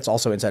side, I think that's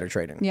also insider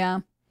trading.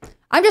 Yeah.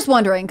 I'm just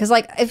wondering, because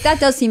like if that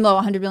does seem low,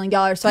 $100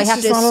 million, so I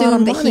have to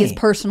assume that he is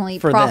personally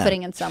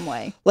profiting in some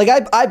way. Like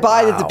I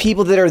buy that the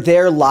people that are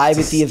there live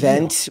at the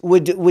event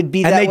would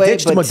be that way. And they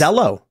ditched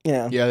Modelo.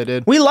 Yeah, they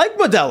did. We like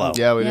Modelo.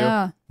 Yeah, we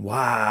do.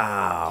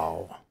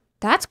 Wow.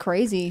 That's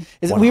crazy.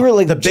 We were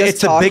like,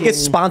 it's the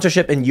biggest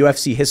sponsorship in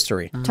UFC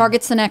history.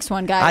 Target's the next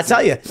one, guys. I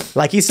tell you,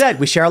 like he said,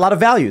 we share a lot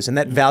of values, and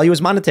that value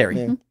is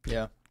monetary.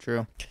 Yeah,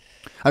 true.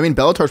 I mean,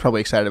 Bellator's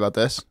probably excited about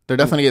this. They're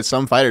definitely get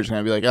some fighters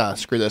going to be like,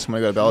 screw this, I'm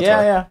going to go to Bellator.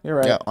 Yeah, you're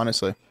right. Yeah,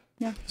 honestly.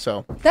 Yeah.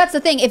 So that's the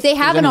thing. If they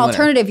have an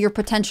alternative, you're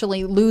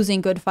potentially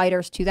losing good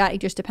fighters to that. It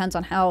just depends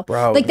on how.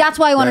 Like that's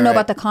why I want to know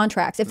about the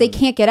contracts. If they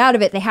can't get out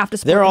of it, they have to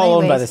support. They're all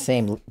anyways. owned by the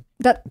same.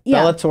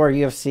 Bellator,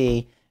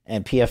 UFC,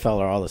 and PFL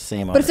are all the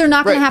same. But if they're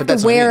not going to have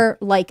to wear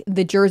like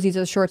the jerseys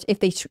or the shorts if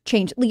they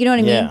change, you know what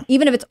I mean?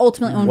 Even if it's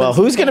ultimately owned. Well,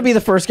 who's going to be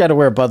the first guy to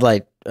wear Bud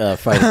Light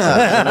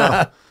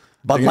fighters?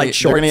 Bud Light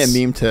shorts. They're going to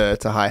get memed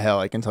to high hell,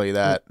 I can tell you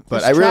that.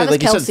 But I really,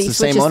 like you said, it's the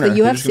same owner.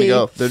 They're just going to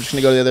go. They're just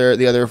going to go to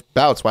the other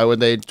bouts. Why would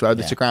they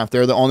stick around? If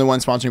they're the only one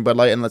sponsoring Bud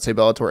Light and let's say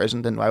Bellator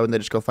isn't, then why wouldn't they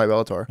just go fight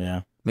Bellator?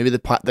 Yeah. Maybe the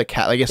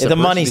cat, I guess the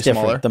money's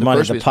different. The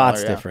pot's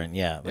smaller, different.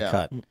 Yeah, the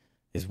cut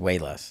is way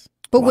less.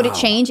 But would it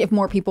change if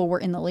more people were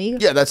in the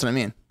league? Yeah, that's what I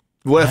mean.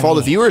 What if all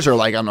the viewers are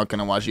like, I'm not going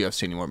to watch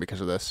UFC anymore because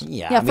of this?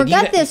 Yeah,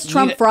 forget this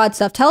Trump fraud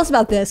stuff. Tell us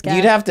about this, guys.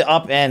 You'd have to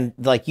upend,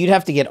 like, you'd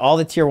have to get all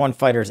the tier 1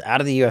 fighters out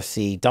of the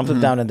UFC, dump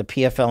them down into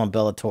PFL and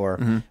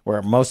Bellator,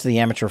 where most of the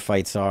amateur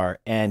fights are,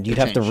 and you'd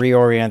have to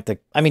reorient the.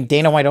 I mean,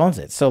 Dana White owns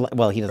it, so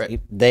well, he doesn't.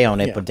 They own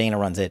it, but Dana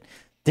runs it.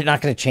 They're not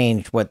going to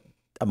change what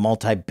a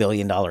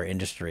multi-billion-dollar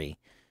industry.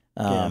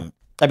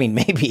 I mean,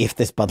 maybe if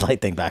this Bud Light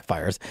thing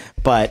backfires,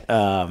 but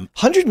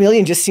 100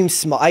 million just seems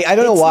small. I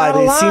don't know why,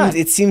 but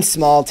it seems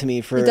small to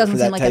me for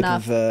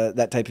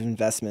that type of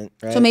investment.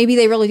 Right? So maybe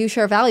they really do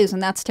share values,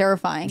 and that's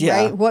terrifying,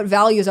 right? What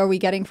values are we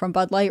getting from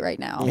Bud Light right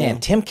now?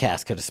 Man, Tim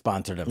Cass could have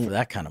sponsored him for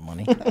that kind of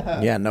money.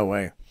 Yeah, no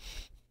way.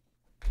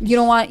 You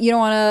don't want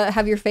to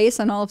have your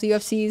face on all of the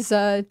UFC's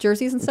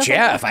jerseys and stuff.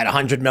 Yeah, if I had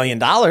 $100 million,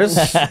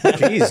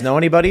 jeez, know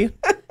anybody?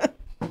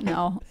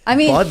 No, I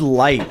mean Bud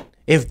Light.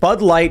 If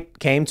Bud Light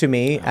came to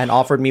me and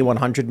offered me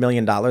 $100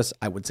 million,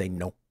 I would say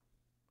no.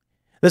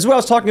 This is what I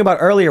was talking about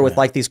earlier with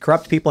like these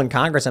corrupt people in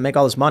Congress that make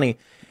all this money.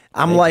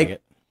 I'm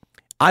like,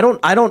 I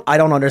don't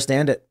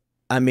understand it.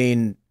 I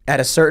mean, at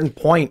a certain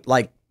point,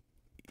 like,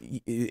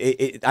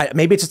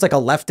 maybe it's just like a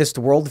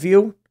leftist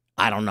worldview.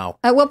 I don't know.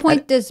 At what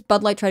point does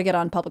Bud Light try to get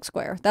on public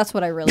square? That's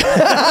what I really want.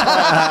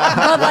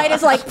 Bud Light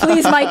is like,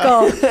 please,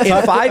 Michael.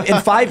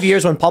 In 5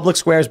 years, when public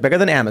square is bigger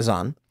than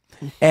Amazon,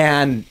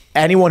 and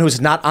anyone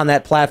who's not on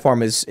that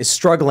platform is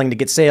struggling to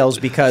get sales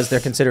because they're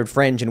considered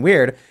fringe and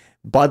weird,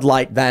 Bud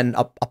Light then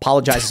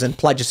apologizes and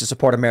pledges to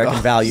support American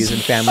values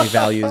and family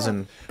values.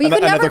 And but you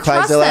could never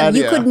trust them.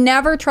 You could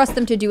never trust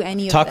them to do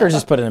any of that. Tucker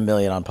just put in $1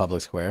 million on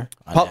Public Square.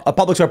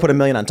 Public Square put $1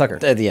 million on Tucker.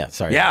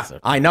 Yeah,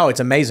 I know. It's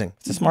amazing.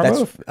 It's a smart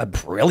move. A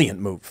brilliant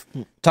move.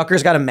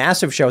 Tucker's got a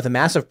massive show with a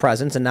massive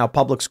presence, and now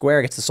Public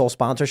Square gets the sole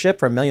sponsorship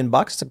for $1 million.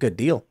 It's a good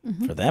deal.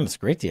 For them, it's a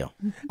great deal.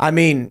 I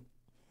mean,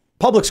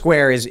 Public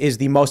Square is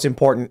the most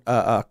important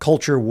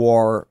culture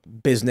war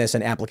business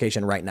and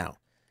application right now.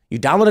 You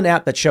download an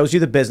app that shows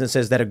you the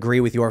businesses that agree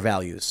with your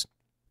values.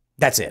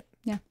 That's it.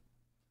 Yeah.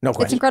 No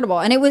question. It's incredible.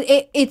 And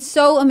it's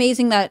so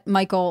amazing that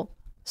Michael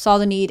saw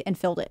the need and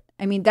filled it.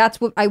 I mean, that's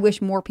what I wish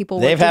more people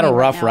would. They've had a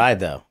rough ride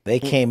though. They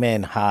came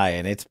in high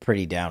and it's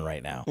pretty down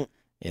right now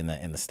in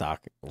the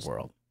stock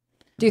world.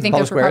 Do you think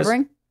they're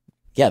recovering?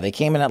 Yeah, they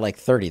came in at like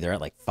 30. They're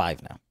at like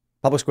 5 now.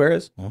 Public Square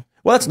is? Well,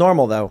 that's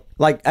normal though.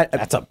 Like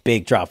that's a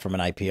big drop from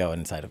an IPO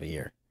inside of a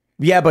year.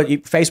 Yeah, but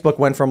Facebook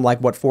went from like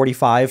what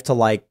 45 to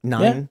like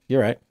 9. Yeah,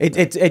 you're right.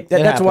 That's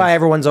happens. why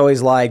everyone's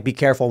always like, be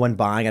careful when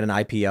buying at an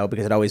IPO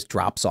because it always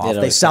drops off.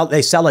 They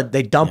sell it,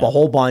 they dump a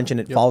whole bunch and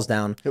it falls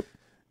down. Yep.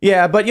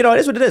 Yeah, but you know it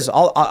is what it is.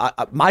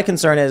 My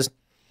concern is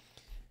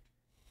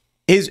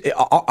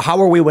how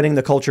are we winning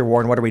the culture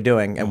war and what are we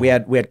doing? And we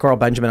had Carl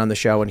Benjamin on the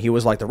show and he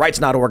was like, the right's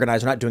not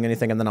organized, we're not doing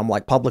anything. And then I'm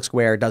like, Public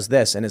Square does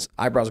this, and his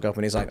eyebrows go up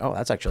and he's like, oh,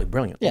 that's actually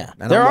brilliant. Yeah,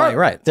 and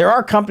there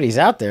are companies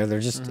out there.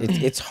 They're just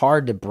it's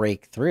hard to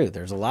break through.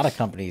 There's a lot of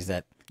companies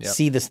that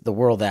see the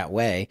world that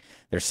way.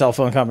 There's cell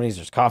phone companies,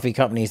 there's coffee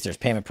companies, there's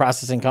payment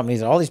processing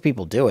companies. All these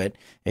people do it.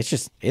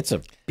 It's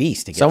a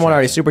beast to get. Someone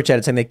already super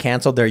chatted saying they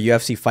canceled their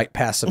UFC Fight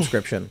Pass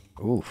subscription.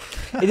 Ooh,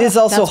 it is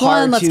also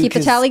hard. Let's keep the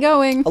tally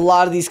going. A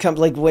lot of these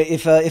companies, like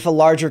if a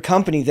larger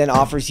company then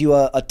offers you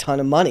a ton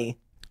of money,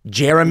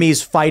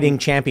 Jeremy's Fighting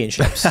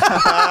Championships.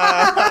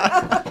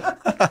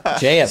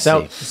 JFC.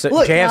 So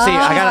look, JFC.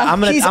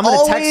 I'm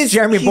gonna text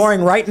Jeremy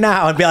Boring right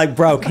now and be like,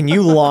 bro, can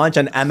you launch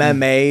an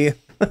MMA?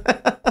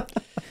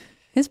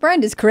 His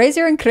brand is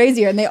crazier and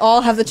crazier, and they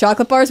all have the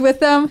chocolate bars with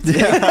them.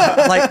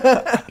 Yeah. Like,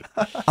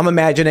 I'm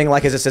imagining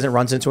like his assistant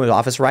runs into his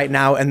office right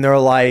now, and they're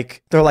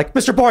like,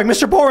 Mr.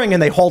 Boring,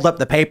 and they hold up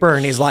the paper,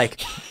 and he's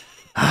like,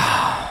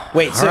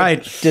 Wait, so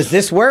does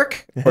this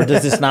work or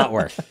does this not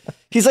work?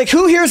 He's like,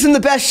 who here's in the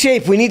best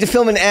shape? We need to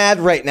film an ad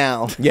right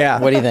now. Yeah.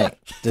 What do you think?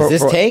 Does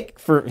this take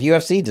for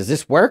UFC? Does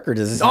this work or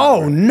does this not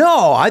work?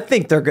 No. I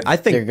think they're going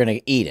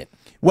to eat it.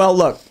 Well,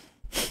 look,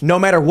 no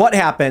matter what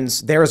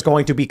happens, there is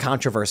going to be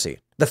controversy.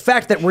 The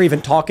fact that we're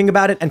even talking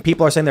about it and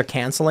people are saying they're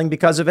canceling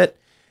because of it,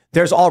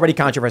 there's already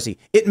controversy.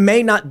 It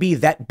may not be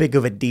that big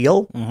of a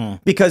deal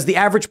because the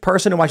average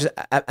person who watches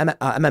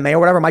MMA or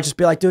whatever might just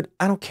be like, dude,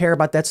 I don't care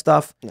about that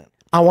stuff. No.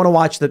 I want to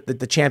watch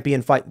the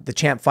champion fight, the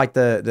champ fight,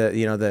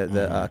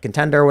 the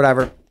contender or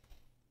whatever.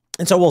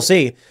 And so we'll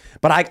see.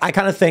 But I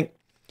kind of think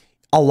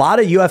a lot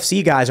of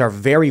UFC guys are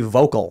very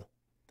vocal.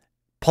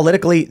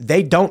 Politically,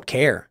 they don't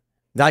care.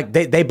 Like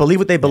they believe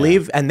what they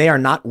believe and they are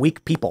not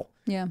weak people.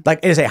 Yeah. Like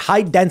it is a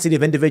high density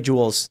of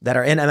individuals that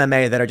are in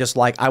MMA that are just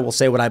like, I will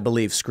say what I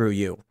believe, screw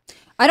you.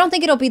 I don't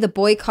think it'll be the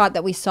boycott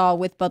that we saw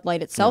with Bud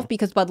Light itself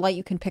because Bud Light,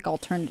 you can pick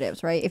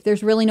alternatives, right? If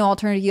there's really no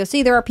alternative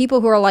UFC, there are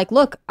people who are like,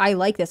 look, I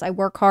like this. I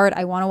work hard.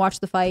 I want to watch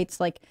the fights.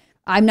 Like,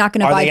 I'm not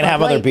going to buy Bud Light. Are they going to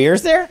have other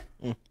beers there?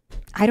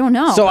 I don't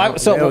know.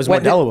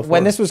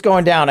 When this was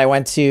going down, I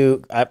went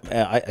to,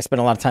 I spent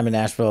a lot of time in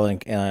Nashville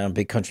and I'm a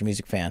big country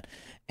music fan.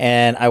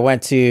 And I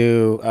went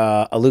to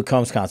a Luke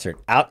Combs concert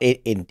out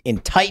in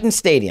Titan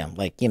Stadium,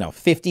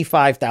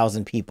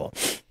 55,000 people.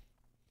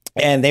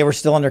 And they were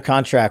still under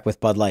contract with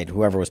Bud Light,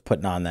 whoever was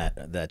putting on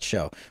that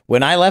show.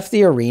 When I left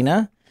the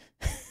arena,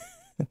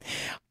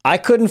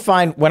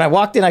 when I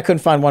walked in, I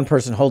couldn't find one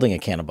person holding a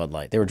can of Bud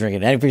Light. They were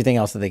drinking everything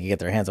else that they could get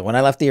their hands on. When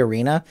I left the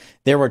arena,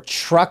 there were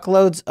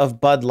truckloads of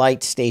Bud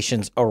Light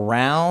stations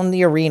around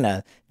the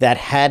arena that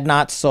had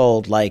not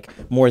sold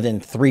more than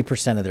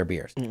 3% of their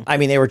beers. I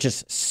mean, they were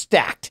just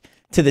stacked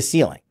to the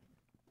ceiling.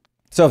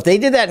 So if they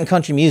did that in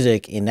country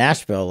music in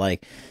Nashville,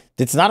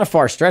 it's not a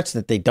far stretch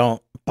that they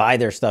don't buy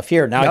their stuff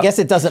here. Now, I guess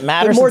it doesn't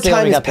matter. But more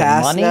time has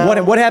passed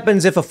now. What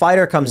happens if a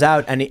fighter comes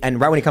out and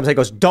right when he comes out, he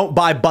goes, don't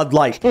buy Bud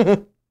Light?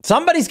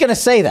 Somebody's going to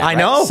say that. I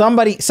know.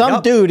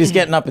 Some dude is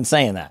getting up and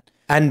saying that.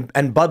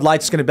 And Bud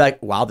Light's going to be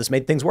like, wow, this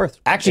made things worse.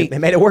 Actually, they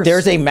made it worse.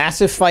 There's a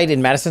massive fight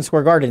in Madison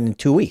Square Garden in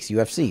 2 weeks.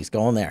 UFC's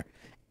going there.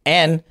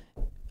 And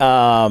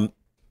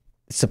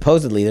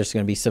supposedly there's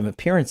going to be some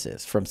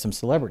appearances from some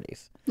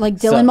celebrities. Like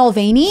Dylan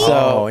Mulvaney?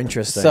 Oh,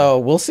 interesting. So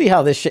we'll see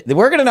how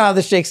we're going to know how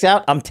this shakes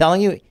out. I'm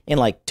telling you,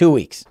 in 2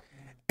 weeks.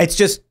 It's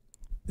just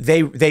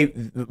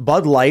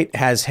Bud Light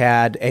has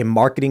had a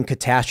marketing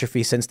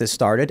catastrophe since this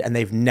started, and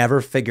they've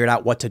never figured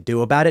out what to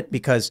do about it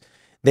because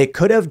they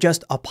could have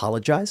just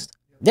apologized.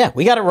 Yeah,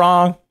 we got it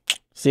wrong.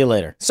 See you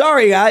later.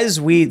 Sorry, guys.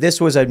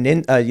 This was a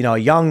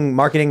young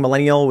marketing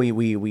millennial.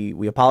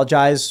 We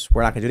apologize.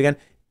 We're not going to do it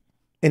again.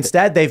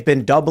 Instead, they've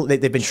been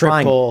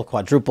triple,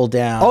 quadruple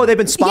down. Oh, they've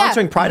been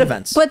sponsoring Pride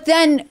events. But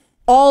then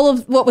all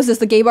of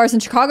the gay bars in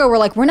Chicago were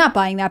like, we're not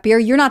buying that beer.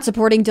 You're not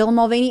supporting Dylan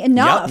Mulvaney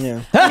enough.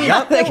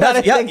 Yep.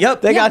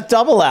 They got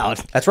double out.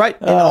 That's right.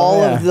 And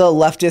all of the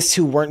leftists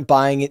who weren't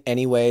buying it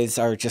anyways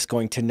are just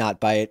going to not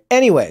buy it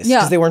anyways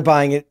because they weren't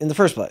buying it in the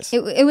first place.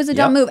 It was a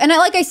dumb move. And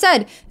like I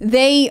said,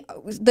 their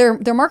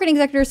marketing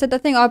executive said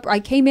that thing up.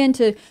 I came in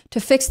to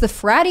fix the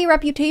fratty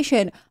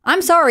reputation.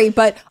 I'm sorry,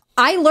 but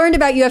I learned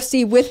about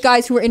UFC with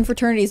guys who were in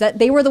fraternities that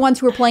they were the ones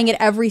who were playing it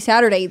every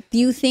Saturday. Do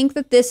you think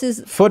that this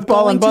is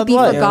football going and Bud to be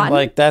Light?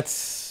 forgotten?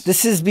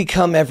 This has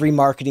become every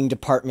marketing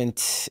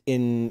department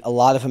in a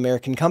lot of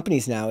American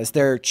companies now, is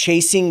they're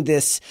chasing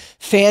this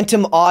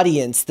phantom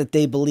audience that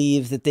they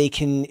believe that they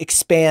can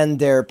expand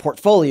their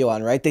portfolio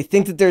on, right? They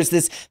think that there's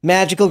this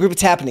magical group.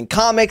 It's happened in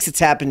comics, it's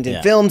happened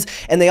in films,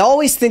 and they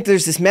always think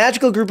there's this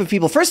magical group of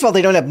people. First of all,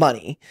 they don't have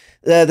money.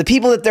 The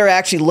people that they're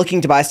actually looking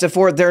to buy stuff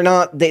for, they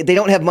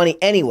don't have money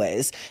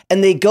anyways,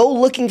 and they go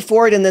looking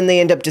for it, and then they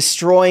end up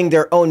destroying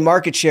their own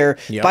market share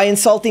by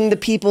insulting the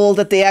people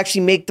that they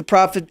actually make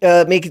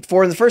it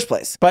for in the first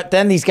place. But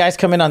then these guys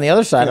come in on the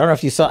other side. I don't know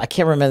if you saw, I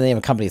can't remember the name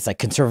of the company. It's like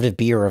Conservative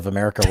Beer of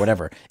America or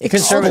whatever. It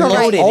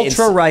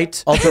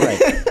Ultra-right.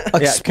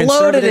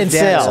 Exploded in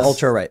sales.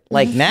 Ultra-right.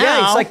 Like now.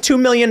 Yeah, it's like $2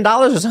 million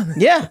or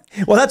something. Yeah.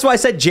 Well, that's why I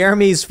said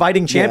Jeremy's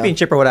Fighting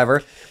Championship or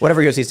whatever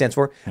UFC stands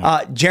for.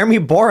 Jeremy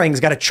Boring's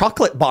got a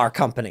chocolate bar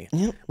company.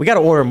 We got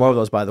to order more of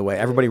those, by the way.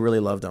 Everybody really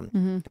loved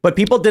them. But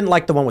people didn't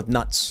like the one with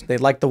nuts. They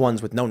liked the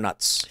ones with no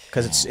nuts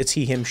because it's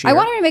he, him, she. I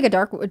want him to make a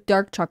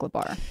dark chocolate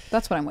bar.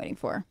 That's what I'm waiting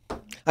for.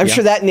 I'm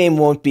sure that name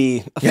won't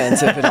be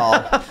offensive at all.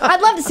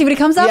 I'd love to see what he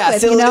comes up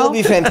with. It'll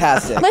be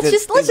fantastic. Let's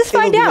just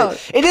find out.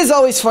 It is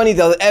always funny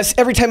though.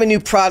 Every time a new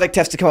product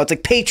has to come out, it's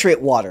like Patriot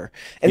Water,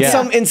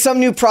 and some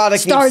new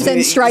product. Stars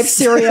and Stripes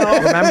cereal.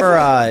 Remember?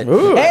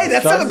 Hey,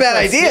 that's not a bad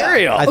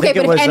idea. Okay,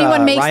 but if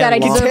anyone makes that, I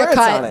deserve a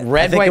cut.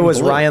 I think it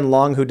was Ryan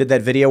Long who did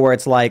that video where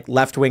it's like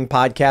left-wing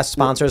podcast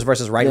sponsors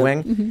versus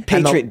right-wing.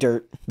 Patriot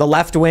dirt. The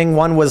left-wing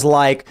one was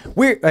like,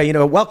 we're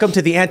welcome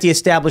to the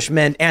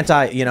anti-establishment,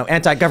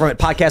 anti-government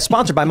podcast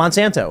sponsored by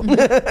Monsanto.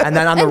 And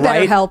then on the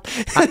right,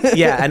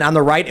 and on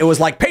the right it was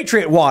like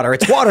Patriot Water.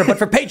 It's water but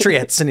for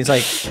patriots. And he's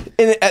like,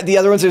 and the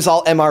other ones there's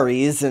all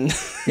MREs and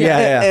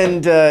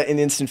and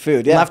instant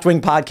food. Yeah.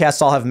 Left-wing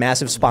podcasts all have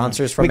massive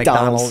sponsors from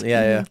McDonald's.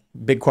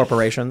 Big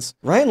corporations.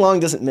 Ryan Long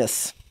doesn't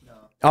miss.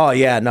 Oh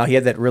yeah, no, he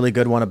had that really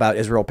good one about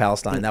Israel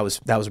Palestine. That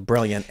was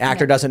brilliant.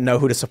 Actor doesn't know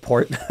who to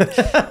support.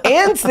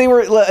 And they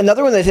were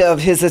another one of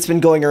his that's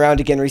been going around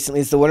again recently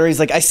is the one where he's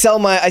like, I sell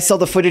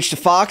the footage to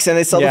Fox and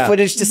I sell the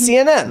footage to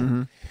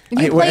CNN.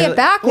 If you play it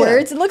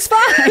backwards, it looks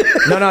fine.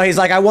 No, he's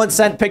like, I once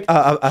sent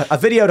a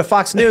video to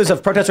Fox News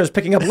of protesters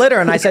picking up litter,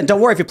 and I said, don't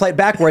worry, if you play it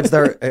backwards,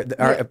 they're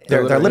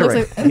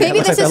littering. Maybe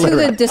this is who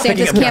the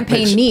DeSantis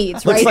campaign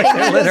needs, right?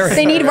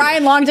 They need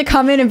Ryan Long to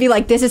come in and be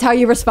like, this is how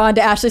you respond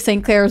to Ashley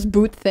St. Clair's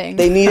boot thing.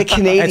 They need a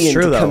Canadian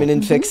to come in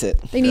and fix it.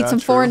 They need some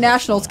foreign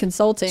nationals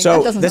consulting.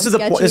 So this is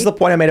the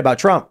point I made about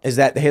Trump, is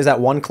that here's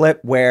that one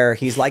clip where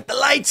he's like, the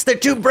lights, they're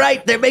too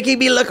bright, they're making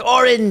me look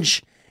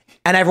orange.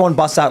 And everyone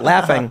busts out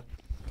laughing.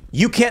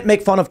 You can't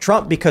make fun of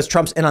Trump because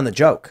Trump's in on the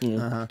joke.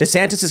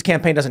 DeSantis'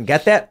 campaign doesn't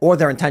get that, or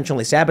they're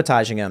intentionally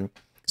sabotaging him.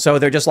 So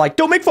they're just like,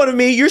 don't make fun of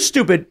me. You're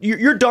stupid.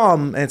 You're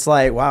dumb. And it's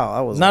like, wow.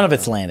 That was none of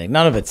it's landing.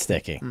 None of it's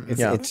sticking.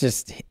 It's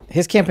just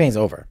his campaign's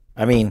over.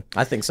 I mean,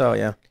 I think so.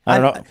 Yeah. I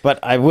don't know, but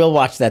I will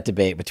watch that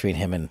debate between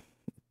him and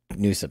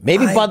Newsom.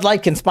 Maybe Bud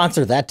Light can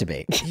sponsor that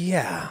debate.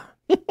 Yeah.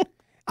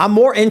 I'm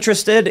more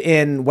interested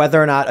in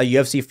whether or not a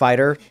UFC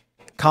fighter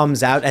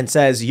comes out and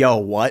says, yo,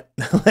 what?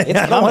 I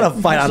don't want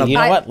to fight on a... You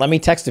know what? Let me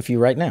text a few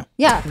right now.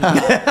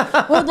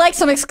 Yeah. Would like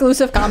some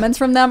exclusive comments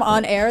from them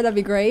on air. That'd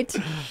be great.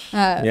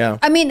 Yeah.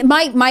 I mean,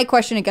 my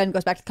question again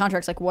goes back to the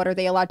contracts. Like, what are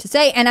they allowed to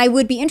say? And I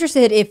would be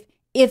interested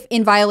if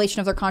in violation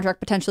of their contract,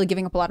 potentially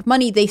giving up a lot of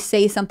money, they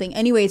say something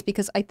anyways,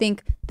 because I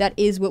think that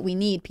is what we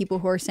need. People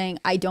who are saying,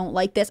 I don't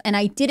like this. And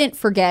I didn't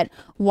forget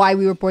why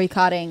we were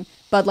boycotting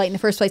Bud Light in the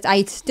first place.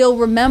 I still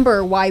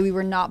remember why we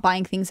were not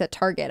buying things at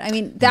Target. I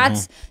mean,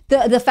 that's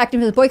the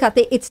effectiveness of the boycott.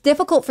 It's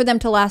difficult for them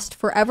to last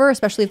forever,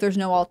 especially if there's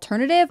no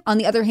alternative. On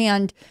the other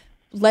hand,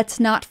 let's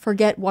not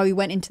forget why we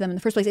went into them in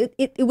the first place.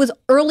 It was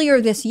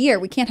earlier this year.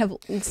 We can't have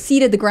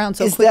seeded the ground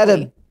so quickly. Is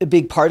that a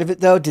big part of it,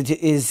 though?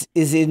 Is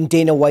in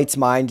Dana White's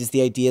mind is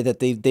the idea that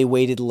they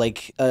waited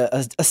like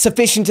a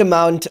sufficient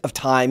amount of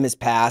time has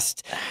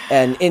passed,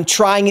 and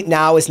trying it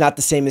now is not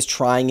the same as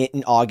trying it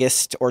in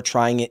August or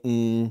trying it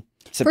in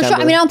September. For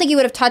sure. I mean, I don't think he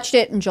would have touched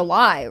it in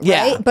July, right?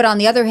 Yeah. But on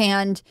the other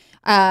hand,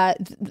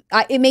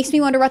 it makes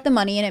me wonder about the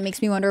money, and it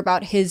makes me wonder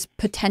about his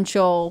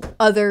potential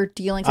other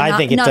dealings. I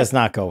think it does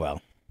not go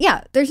well.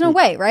 Yeah, there's no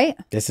way, right?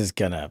 This is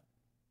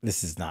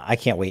not. I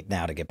can't wait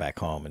now to get back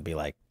home and be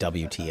like,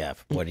 WTF?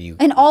 What are you?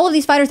 And all of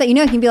these fighters that you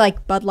know can be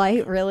like, Bud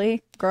Light,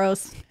 really?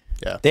 Gross.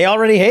 Yeah. They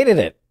already hated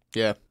it.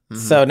 Yeah.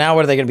 So now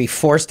what are they going to be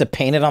forced to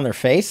paint it on their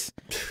face?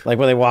 Like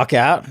when they walk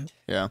out?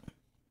 Yeah.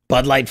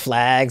 Bud Light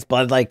flags,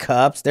 Bud Light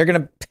cups. They're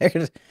going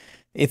to,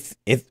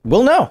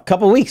 we'll know. A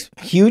couple of weeks.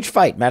 Huge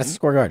fight, Madison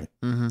Square Garden.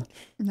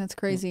 That's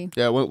crazy.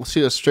 Yeah, we'll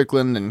see what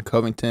Strickland and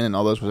Covington and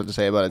all those have to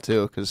say about it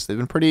too, because they've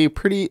been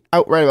pretty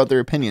outright about their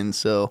opinions.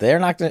 So they're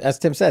not gonna, as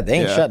Tim said,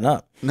 they ain't shutting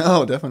up.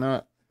 No, definitely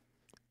not.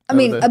 I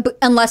mean,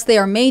 unless they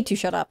are made to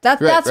shut up.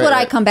 That's what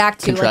I come back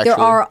to. Like there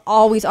are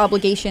always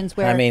obligations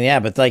where. I mean, yeah,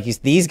 but like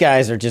these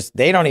guys are just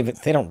they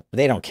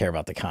don't care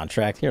about the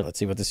contract. Here, let's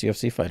see what this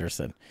UFC fighter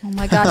said. Oh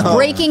my gosh!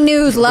 Breaking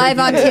news live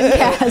on Tim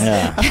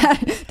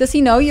Cass. Does he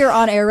know you're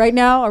on air right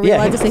now? Are we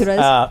allowed to say who it is?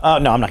 Oh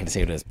no, I'm not going to say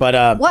who it is.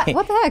 But what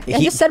the heck?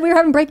 I just said we were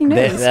having breaking news.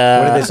 What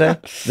did they say?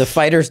 The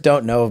fighters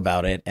don't know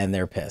about it and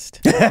they're pissed.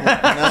 So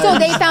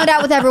they found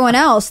out with everyone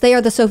else. They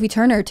are the Sophie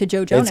Turner to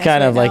Joe Jonas. It's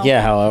kind of like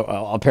how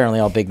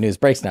apparently all big news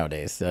breaks nowadays.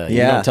 You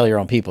don't tell your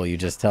own people; you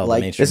just tell the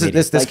mainstream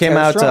media. This came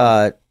out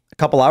a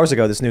couple hours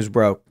ago. This news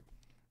broke,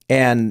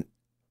 and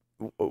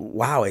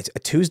wow, it's a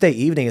Tuesday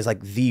evening is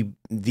like the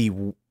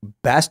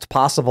best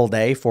possible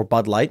day for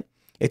Bud Light.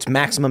 It's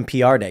maximum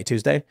PR day,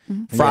 Tuesday.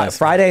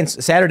 Friday and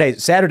Saturday.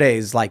 Saturday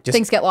is like just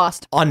things get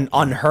lost.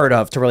 Unheard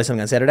of to release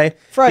something on Saturday.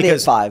 Friday at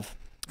 5.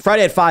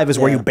 Friday at 5 is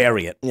where you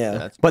bury it.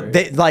 Yeah. But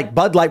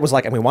Bud Light was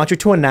like, and we want you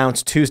to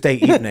announce Tuesday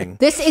evening.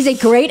 This is a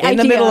great idea. In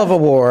the middle of a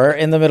war,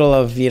 in the middle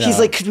of, He's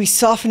like, could we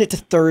soften it to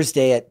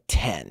Thursday at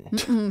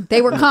 10?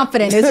 They were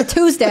confident. It was a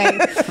Tuesday.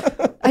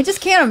 I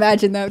just can't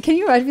imagine though. Can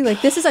you imagine being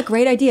like, this is a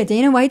great idea.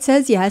 Dana White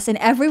says yes, and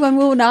everyone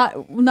will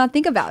not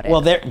think about it.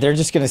 Well, they're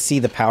just going to see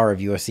the power of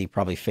UFC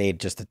probably fade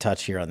just a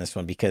touch here on this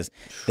one because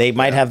they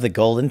might have the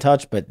golden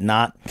touch, but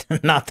not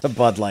the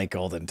Bud Light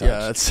golden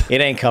touch. It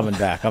ain't coming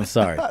back. I'm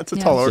sorry. That's a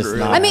tall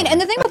order. I mean,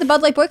 and the thing about the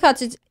Bud Light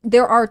boycotts is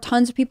there are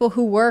tons of people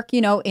who work,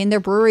 in their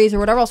breweries or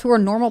whatever else, who are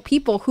normal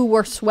people who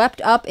were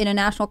swept up in a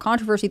national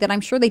controversy that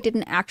I'm sure they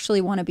didn't actually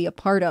want to be a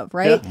part of,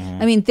 right? Yeah.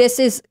 I mean, this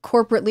is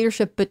corporate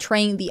leadership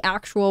betraying the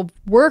actual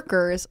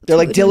workers. They're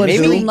like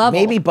Dylan.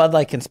 Maybe Bud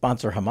Light can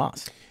sponsor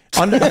Hamas.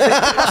 I'll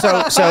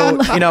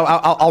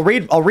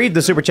read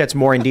the super chats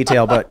more in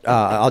detail, but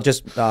I'll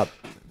just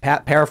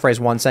paraphrase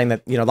one saying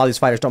that a lot of these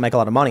fighters don't make a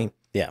lot of money.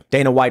 Yeah,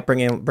 Dana White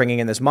bringing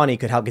in this money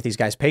could help get these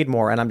guys paid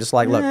more, and I'm just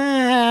like, look,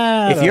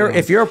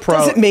 if you're a pro,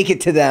 does it make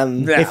it to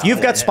them? If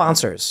you've got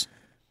sponsors,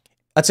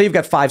 let's say you've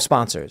got 5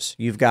 sponsors,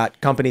 you've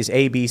got companies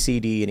A, B, C,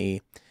 D, and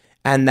E,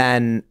 and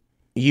then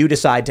you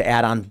decide to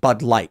add on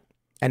Bud Light,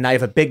 and now you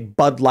have a big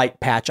Bud Light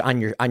patch on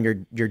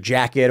your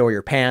jacket or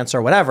your pants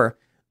or whatever.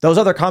 Those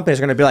other companies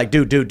are going to be like,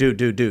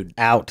 dude,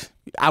 out.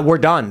 We're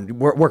done.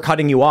 We're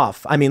cutting you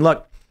off. I mean,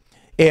 look.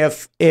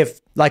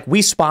 if like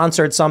we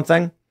sponsored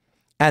something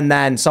and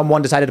then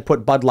someone decided to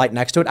put Bud Light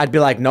next to it, I'd be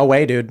like, no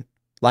way, dude.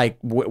 Like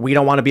we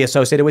don't want to be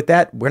associated with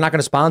that. We're not going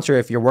to sponsor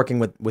if you're working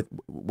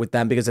with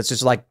them, because it's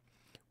just like,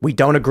 we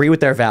don't agree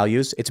with their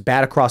values. It's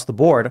bad across the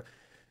board.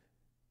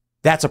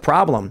 That's a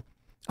problem.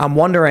 I'm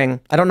wondering,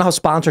 I don't know how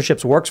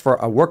sponsorships works for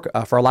a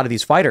lot of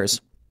these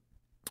fighters,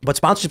 but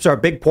sponsorships are a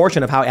big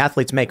portion of how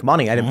athletes make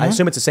money. I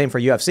assume it's the same for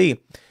UFC.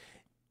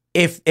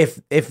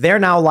 If they're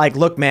now like,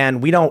 look, man,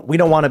 we don't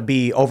want to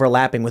be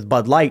overlapping with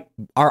Bud Light.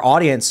 Our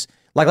audience,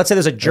 like, let's say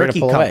there's a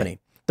jerky company.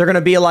 They're going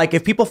to be like,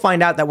 if people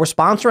find out that we're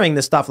sponsoring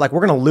this stuff, like,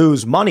 we're going to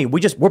lose money.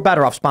 We're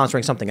better off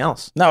sponsoring something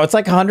else. No, it's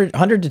like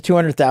 100 to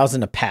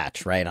 200,000 a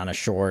patch, right? On a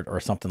short or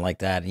something like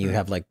that. And you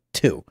have like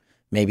 2,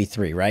 maybe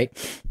 3, right?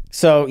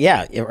 So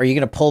yeah, are you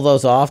going to pull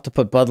those off to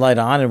put Bud Light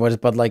on? And what is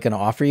Bud Light going to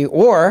offer you?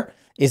 Or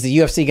is the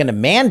UFC going to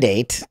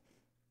mandate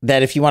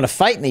that if you want to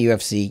fight in the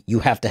UFC, you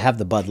have to have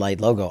the Bud Light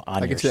logo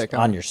on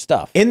your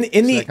stuff? And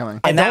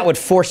that would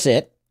force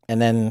it.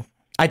 And then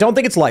I don't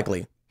think it's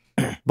likely.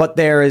 But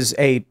there is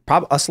a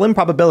slim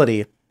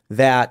probability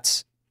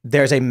that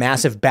there's a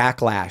massive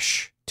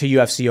backlash to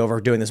UFC over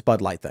doing this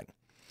Bud Light thing.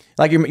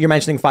 Like you're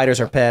mentioning, fighters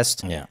are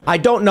pissed. Yeah. I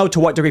don't know to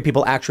what degree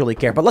people actually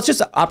care, but let's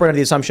just operate under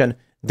the assumption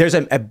there's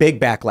a big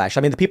backlash.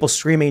 I mean, the people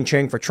screaming,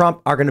 cheering for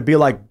Trump are going to be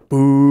like,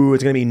 boo,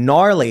 it's going to be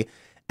gnarly.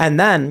 And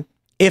then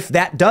if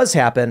that does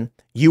happen,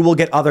 you will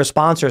get other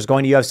sponsors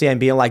going to UFC and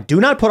being like,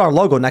 do not put our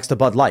logo next to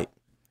Bud Light.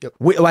 Yep.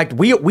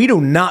 We do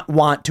not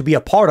want to be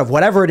a part of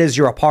whatever it is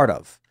you're a part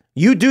of.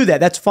 You do that,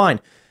 that's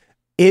fine.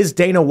 Is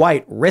Dana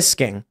White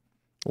risking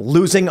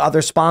losing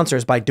other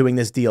sponsors by doing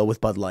this deal with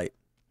Bud Light?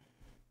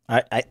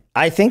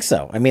 I think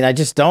so. I mean, I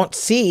just don't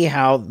see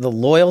how the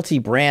loyalty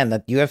brand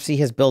that UFC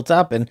has built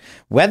up, and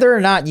whether or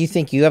not you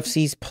think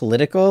UFC's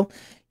political,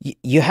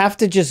 you have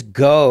to just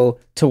go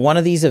to one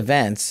of these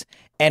events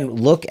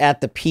and look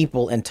at the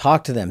people and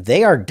talk to them.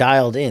 They are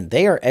dialed in.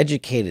 They are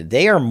educated.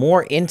 They are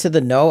more into the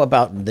know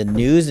about the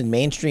news and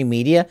mainstream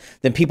media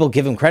than people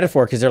give them credit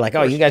for, because they're like,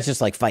 oh, you guys just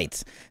like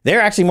fights.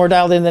 They're actually more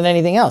dialed in than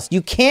anything else.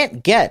 You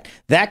can't get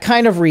that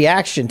kind of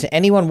reaction to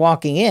anyone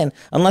walking in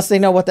unless they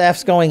know what the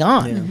F's going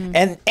on. Yeah.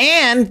 Mm-hmm.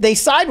 And they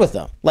side with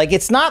them. Like,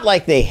 it's not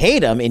like they hate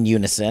them in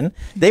unison.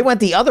 They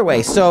went the other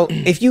way. So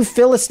if you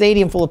fill a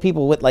stadium full of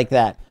people with like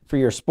that for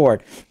your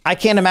sport, I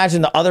can't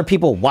imagine the other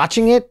people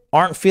watching it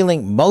aren't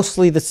feeling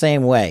mostly the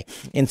same way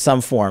in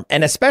some form.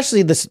 And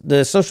especially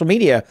the social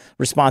media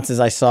responses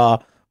I saw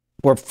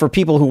were for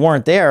people who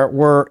weren't there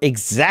were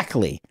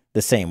exactly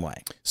the same way.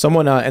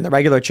 Someone in the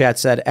regular chat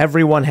said,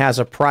 everyone has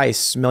a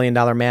price, $1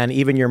 Million Man.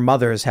 Even your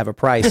mothers have a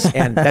price.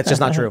 And that's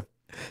just not true.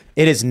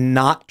 It is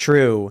not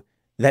true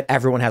that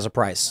everyone has a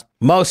price.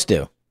 Most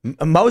do.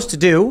 Most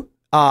do.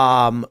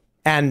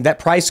 And that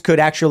price could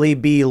actually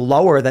be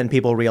lower than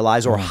people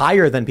realize, or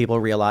higher than people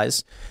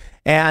realize.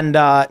 And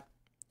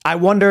I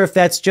wonder if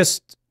that's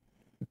just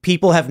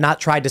people have not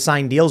tried to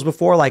sign deals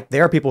before. Like,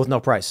 there are people with no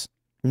price.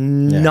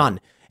 None.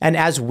 And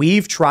as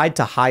we've tried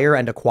to hire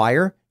and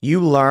acquire,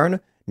 you learn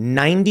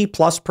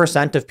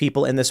 90+% of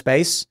people in this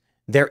space,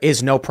 there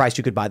is no price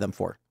you could buy them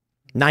for.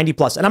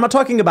 90+. And I'm not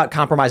talking about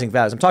compromising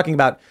values. I'm talking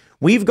about,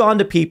 we've gone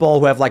to people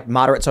who have like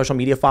moderate social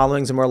media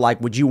followings, and we're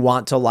like, would you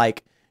want to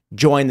like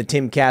join the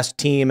Timcast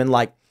team, and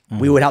like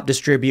we would help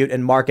distribute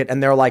and market?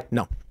 And they're like,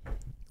 no.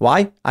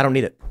 Why? I don't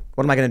need it.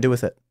 What am I going to do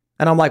with it?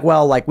 And I'm like,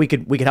 well, like we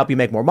could help you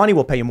make more money.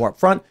 We'll pay you more up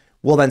front.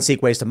 We'll then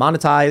seek ways to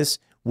monetize.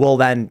 We'll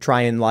then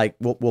try and like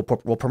we'll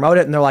promote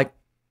it. And they're like,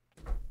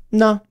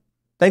 no,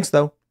 thanks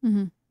though.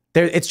 Mm-hmm.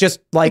 It's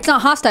just like, it's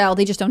not hostile.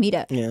 They just don't need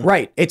it. Yeah.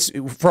 Right. It's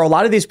for a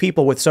lot of these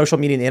people with social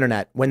media and the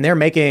internet, when they're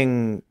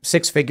making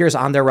 6 figures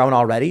on their own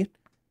already,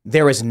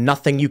 there is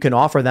nothing you can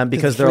offer them,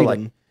 because they're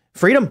like,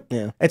 freedom.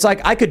 Yeah. It's like,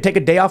 I could take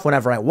a day off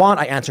whenever I want.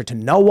 I answer to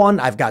no one.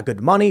 I've got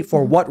good money.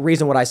 For what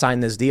reason would I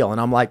sign this deal?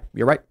 And I'm like,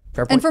 you're right.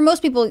 Fair point. And for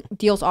most people,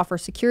 deals offer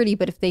security,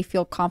 but if they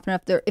feel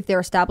confident, if they're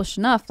established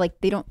enough, like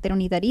they don't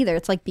need that either.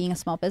 It's like being a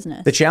small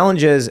business. The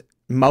challenge is,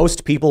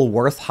 most people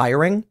worth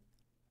hiring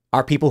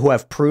are people who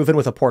have proven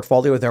with a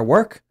portfolio of their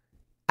work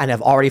and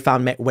have already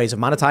found ways of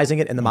monetizing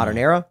it in the modern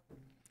era.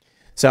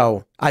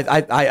 So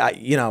I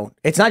you know,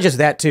 it's not just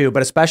that too,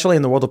 but especially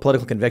in the world of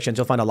political convictions,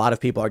 you'll find a lot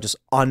of people are just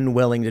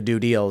unwilling to do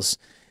deals.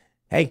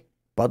 Hey,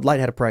 Bud Light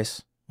had a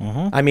price.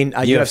 Mm-hmm. I mean,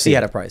 UFC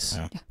had a price.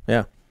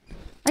 Yeah.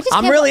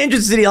 I'm really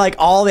interested in like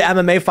all the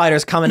MMA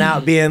fighters coming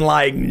out being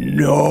like,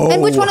 no.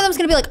 And which one of them's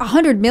going to be like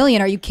 100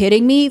 million? Are you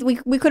kidding me?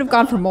 We could have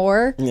gone for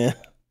more. Yeah.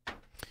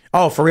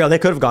 Oh, for real. They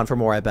could have gone for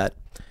more. I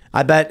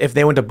bet if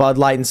they went to Bud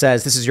Light and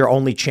says, this is your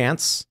only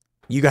chance,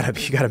 you gotta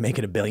make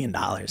it $1 billion.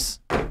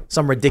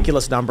 Some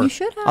ridiculous number. You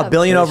should have. $1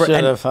 billion over.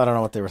 I don't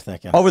know what they were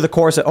thinking. Over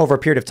a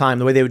period of time,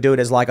 the way they would do it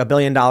is like $1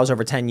 billion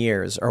over 10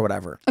 years or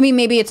whatever. I mean,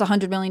 maybe it's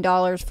 $100 million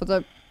for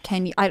the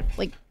 10 years.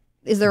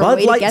 Is there Bud a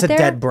way Light's to get there? a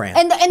dead brand.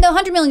 And the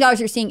 $100 million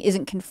you're seeing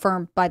isn't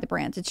confirmed by the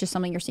brands. It's just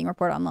something you're seeing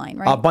reported online,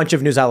 right? A bunch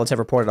of news outlets have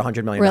reported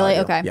 $100 million. Really?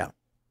 Okay. Yeah.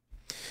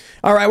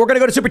 All right, we're going to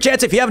go to Super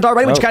Chats. If you haven't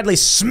already, would you kindly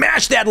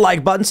smash that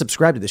like button,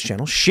 subscribe to this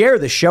channel, share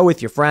the show with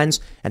your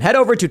friends, and head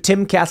over to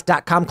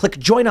timcast.com. Click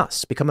Join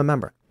Us. Become a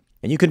member.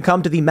 And you can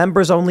come to the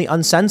Members Only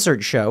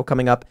Uncensored show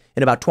coming up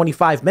in about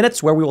 25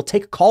 minutes, where we will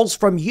take calls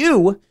from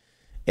you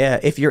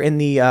if you're in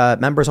the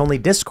Members Only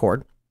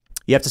Discord.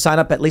 You have to sign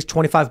up at least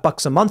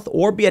 $25 a month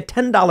or be a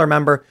 $10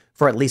 member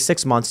for at least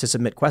 6 months to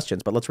submit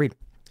questions. But let's read.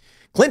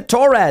 Clint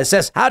Torres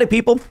says, howdy,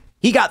 people.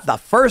 He got the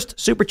first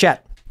super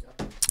chat.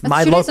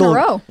 That's 2 days in a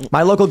row.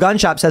 My local gun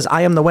shop says,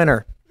 I am the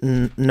winner.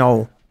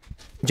 No.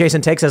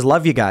 Jason Take says,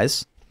 love you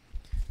guys.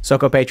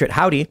 Soko Patriot,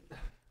 howdy.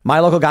 My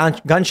local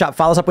gun shop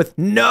follows up with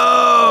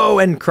no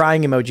and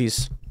crying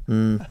emojis.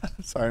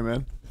 Sorry,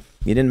 man.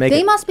 You didn't make it.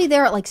 They must be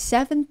there at like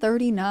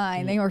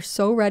 7:39. They are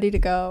so ready to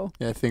go.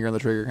 Yeah, finger on the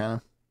trigger, kind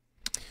of.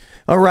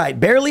 All right.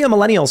 Barely a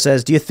Millennial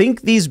says, do you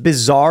think these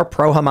bizarre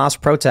pro-Hamas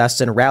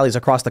protests and rallies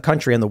across the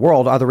country and the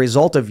world are the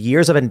result of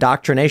years of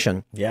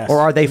indoctrination? Yes. Or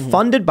are they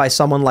funded by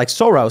someone like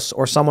Soros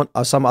or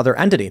some other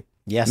entity?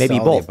 Yes, maybe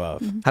all both. the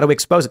above. How do we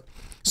expose it?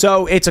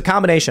 So it's a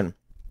combination.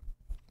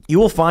 You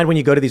will find when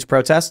you go to these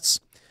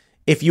protests,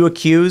 if you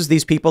accuse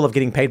these people of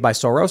getting paid by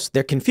Soros,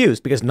 they're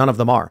confused because none of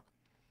them are.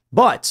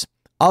 But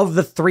of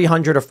the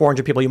 300 or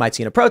 400 people you might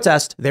see in a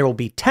protest, there will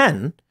be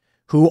 10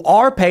 who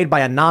are paid by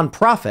a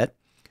nonprofit,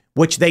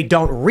 which they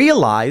don't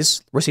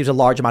realize receives a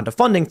large amount of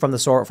funding from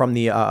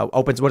the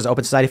Open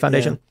Society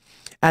Foundation.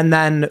 Yeah. And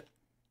then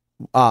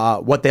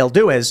what they'll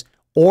do is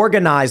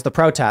organize the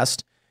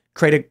protest,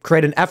 create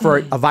an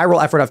effort, a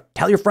viral effort of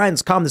tell your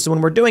friends, come, this is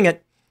when we're doing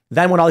it.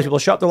 Then when all these people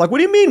show up, they're like, what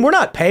do you mean? We're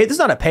not paid. This is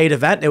not a paid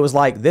event. It was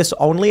like, this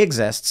only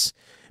exists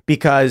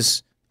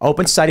because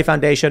Open Society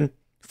Foundation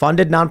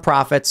funded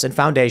nonprofits and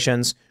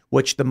foundations,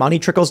 which the money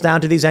trickles down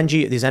to these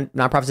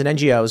nonprofits and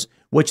NGOs,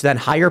 which then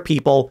hire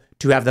people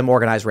to have them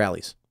organize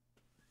rallies.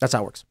 That's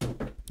how it works.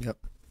 Yep.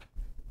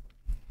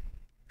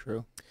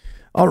 True.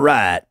 All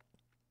right.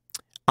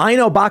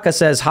 Aino Baka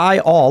says, hi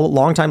all,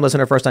 longtime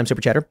listener, first time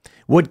super chatter.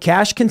 Would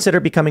Kash consider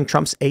becoming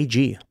Trump's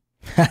AG?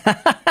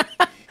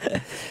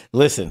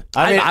 Listen,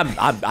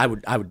 I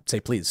would say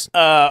please.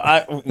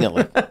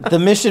 Look, the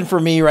mission for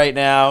me right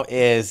now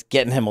is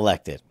getting him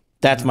elected.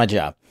 That's my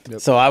job. Yep.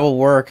 So I will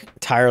work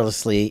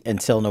tirelessly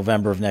until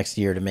November of next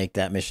year to make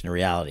that mission a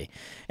reality.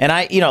 And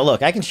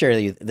look, I can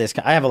share this.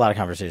 I have a lot of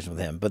conversations with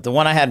him, but the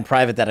one I had in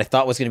private that I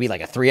thought was going to be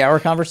like a 3-hour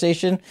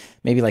conversation,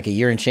 maybe like a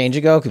year and change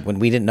ago, when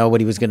we didn't know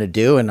what he was going to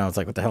do. And I was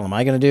like, what the hell am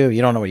I going to do?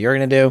 You don't know what you're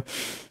going to do.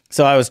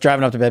 So I was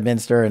driving up to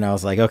Bedminster and I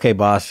was like, okay,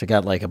 boss, I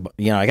got I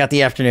got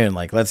the afternoon.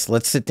 Like, let's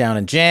sit down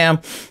and jam.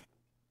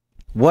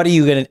 What are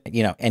you going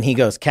to, and he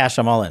goes, Kash,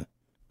 I'm all in.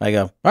 I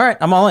go, all right,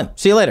 I'm all in.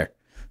 See you later.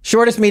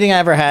 Shortest meeting I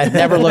ever had,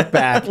 never looked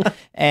back.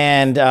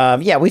 And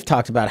we've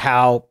talked about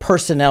how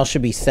personnel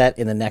should be set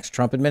in the next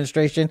Trump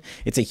administration.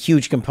 It's a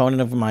huge component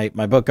of my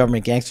book,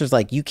 Government Gangsters.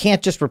 Like, you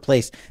can't just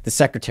replace the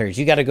secretaries.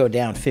 You got to go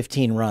down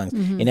 15 rungs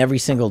in every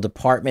single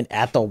department,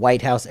 at the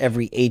White House,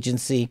 every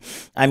agency.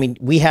 I mean,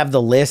 we have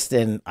the list,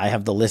 and I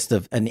have the list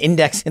of an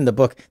index in the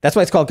book. That's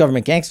why it's called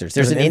Government Gangsters.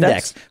 There's an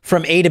index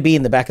from A to B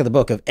in the back of the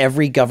book of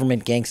every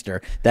government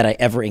gangster that I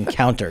ever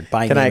encountered.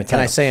 Can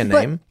I say a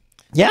name?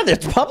 Yeah,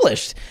 it's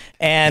published.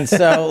 And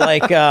so,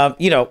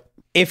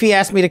 if he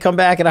asked me to come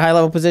back at a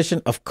high-level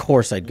position, of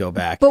course I'd go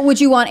back. But would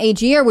you want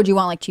AG or would you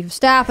want, like, Chief of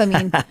Staff? I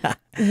mean,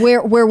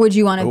 where would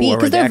you want to be?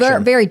 Because they're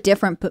very, very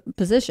different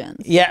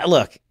positions. Yeah,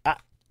 look,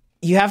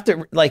 you have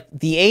to,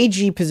 the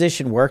AG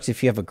position works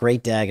if you have a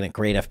great DAG and a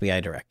great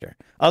FBI director.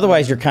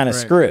 Otherwise, you're kind of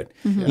screwed.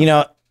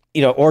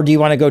 Mm-hmm. Or do you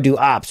want to go do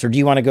ops, or do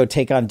you want to go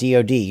take on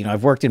DOD?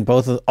 I've worked in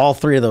all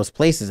three of those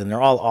places, and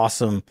they're all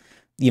awesome.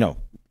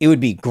 It would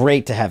be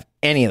great to have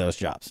any of those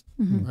jobs,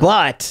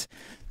 but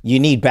you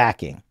need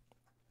backing.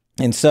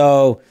 And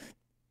so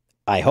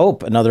I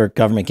hope another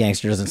government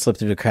gangster doesn't slip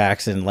through the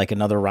cracks and like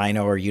another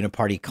rhino or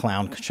uniparty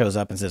clown shows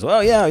up and says,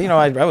 well, yeah,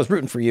 I was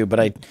rooting for you, but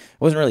I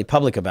wasn't really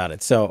public about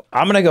it. So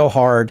I'm going to go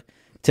hard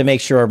to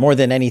make sure, more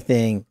than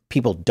anything,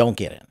 people don't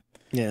get in.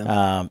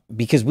 Yeah.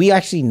 Because we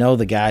actually know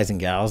the guys and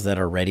gals that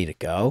are ready to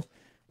go.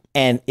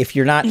 And if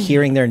you're not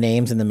hearing their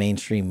names in the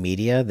mainstream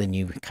media, then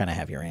you kind of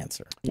have your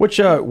answer. Which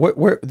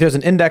where there's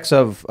an index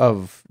of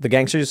the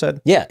gangsters, you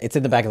said? Yeah, it's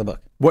in the back of the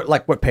book.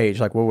 What page?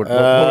 Like what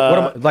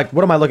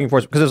am I looking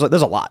for? Because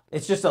there's a lot.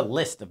 It's just a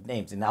list of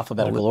names in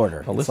alphabetical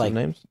order. A list of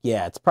names?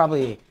 Yeah, it's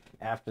probably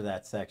after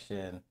that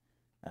section.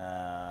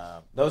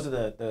 Those are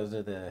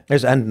the.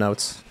 There's end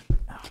notes.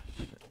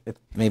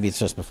 Maybe it's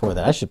just before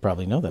that. I should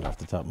probably know that off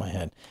the top of my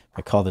head.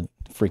 I call the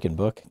freaking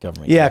book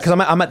Government. Yeah, because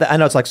I'm at the end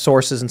notes, like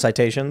sources and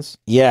citations.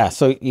 Yeah,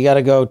 so you got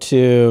to go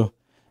to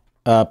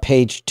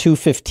page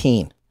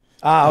 215.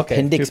 Okay.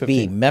 Appendix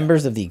B,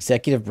 members of the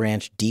executive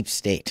branch, deep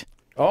state.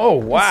 Oh,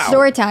 wow.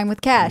 Story time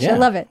with Kash. Yeah. I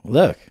love it.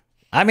 Look.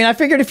 I mean, I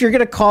figured if you're going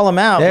to call them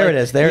out. There it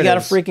is. You got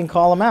to freaking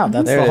call them out.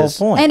 That's the whole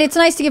point. And it's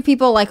nice to give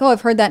people like, oh,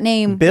 I've heard that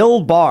name.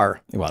 Bill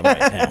Barr. Well, right,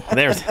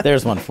 yeah.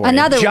 There's one for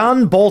you.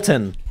 John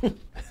Bolton.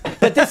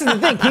 But this is the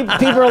thing.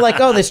 People are like,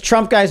 oh, this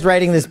Trump guy's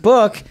writing this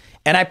book,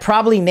 and I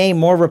probably name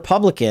more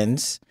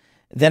Republicans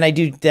than I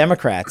do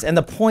Democrats. And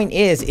the point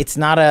is, it's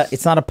not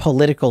a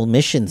political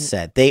mission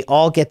set. They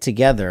all get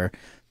together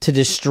to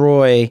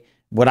destroy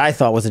what I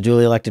thought was a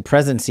duly elected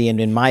presidency and,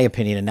 in my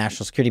opinion, a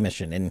national security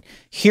mission. And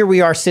here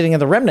we are sitting in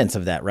the remnants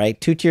of that, right?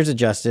 2 tiers of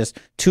justice,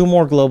 2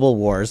 more global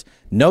wars,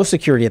 no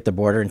security at the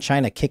border, and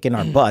China kicking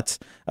our butts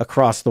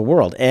across the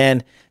world.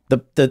 And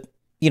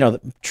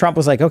Trump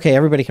was like, okay,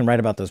 everybody can write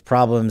about those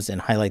problems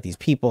and highlight these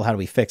people. How do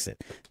we fix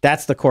it?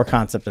 That's the core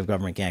concept of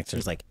government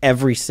gangsters. Like,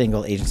 every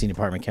single agency and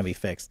department can be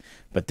fixed,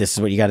 but this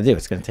is what you got to do.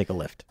 It's going to take a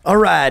lift. All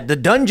right. The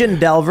Dungeon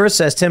Delver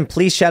says, Tim,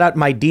 please shout out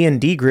my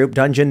D&D group,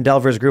 Dungeon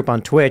Delvers group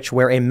on Twitch,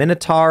 where a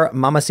Minotaur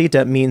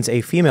Mamacita means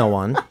a female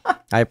one.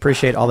 I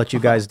appreciate all that you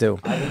guys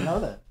do. I didn't know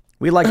that.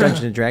 We like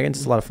Dungeons and Dragons.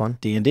 It's a lot of fun.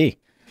 D&D.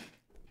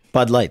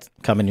 Bud Light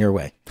coming your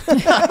way.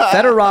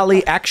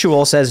 Federale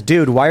Actual says,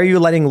 dude, why are you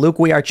letting Luke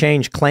We Are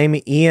Change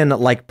claim Ian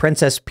like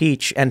Princess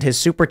Peach and his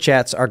super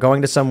chats are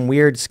going to some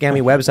weird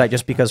scammy website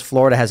just because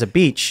Florida has a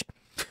beach?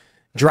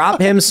 Drop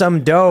him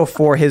some dough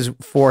for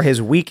his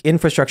weak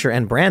infrastructure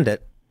and brand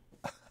it.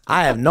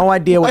 I have no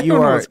idea what you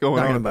are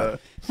talking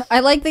about.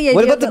 I like the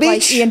idea that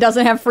like, Ian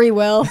doesn't have free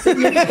will.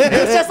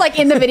 It's just like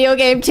in the video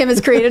game Tim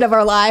has created of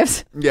our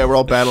lives. Yeah, we're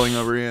all battling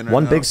over Ian right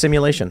One now. big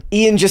simulation.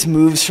 Ian just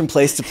moves from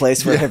place to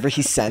place wherever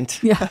he's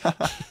sent. Yeah.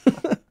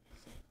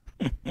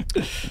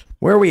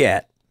 Where are we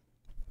at?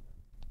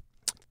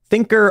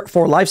 Thinker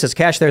for Life says,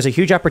 Kash, there's a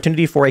huge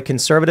opportunity for a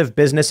conservative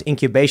business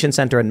incubation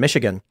center in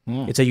Michigan.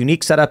 It's a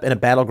unique setup in a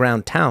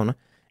battleground town.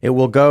 It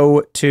will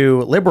go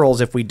to liberals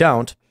if we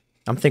don't.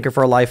 I'm Thinker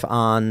for Life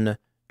on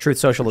Truth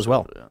Social as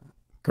well.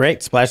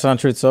 Great. Splash on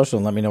Truth Social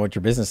and let me know what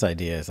your business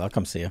idea is. I'll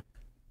come see you.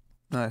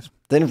 Nice.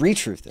 Then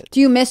retruth it. Do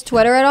you miss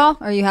Twitter at all?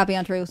 Or are you happy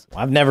on Truth?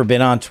 I've never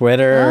been on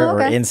Twitter or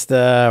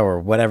Insta or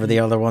whatever the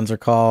other ones are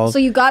called. So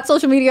you got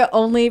social media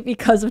only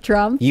because of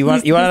Trump? You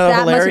want to know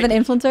that much of an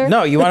influencer?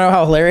 No, you want to know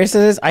how hilarious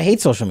it is? I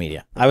hate social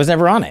media. I was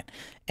never on it.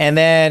 And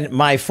then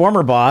my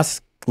former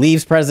boss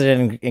leaves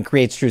president and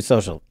creates Truth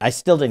Social. I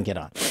still didn't get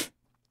on.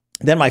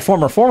 Then my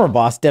former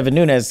boss, Devin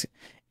Nunes,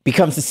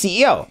 becomes the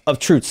CEO of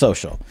Truth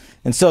Social.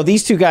 And so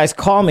these two guys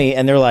call me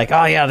and they're like,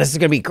 oh yeah, this is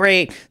going to be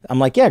great. I'm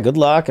like, yeah, good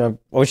luck. I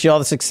wish you all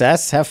the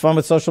success. Have fun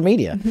with social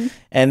media.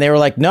 And they were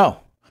like, no,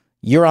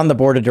 you're on the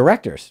board of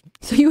directors.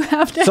 So you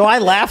have to. So I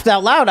laughed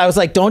out loud. I was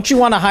like, don't you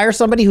want to hire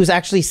somebody who's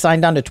actually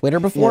signed on to Twitter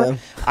before? Yeah.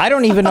 I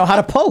don't even know how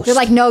to post. You're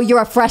like, no,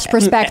 you're a fresh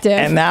perspective.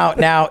 And now,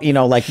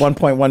 like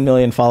 1.1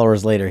 million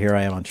followers later, here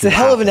I am on Twitter. It's a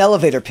hell of an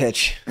elevator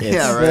pitch.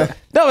 Yeah, right.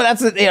 No, but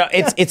that's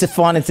it's a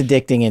fun, it's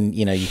addicting, and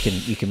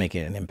you can make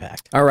it an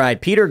impact. All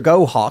right, Peter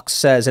Gohawks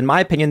says, in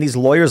my opinion, these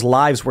lawyers'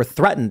 lives were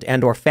threatened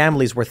and or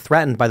families were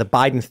threatened by the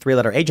Biden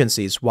 3-letter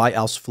agencies. Why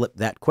else flip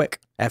that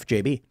quick?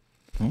 FJB.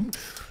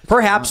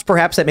 Perhaps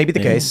that may be the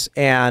case,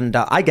 and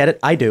I get it.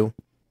 I do,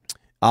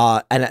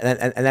 and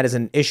that is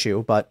an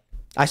issue. But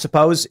I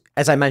suppose,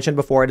 as I mentioned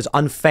before, it is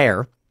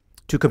unfair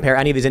to compare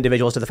any of these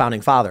individuals to the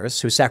founding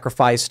fathers who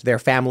sacrificed their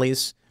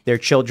families, their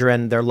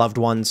children, their loved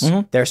ones,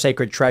 their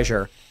sacred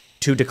treasure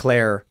to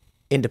declare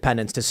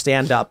independence, to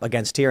stand up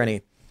against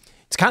tyranny.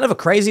 It's kind of a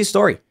crazy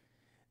story.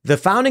 The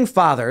founding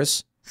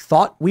fathers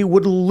thought we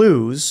would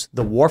lose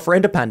the war for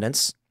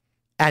independence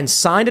and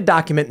signed a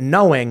document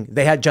knowing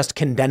they had just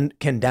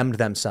condemned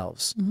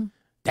themselves.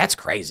 That's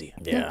crazy.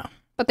 Yeah.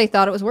 But they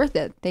thought it was worth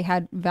it. They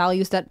had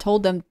values that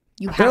told them,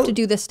 you have to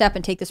do this step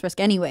and take this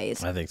risk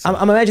anyways. I think so.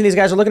 I'm imagining these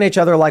guys are looking at each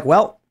other like,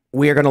 well,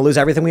 we are going to lose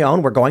everything we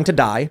own. We're going to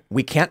die.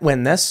 We can't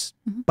win this,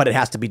 but it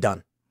has to be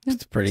done.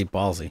 It's pretty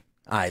ballsy.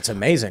 It's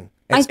amazing.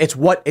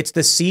 It's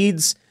the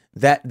seeds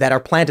that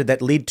are planted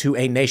that lead to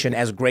a nation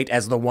as great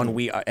as the one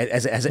we are,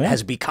 as it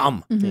has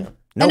become.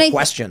 No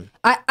question.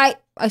 I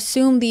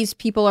assume these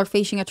people are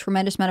facing a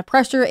tremendous amount of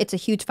pressure. It's a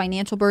huge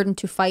financial burden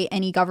to fight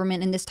any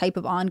government in this type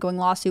of ongoing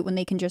lawsuit when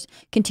they can just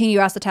continue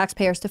to ask the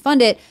taxpayers to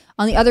fund it.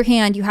 On the other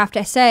hand, you have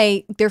to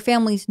say their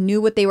families knew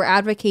what they were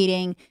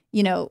advocating.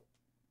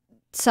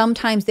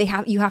 Sometimes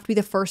you have to be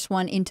the first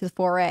one into the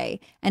foray.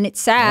 And it's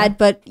sad,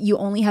 but you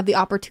only have the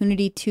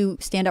opportunity to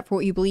stand up for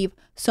what you believe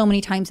so many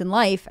times in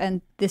life.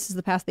 And this is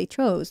the path they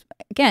chose.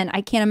 Again,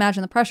 I can't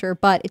imagine the pressure,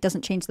 but it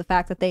doesn't change the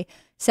fact that they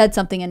said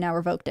something and now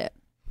revoked it.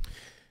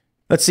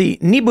 Let's see.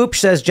 Niboop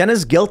says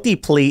Jenna's guilty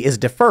plea is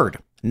deferred,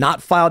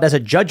 not filed as a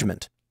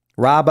judgment.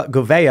 Rob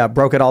Gouveia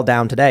broke it all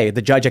down today.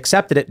 The judge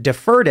accepted it,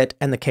 deferred it,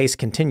 and the case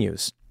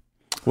continues.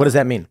 What does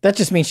that mean? That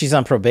just means she's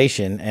on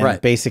probation,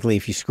 and basically,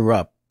 if you screw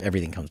up,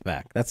 everything comes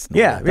back. That's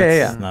not,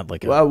 that's not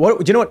like what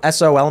do you know what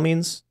SOL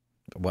means?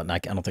 What? I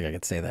don't think I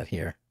could say that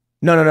here.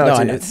 No.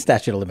 It's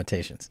statute of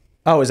limitations.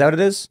 Oh, is that what it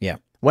is? Yeah.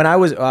 When I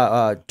was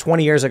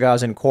 20 years ago, I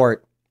was in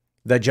court.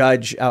 The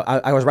judge,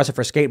 I was arrested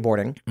for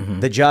skateboarding.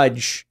 The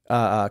judge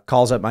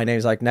calls up my name.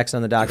 He's like, next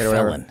on the docket or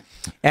whatever.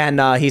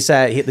 And he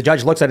said, the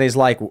judge looks at it and he's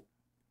like,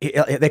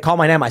 they call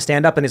my name. I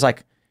stand up and he's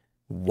like,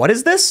 what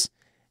is this?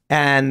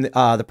 And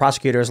the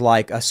prosecutor's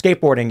like,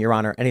 skateboarding, Your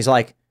Honor. And he's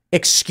like,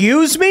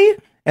 excuse me?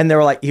 And they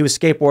were like, he was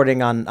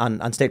skateboarding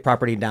on state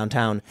property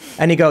downtown.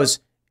 And he goes,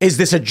 is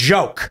this a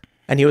joke?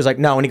 And he was like,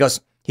 no. And he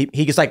goes, he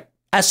gets like,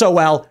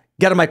 SOL,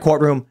 get in my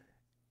courtroom.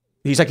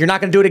 He's like, you're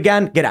not going to do it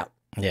again? Get out.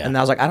 Yeah. And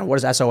I was like, what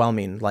does SOL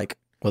mean? Like,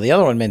 Well, the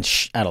other one been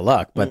out of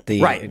luck, but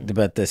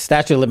the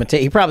statute of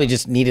limitation, he probably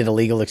just needed a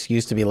legal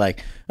excuse to be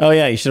like, oh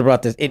yeah, you should have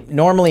brought this. It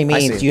normally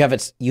means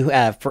you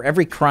have for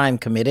every crime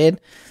committed,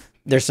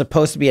 there's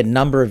supposed to be a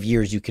number of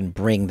years you can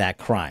bring that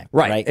crime.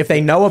 Right. If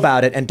they know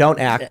about it and don't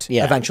act,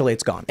 eventually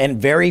it's gone.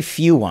 And very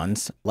few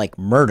ones, like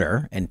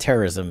murder and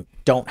terrorism,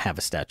 don't have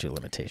a statute of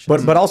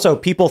limitations. But also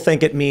people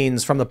think it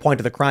means from the point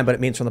of the crime, but it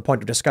means from the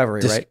point of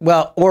discovery, right?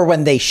 Well, or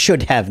when they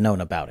should have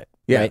known about it,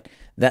 right?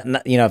 That,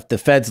 if the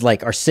feds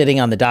are sitting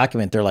on the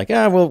document, they're like,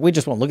 well, we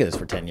just won't look at this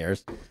for 10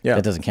 years. Yeah.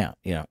 That doesn't count,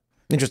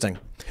 Interesting.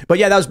 But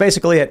yeah, that was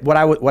basically it.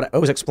 What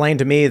was explained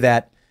to me,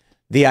 that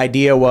the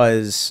idea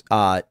was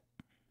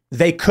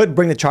they could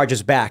bring the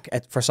charges back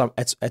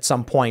at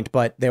some point,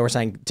 but they were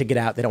saying to get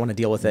out, they don't want to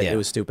deal with it. Yeah. It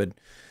was stupid.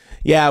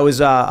 Yeah, it was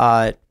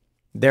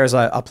there's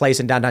a place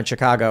in downtown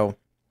Chicago,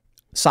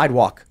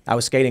 sidewalk I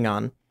was skating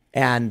on,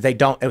 and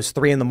it was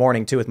 3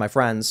 a.m. too with my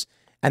friends,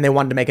 and they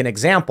wanted to make an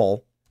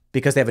example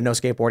because they have a no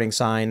skateboarding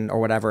sign or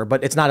whatever,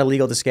 but it's not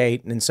illegal to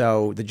skate. And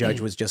so the judge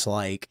was just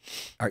like,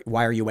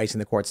 why are you wasting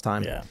the court's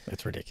time? Yeah,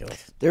 it's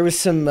ridiculous. There was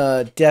some,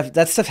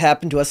 that stuff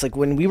happened to us. Like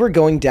when we were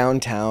going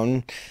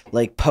downtown,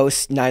 like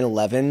post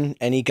 9/11,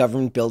 any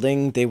government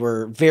building, they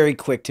were very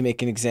quick to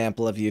make an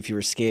example of you if you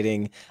were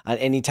skating on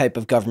any type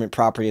of government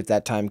property at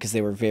that time, because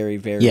they were very,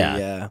 very...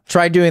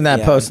 Try doing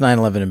that post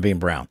 9/11 and being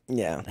brown.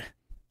 Yeah.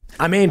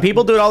 I mean,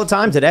 people do it all the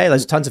time today.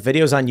 There's tons of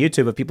videos on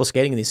YouTube of people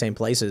skating in these same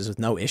places with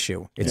no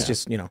issue. It's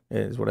just, it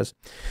is what it is.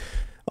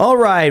 All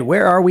right,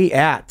 where are we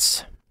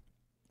at?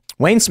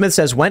 Wayne Smith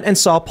says, went and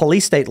saw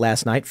Police State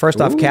last night. First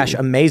off, Kash,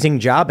 amazing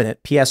job in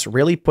it. P.S.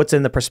 really puts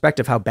in the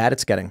perspective how bad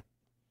it's getting.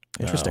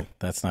 Interesting. Oh,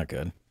 that's not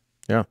good.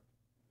 Yeah.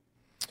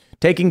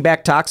 Taking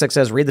Back Toxic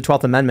says, read the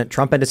 12th Amendment.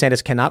 Trump and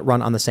DeSantis cannot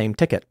run on the same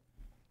ticket.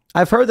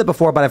 I've heard that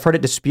before, but I've heard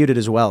it disputed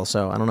as well,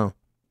 so I don't know.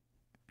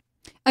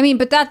 I mean,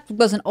 but that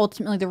wasn't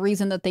ultimately the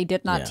reason that they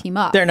did not team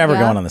up. They're never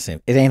going on the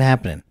same. It ain't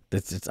happening.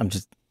 It's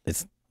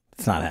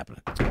not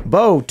happening.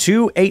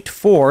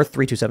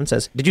 Bo284327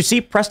 says, did you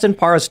see Preston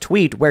Parra's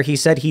tweet where he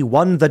said he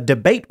won the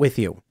debate with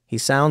you? He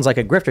sounds like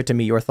a grifter to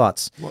me. Your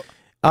thoughts?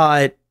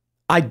 I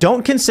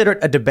don't consider it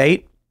a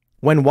debate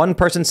when one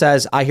person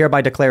says, I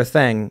hereby declare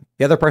thing.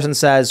 The other person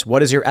says,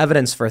 what is your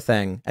evidence for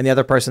thing? And the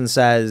other person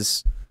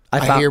says,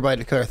 I hereby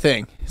declare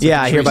thing.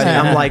 I hereby.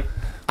 I'm like,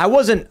 I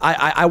wasn't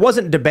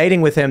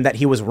debating with him that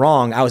he was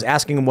wrong. I was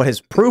asking him what his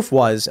proof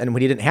was, and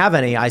when he didn't have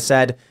any, I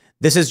said,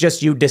 this is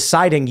just you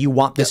deciding you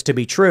want this to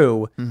be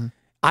true. Mm-hmm.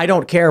 I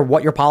don't care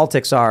what your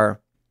politics are.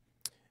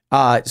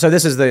 So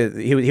this is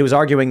he was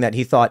arguing that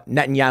he thought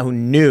Netanyahu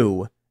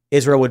knew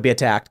Israel would be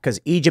attacked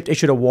because Egypt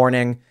issued a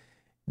warning.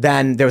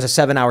 Then there was a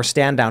 7-hour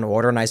stand down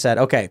order, and I said,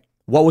 okay,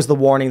 what was the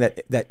warning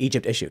that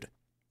Egypt issued?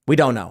 We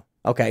don't know.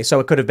 Okay, so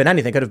it could have been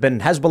anything. It could have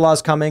been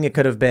Hezbollah's coming. It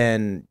could have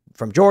been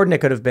from Jordan.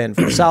 It could have been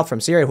from the south, from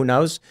Syria. Who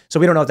knows? So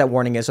we don't know what that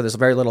warning is. So there's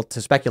very little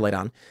to speculate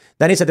on.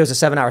 Then he said there's a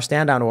 7-hour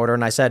stand down order,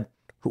 and I said,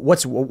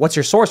 what's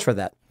your source for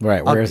that?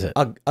 Right, where is it?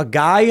 A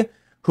guy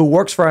who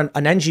works for an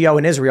NGO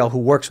in Israel who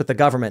works with the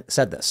government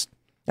said this.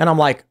 And I'm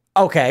like,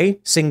 okay,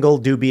 single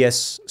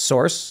dubious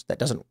source that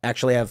doesn't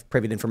actually have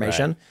privy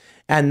information. Right.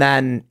 And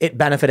then it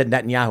benefited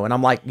Netanyahu. And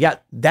I'm like, yeah,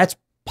 that's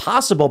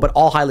possible, but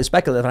all highly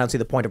speculative. I don't see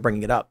the point of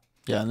bringing it up.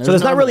 Yeah, so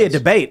there's not really a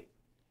debate.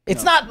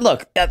 It's not,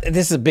 look,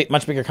 this is a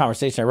much bigger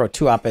conversation. I wrote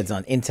 2 op-eds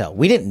on Intel.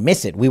 We didn't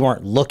miss it. We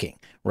weren't looking,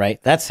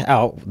 right? That's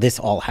how this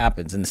all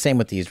happens. And the same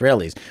with the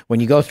Israelis. When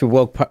you go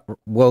through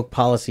woke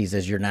policies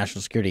as your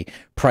national security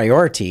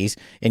priorities,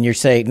 and you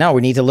say, no,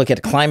 we need to look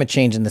at climate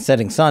change and the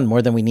setting sun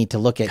more than we need to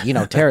look at,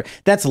 terror.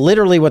 That's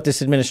literally what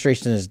this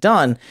administration has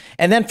done.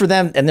 And then for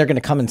them, and they're going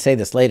to come and say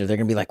this later, they're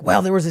going to be like,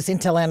 well, there was this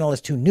Intel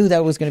analyst who knew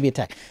that was going to be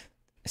attacked.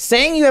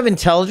 Saying you have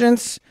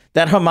intelligence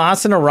that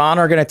Hamas and Iran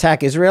are going to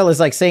attack Israel is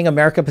like saying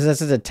America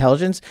possesses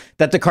intelligence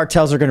that the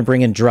cartels are going to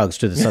bring in drugs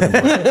to the southern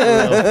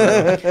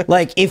border.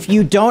 Like, if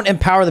you don't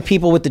empower the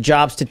people with the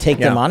jobs to take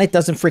them on, it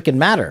doesn't freaking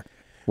matter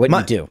what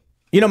you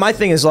do. My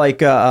thing is like,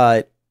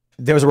 there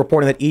was a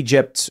reporting that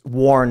Egypt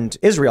warned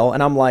Israel,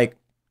 and I'm like,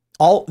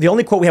 the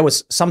only quote we had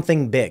was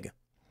something big.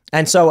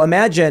 And so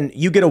imagine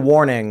you get a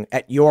warning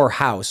at your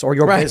house or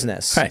your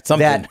business that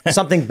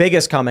something big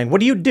is coming. What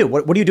do you do?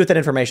 What do you do with that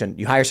information?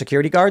 You hire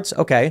security guards?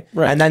 Okay.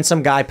 Right. And then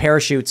some guy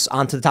parachutes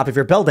onto the top of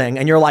your building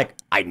and you're like,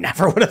 I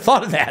never would have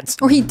thought of that.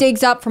 Or he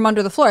digs up from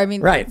under the floor. I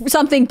mean,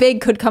 something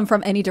big could come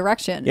from any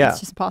direction. Yeah.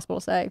 It's just impossible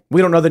to say.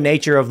 We don't know the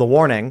nature of the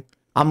warning.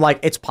 I'm like,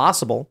 it's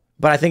possible,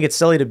 but I think it's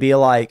silly to be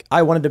like,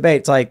 I want to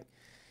debate. It's like,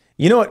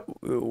 you know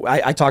what?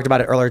 I talked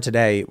about it earlier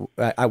today,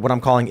 what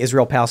I'm calling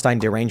Israel-Palestine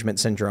derangement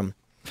syndrome.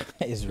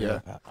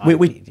 Israel.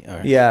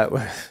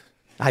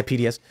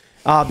 IPDS.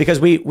 Because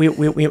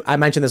I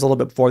mentioned this a little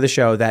bit before the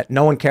show that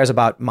no one cares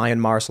about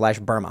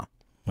Myanmar/Burma.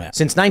 Yeah.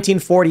 Since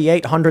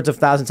 1948, hundreds of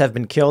thousands have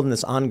been killed in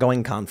this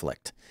ongoing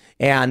conflict.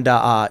 And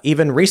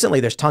even recently,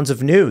 there's tons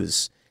of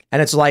news.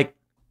 And it's like,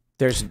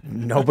 there's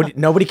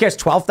nobody cares.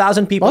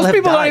 12,000 people have died. Most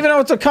people don't even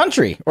know it's a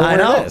country or what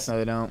it is. No,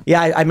 they don't.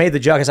 Yeah, I made the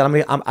joke. I said,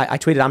 I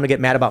tweeted, I'm going to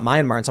get mad about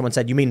Myanmar. And someone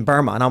said, you mean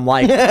Burma? And I'm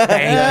like,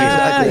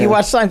 thank you. You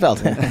watch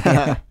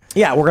Seinfeld.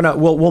 Yeah,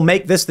 we'll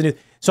make this the new.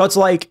 So it's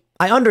like,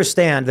 I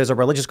understand there's a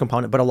religious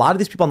component, but a lot of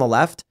these people on the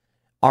left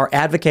are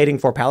advocating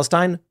for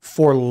Palestine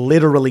for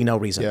literally no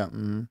reason. Yeah.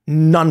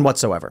 None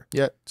whatsoever.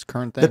 Yeah, it's a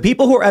current thing. The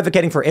people who are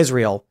advocating for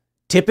Israel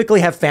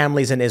typically have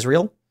families in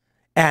Israel.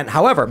 And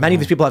however, many of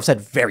these people have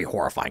said very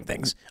horrifying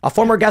things. A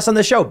former guest on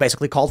the show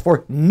basically called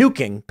for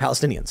nuking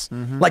Palestinians,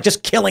 like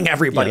just killing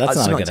everybody. Yeah,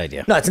 that's not a good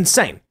idea. No, it's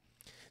insane.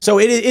 So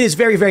it is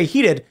very, very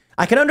heated.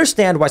 I can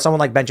understand why someone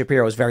like Ben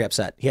Shapiro is very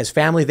upset. He has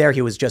family there.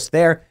 He was just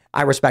there.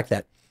 I respect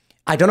that.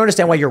 I don't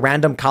understand why your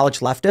random college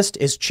leftist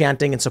is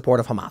chanting in support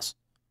of Hamas.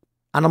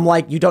 And I'm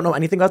like, you don't know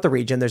anything about the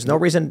region. There's no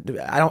reason.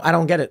 I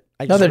don't get it.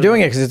 No, they're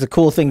doing it because it's a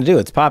cool thing to do.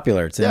 It's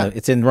popular.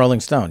 It's in Rolling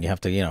Stone. You have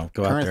to,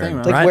 go out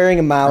there. Like wearing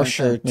a Mao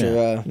shirt.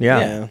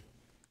 Yeah.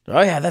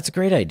 Oh yeah, that's a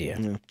great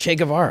idea. Che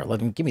Guevara,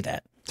 give me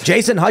that.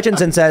 Jason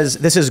Hutchinson says,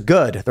 this is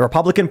good. The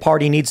Republican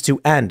Party needs to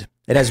end.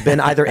 It has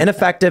been either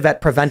ineffective at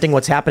preventing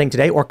what's happening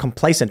today or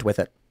complacent with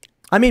it.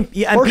 I mean,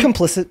 or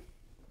complicit.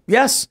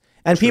 Yes.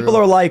 And people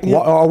are like,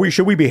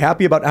 should we be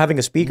happy about having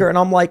a speaker? And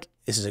I'm like,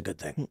 this is a good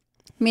thing.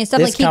 I mean, it's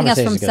definitely keeping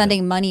us from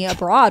sending money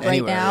abroad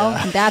right now.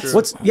 Yeah. And that's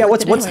what's the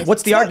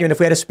argument? If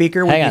we had a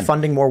speaker, we'd be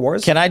funding more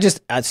wars? Can I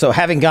just, so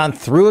having gone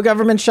through a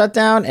government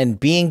shutdown and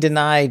being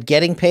denied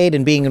getting paid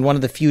and being in one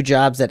of the few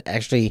jobs that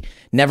actually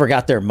never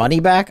got their money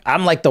back,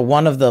 I'm like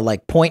one of the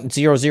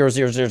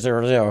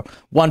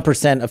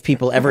 0.0000001% of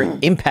people ever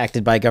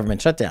impacted by a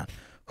government shutdown.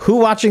 Who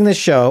watching this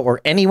show or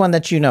anyone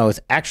that you know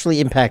is actually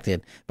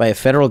impacted by a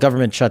federal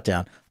government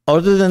shutdown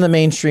other than the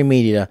mainstream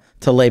media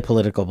to lay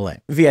political blame?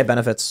 VA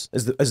benefits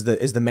is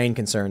the main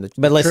concern.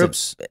 But listen,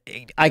 troops,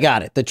 I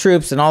got it. The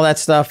troops and all that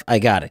stuff, I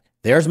got it.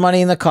 There's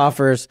money in the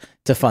coffers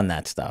to fund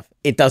that stuff.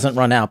 It doesn't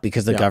run out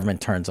because the government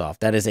turns off.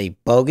 That is a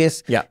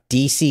bogus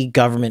DC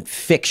government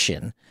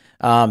fiction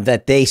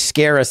that they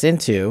scare us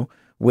into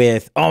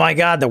with, oh my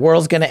God, the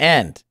world's going to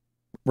end.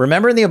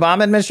 Remember in the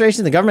Obama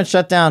administration, the government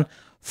shut down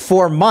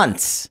for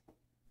months.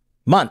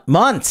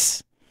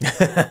 Months.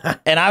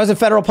 And I was a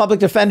federal public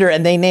defender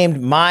and they named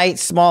my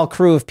small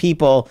crew of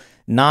people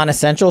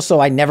non-essential, so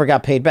I never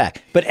got paid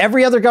back. But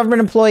every other government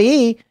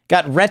employee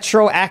got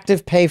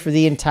retroactive pay for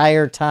the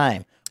entire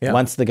time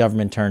once the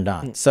government turned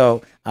on.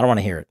 So I don't want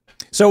to hear it.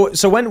 So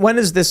when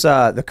is this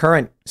the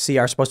current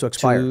CR supposed to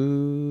expire?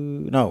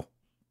 No.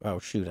 Oh,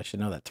 shoot. I should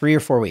know that. 3 or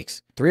 4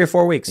 weeks. 3 or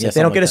 4 weeks. Yeah, if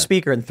they don't get a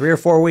speaker in 3 or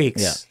 4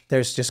 weeks,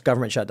 there's just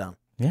government shutdown.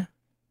 Yeah.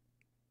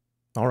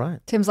 All right.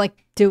 Tim's like,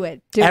 do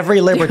it. Every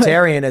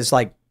libertarian is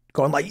like,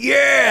 going like,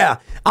 yeah,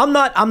 I'm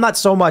not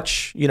so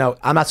much,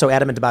 I'm not so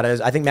adamant about it.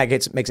 I think Matt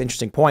Gaetz makes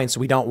interesting points.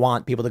 We don't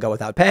want people to go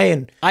without pay.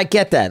 And I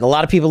get that. A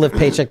lot of people live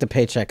paycheck to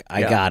paycheck.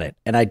 I got it.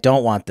 And I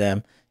don't want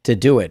them to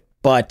do it.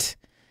 But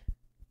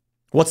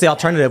what's the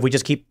alternative? We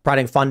just keep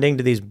providing funding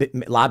to these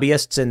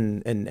lobbyists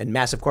and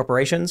massive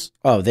corporations?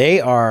 Oh,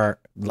 they are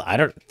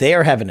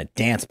having a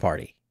dance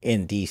party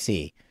in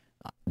DC.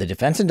 The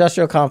Defense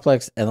Industrial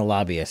Complex and the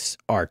lobbyists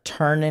are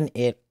turning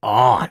it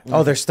on.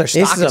 Oh, their stock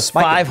This is a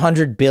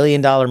 $500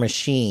 billion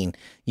machine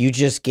you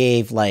just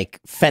gave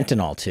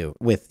fentanyl to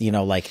with,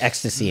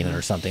 ecstasy in it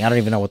or something. I don't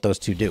even know what those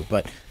two do.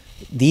 But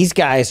these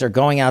guys are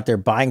going out there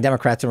buying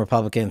Democrats and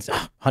Republicans.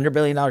 $100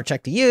 billion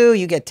check to you.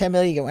 You get $10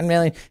 million, you get $1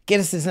 million.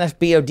 Get us this next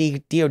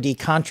DOD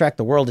contract.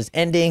 The world is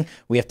ending.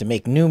 We have to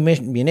make new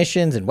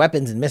munitions and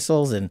weapons and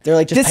missiles. And they're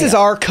like, this is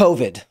our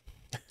COVID.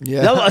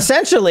 Yeah. No,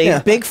 essentially,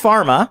 Big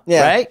Pharma,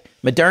 right?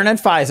 Moderna and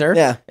Pfizer.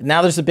 Yeah.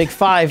 Now there's a big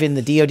five in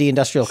the DoD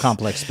industrial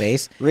complex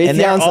space. And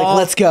they're like,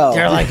 let's go.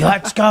 They're like,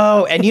 let's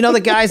go. And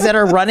the guys that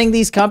are running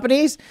these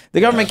companies,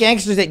 the government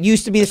gangsters that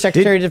used to be the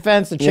Secretary of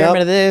Defense, the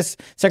chairman of this,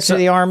 Secretary of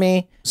the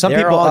Army, some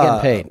they're people all getting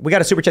paid. We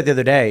got a super chat the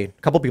other day.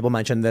 A couple people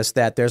mentioned this,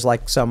 that there's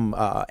some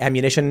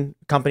ammunition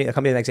company, a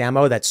company that makes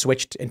ammo that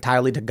switched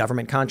entirely to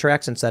government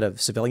contracts instead of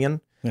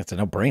civilian. That's a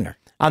no-brainer.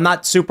 I'm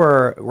not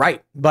super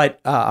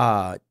but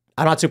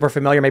I'm not super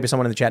familiar. Maybe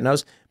someone in the chat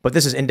knows, but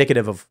this is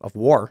indicative of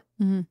war.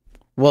 Mm-hmm.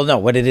 Well, no,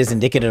 what it is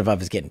indicative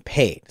of is getting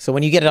paid. So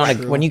when you get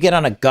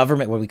on a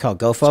government, what we call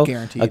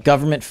GOFO, a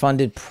government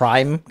funded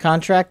prime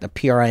contract, a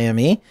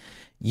PRIME,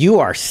 you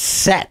are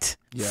set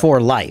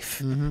for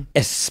life,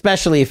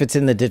 especially if it's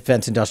in the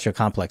defense industrial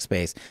complex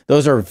space.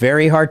 Those are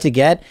very hard to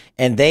get,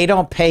 and they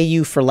don't pay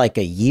you for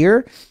a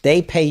year.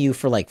 They pay you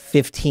for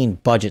 15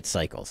 budget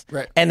cycles.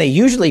 Right. And they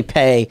usually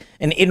pay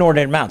an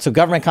inordinate amount. So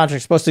government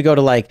contracts are supposed to go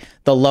to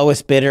the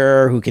lowest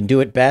bidder who can do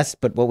it best,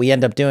 but what we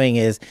end up doing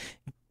is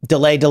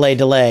delay,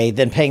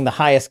 then paying the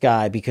highest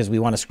guy because we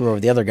want to screw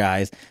over the other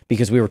guys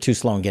because we were too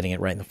slow in getting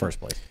it right in the first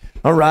place.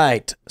 All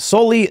right.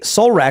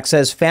 Solrak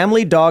says,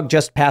 family dog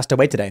just passed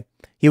away today.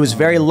 He was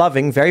very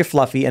loving, very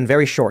fluffy, and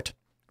very short.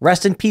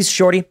 Rest in peace,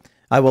 Shorty.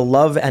 I will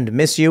love and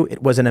miss you.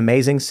 It was an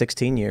amazing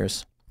 16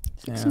 years.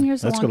 16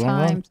 years is a long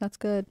time. That's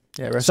good.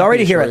 Yeah, sorry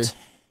to hear it,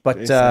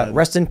 but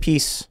rest in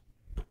peace,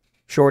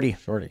 Shorty.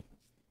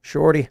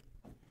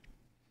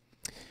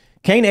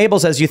 Kane Abel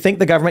says, you think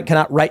the government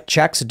cannot write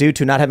checks due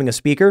to not having a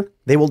speaker?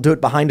 They will do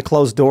it behind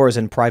closed doors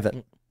in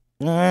private.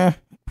 But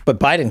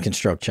Biden can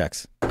stroke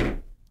checks.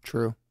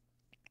 True.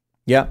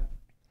 Yeah.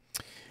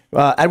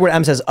 Edward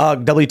M says,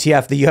 ugh,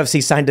 WTF, the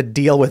UFC signed a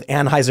deal with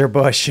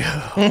Anheuser-Busch.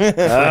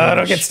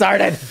 Don't get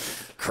started.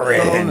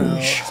 Cringe. Oh,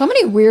 no. So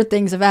many weird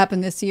things have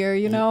happened this year,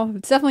 you know?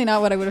 It's definitely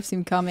not what I would have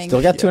seen coming.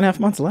 Still got 2.5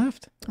 months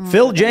left.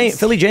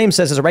 Philly James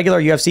says, as a regular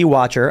UFC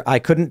watcher, I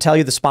couldn't tell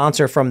you the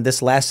sponsor from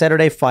this last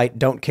Saturday fight.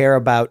 Don't care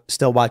about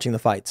still watching the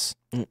fights.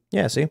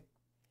 Yeah, see?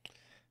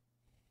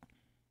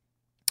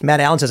 Matt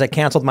Allen says, I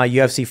canceled my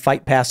UFC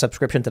Fight Pass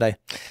subscription today.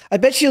 I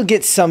bet you'll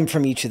get some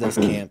from each of those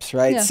camps,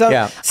 right?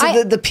 Yeah.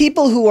 So the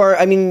people who are,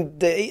 I mean,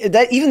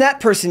 even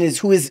that person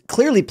who is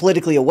clearly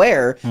politically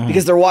aware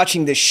because they're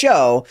watching this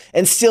show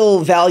and still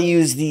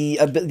values the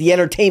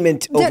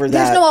entertainment over that.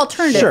 There's no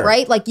alternative,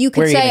 right? Like you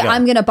could say,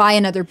 I'm going to buy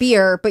another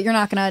beer, but you're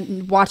not going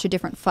to watch a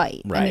different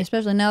fight. Right. I mean,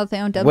 especially now that they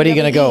own WWE. What are you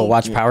going to go?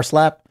 Watch Power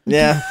Slap?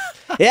 Yeah.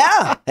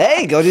 Yeah.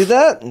 Hey, go do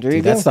that. There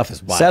you go. That stuff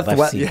is wild.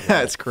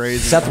 It's crazy.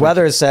 Seth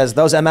Weathers says,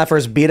 those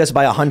MFers beat us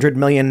by 100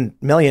 million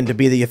to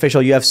be the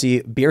official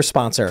UFC beer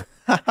sponsor.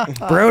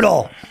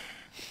 Brutal.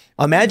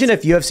 Imagine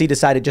if UFC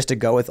decided just to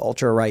go with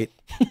ultra-right,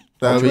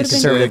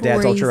 conservative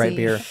dad's ultra-right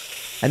beer.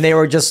 And they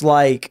were just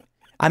like,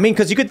 I mean,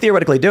 because you could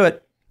theoretically do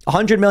it.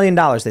 $100 million,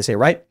 they say,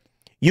 right?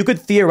 You could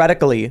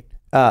theoretically,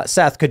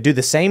 Seth could do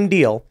the same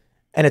deal,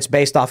 and it's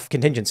based off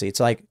contingency. It's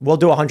like, we'll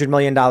do a $100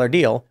 million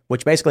deal,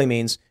 which basically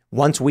means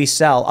once we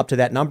sell up to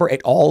that number,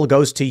 it all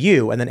goes to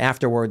you, and then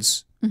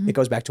afterwards, it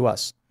goes back to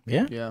us.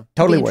 Yeah.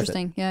 Totally worth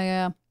interesting. it.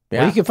 Yeah.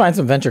 Well, you can find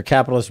some venture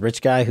capitalist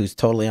rich guy who's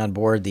totally on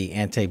board the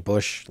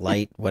anti-Bush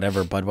light,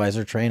 whatever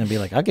Budweiser train and be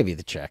like, I'll give you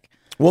the check.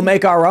 We'll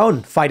make our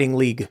own fighting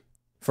league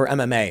for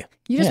MMA.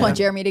 You just want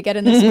Jeremy to get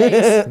in this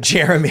space.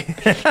 Jeremy.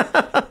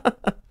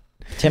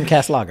 Tim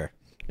Kasslager.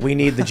 We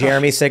need the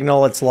Jeremy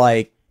signal. It's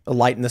like a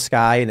light in the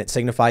sky, and it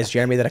signifies,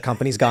 Jeremy, that a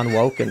company's gone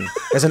woke, and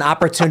there's an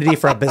opportunity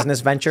for a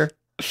business venture.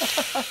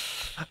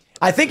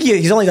 I think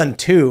he's only done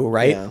 2,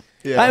 right?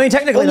 Yeah. I mean,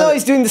 technically, no,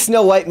 he's doing the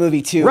Snow White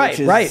movie too. Right.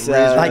 Like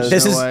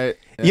this is,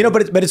 you know,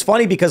 but it's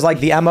funny because like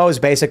the MO is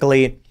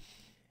basically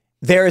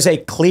there is a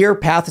clear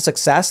path to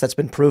success that's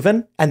been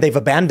proven, and they've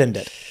abandoned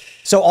it.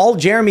 So all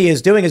Jeremy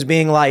is doing is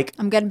being like,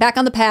 I'm getting back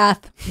on the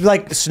path.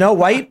 Like Snow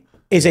White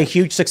is a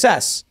huge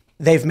success.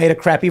 They've made a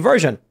crappy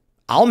version.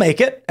 I'll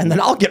make it, and then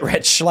I'll get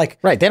rich. Like,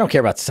 right? They don't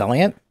care about selling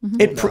it.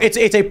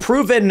 It's a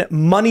proven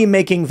money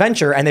making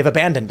venture, and they've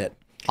abandoned it.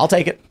 I'll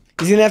take it.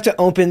 He's gonna have to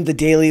open the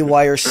Daily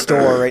Wire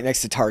store right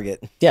next to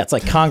Target. Yeah, it's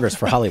like Congress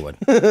for Hollywood.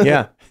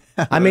 Yeah,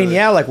 I mean,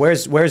 yeah, like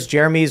where's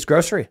Jeremy's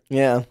grocery?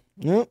 Yeah.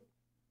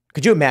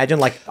 Could you imagine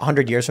like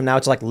 100 years from now,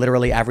 it's like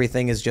literally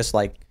everything is just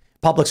like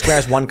Public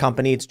Square's one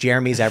company, it's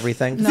Jeremy's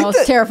everything. No,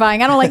 it's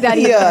terrifying. I don't like that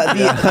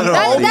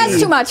either. That's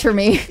too much for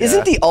me.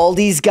 Isn't the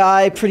Aldi's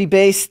guy pretty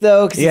based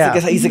though?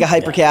 Because he's like a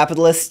hyper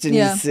capitalist, and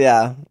he's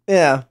The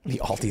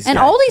Aldi's and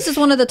guy. Aldi's is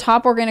one of the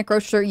top organic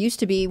grocers. It used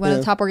to be one of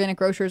the top organic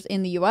grocers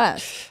in the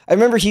U.S. I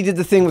remember he did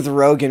the thing with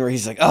Rogan where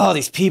he's like, "Oh,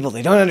 these people,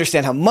 they don't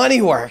understand how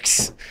money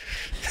works."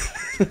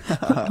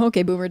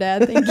 Okay, Boomer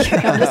Dad. Thank you.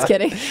 I'm just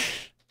kidding.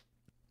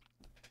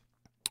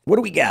 What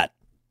do we got?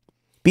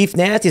 Beef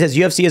Nasty says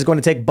UFC is going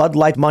to take Bud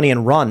Light money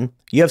and run.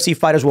 UFC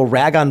fighters will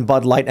rag on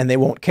Bud Light and they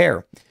won't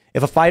care.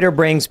 If a fighter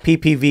brings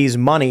PPV's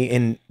money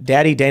in,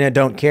 Daddy Dana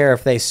don't care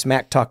if they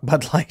smack talk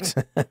Bud Light.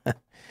 That's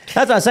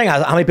what I'm saying.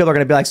 How many people are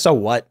going to be like, so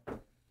what?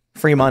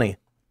 Free money.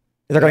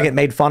 They're going to get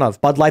made fun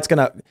of. Bud Light's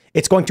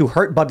it's going to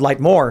hurt Bud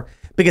Light more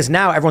because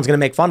now everyone's going to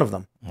make fun of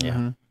them.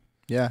 Yeah.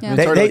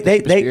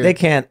 They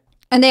can't.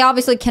 And they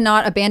obviously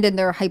cannot abandon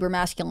their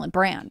hypermasculine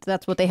brand.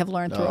 That's what they have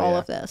learned through all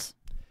of this.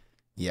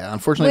 Yeah,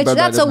 unfortunately, Which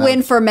that's a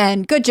win for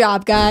men. Good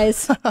job,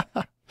 guys.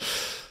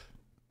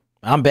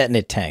 I'm betting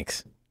it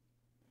tanks.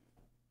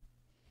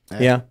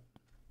 Yeah.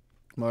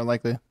 More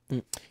likely.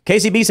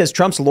 KCB says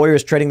Trump's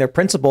lawyers trading their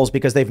principles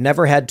because they've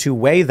never had to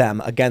weigh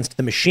them against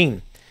the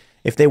machine.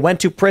 If they went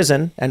to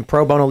prison and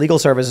pro bono legal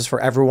services for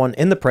everyone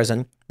in the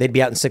prison, they'd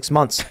be out in 6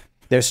 months.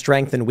 Their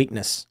strength and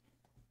weakness.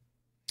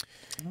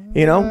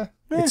 You know,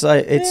 it's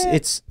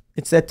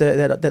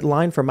that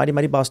line from Mighty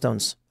Mighty Boss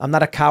Tones. I'm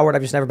not a coward.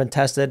 I've just never been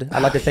tested. I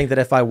like to think that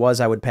if I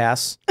was, I would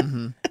pass.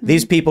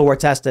 These people were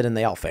tested and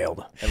they all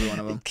failed. Every one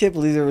of them. I can't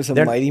believe there was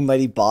a Mighty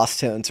Mighty Boss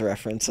Tones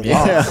reference.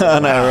 Yeah,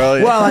 no,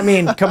 really. Well, I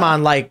mean, come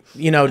on, like,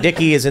 you know,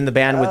 Dickie is in the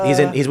band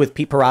with he's with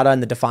Pete Parada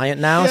and the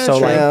Defiant now. Yeah, so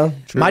true.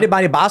 like Mighty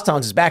Mighty Boss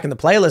Tones is back in the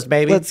playlist,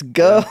 baby. Let's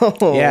go.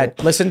 Yeah,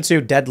 listen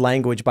to Dead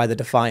Language by the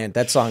Defiant.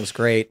 That song's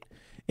great.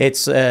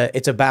 It's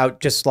about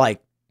just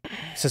like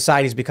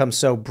society's become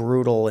so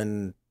brutal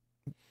and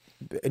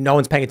no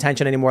one's paying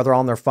attention anymore. They're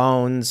all on their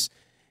phones.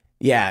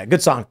 Yeah,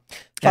 good song.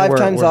 5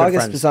 Times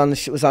August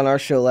was on our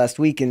show last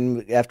week,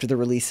 and after the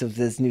release of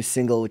this new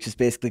single, which is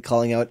basically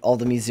calling out all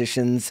the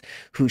musicians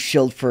who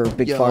shilled for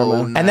Big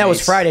Pharma. Nice. And that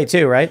was Friday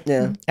too, right?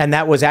 Yeah. And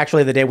that was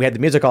actually the day we had the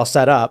music all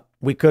set up.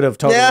 We could have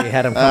totally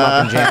had him come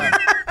up and jam.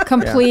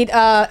 Complete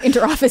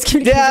inter-office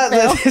communication.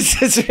 Yeah,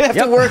 we have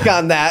to work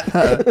on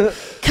that.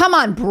 Come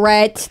on,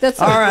 Brett. That's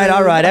all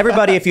right.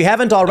 Everybody, if you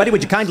haven't already,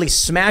 would you kindly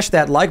smash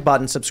that like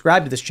button,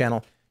 subscribe to this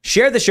channel,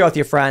 Share the show with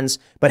your friends,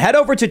 but head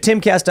over to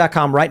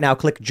timcast.com right now.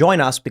 Click join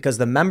us because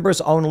the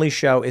members only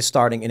show is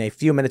starting in a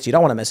few minutes. You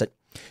don't want to miss it.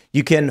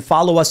 You can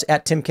follow us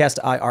at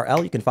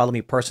TimcastIRL. You can follow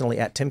me personally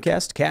at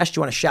Timcast. Kash, do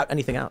you want to shout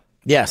anything out?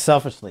 Yeah,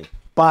 selfishly.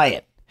 Buy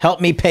it.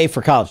 Help me pay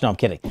for college. No, I'm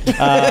kidding.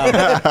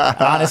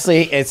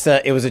 Honestly,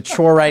 it was a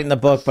chore writing the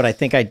book, but I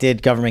think I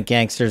did Government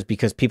Gangsters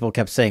because people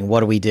kept saying,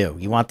 what do we do?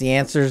 You want the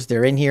answers?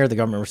 They're in here. The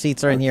government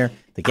receipts are in here.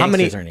 The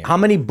gangsters are in here. How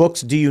many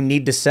books do you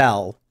need to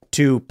sell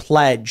to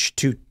pledge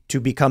to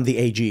become the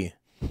AG?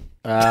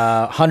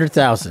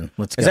 100,000.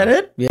 Let's go. Is that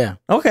it? Yeah.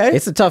 Okay.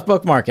 It's a tough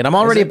book market. I'm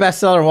already a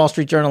bestseller in Wall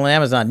Street Journal and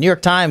Amazon. New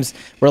York Times,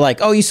 we're like,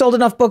 oh, you sold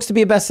enough books to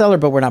be a bestseller,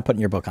 but we're not putting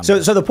your book on. So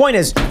the point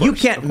is, you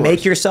can't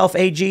make yourself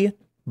AG,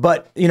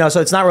 but so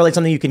it's not really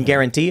something you can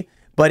guarantee.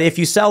 But if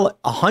you sell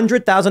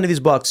 100,000 of these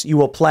books, you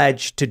will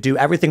pledge to do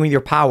everything with your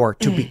power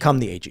to become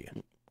the AG.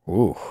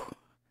 Ooh.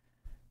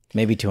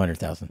 Maybe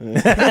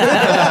 200,000.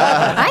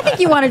 I think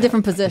you want a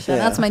different position.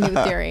 That's my new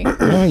theory.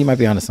 Oh, you might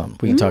be onto something.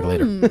 We can talk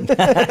later.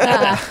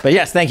 But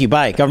yes, thank you.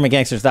 Bye.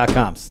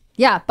 GovernmentGangsters.com.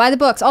 Yeah, buy the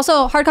books.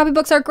 Also, hard copy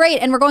books are great,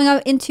 and we're going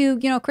out into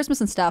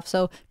Christmas and stuff.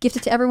 So gift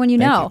it to everyone you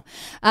know.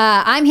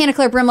 I'm Hannah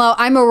Claire Brimlow.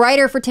 I'm a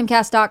writer for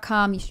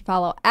timcast.com. You should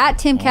follow at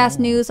Timcast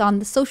News on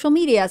the social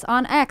medias,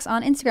 on X,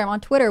 on Instagram, on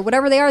Twitter,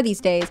 whatever they are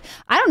these days.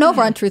 I don't know if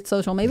we're on Truth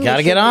Social. Maybe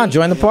gotta get on.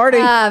 Join the party.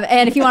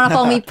 And if you want to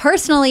follow me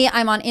personally,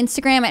 I'm on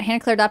Instagram at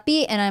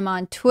hannahclaire.b, and I'm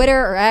on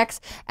Twitter or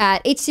X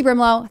at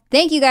HCBrimlow.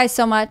 Thank you guys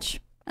so much.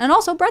 And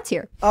also, Brett's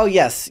here. Oh,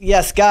 yes.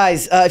 Yes,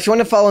 guys. If you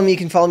want to follow me, you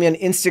can follow me on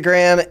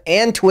Instagram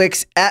and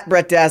Twix at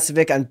Brett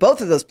Dasovic on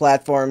both of those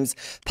platforms.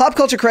 Pop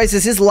Culture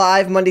Crisis is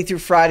live Monday through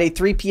Friday,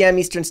 3 p.m.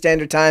 Eastern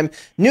Standard Time,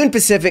 noon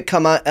Pacific.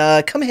 Come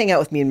hang out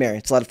with me and Mary.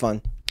 It's a lot of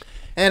fun.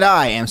 And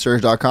I am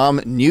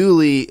Serge.com,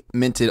 newly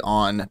minted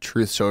on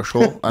Truth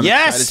Social. I'm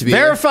yes, to be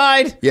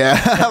verified.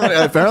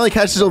 Yeah, apparently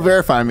Kash will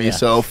verify me. Yeah.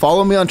 So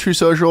follow me on Truth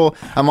Social.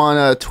 I'm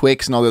on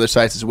Twix and all the other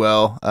sites as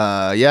well.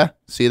 Yeah,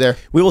 see you there.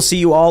 We will see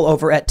you all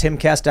over at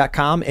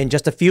timcast.com in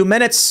just a few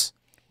minutes.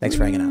 Thanks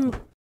for hanging out.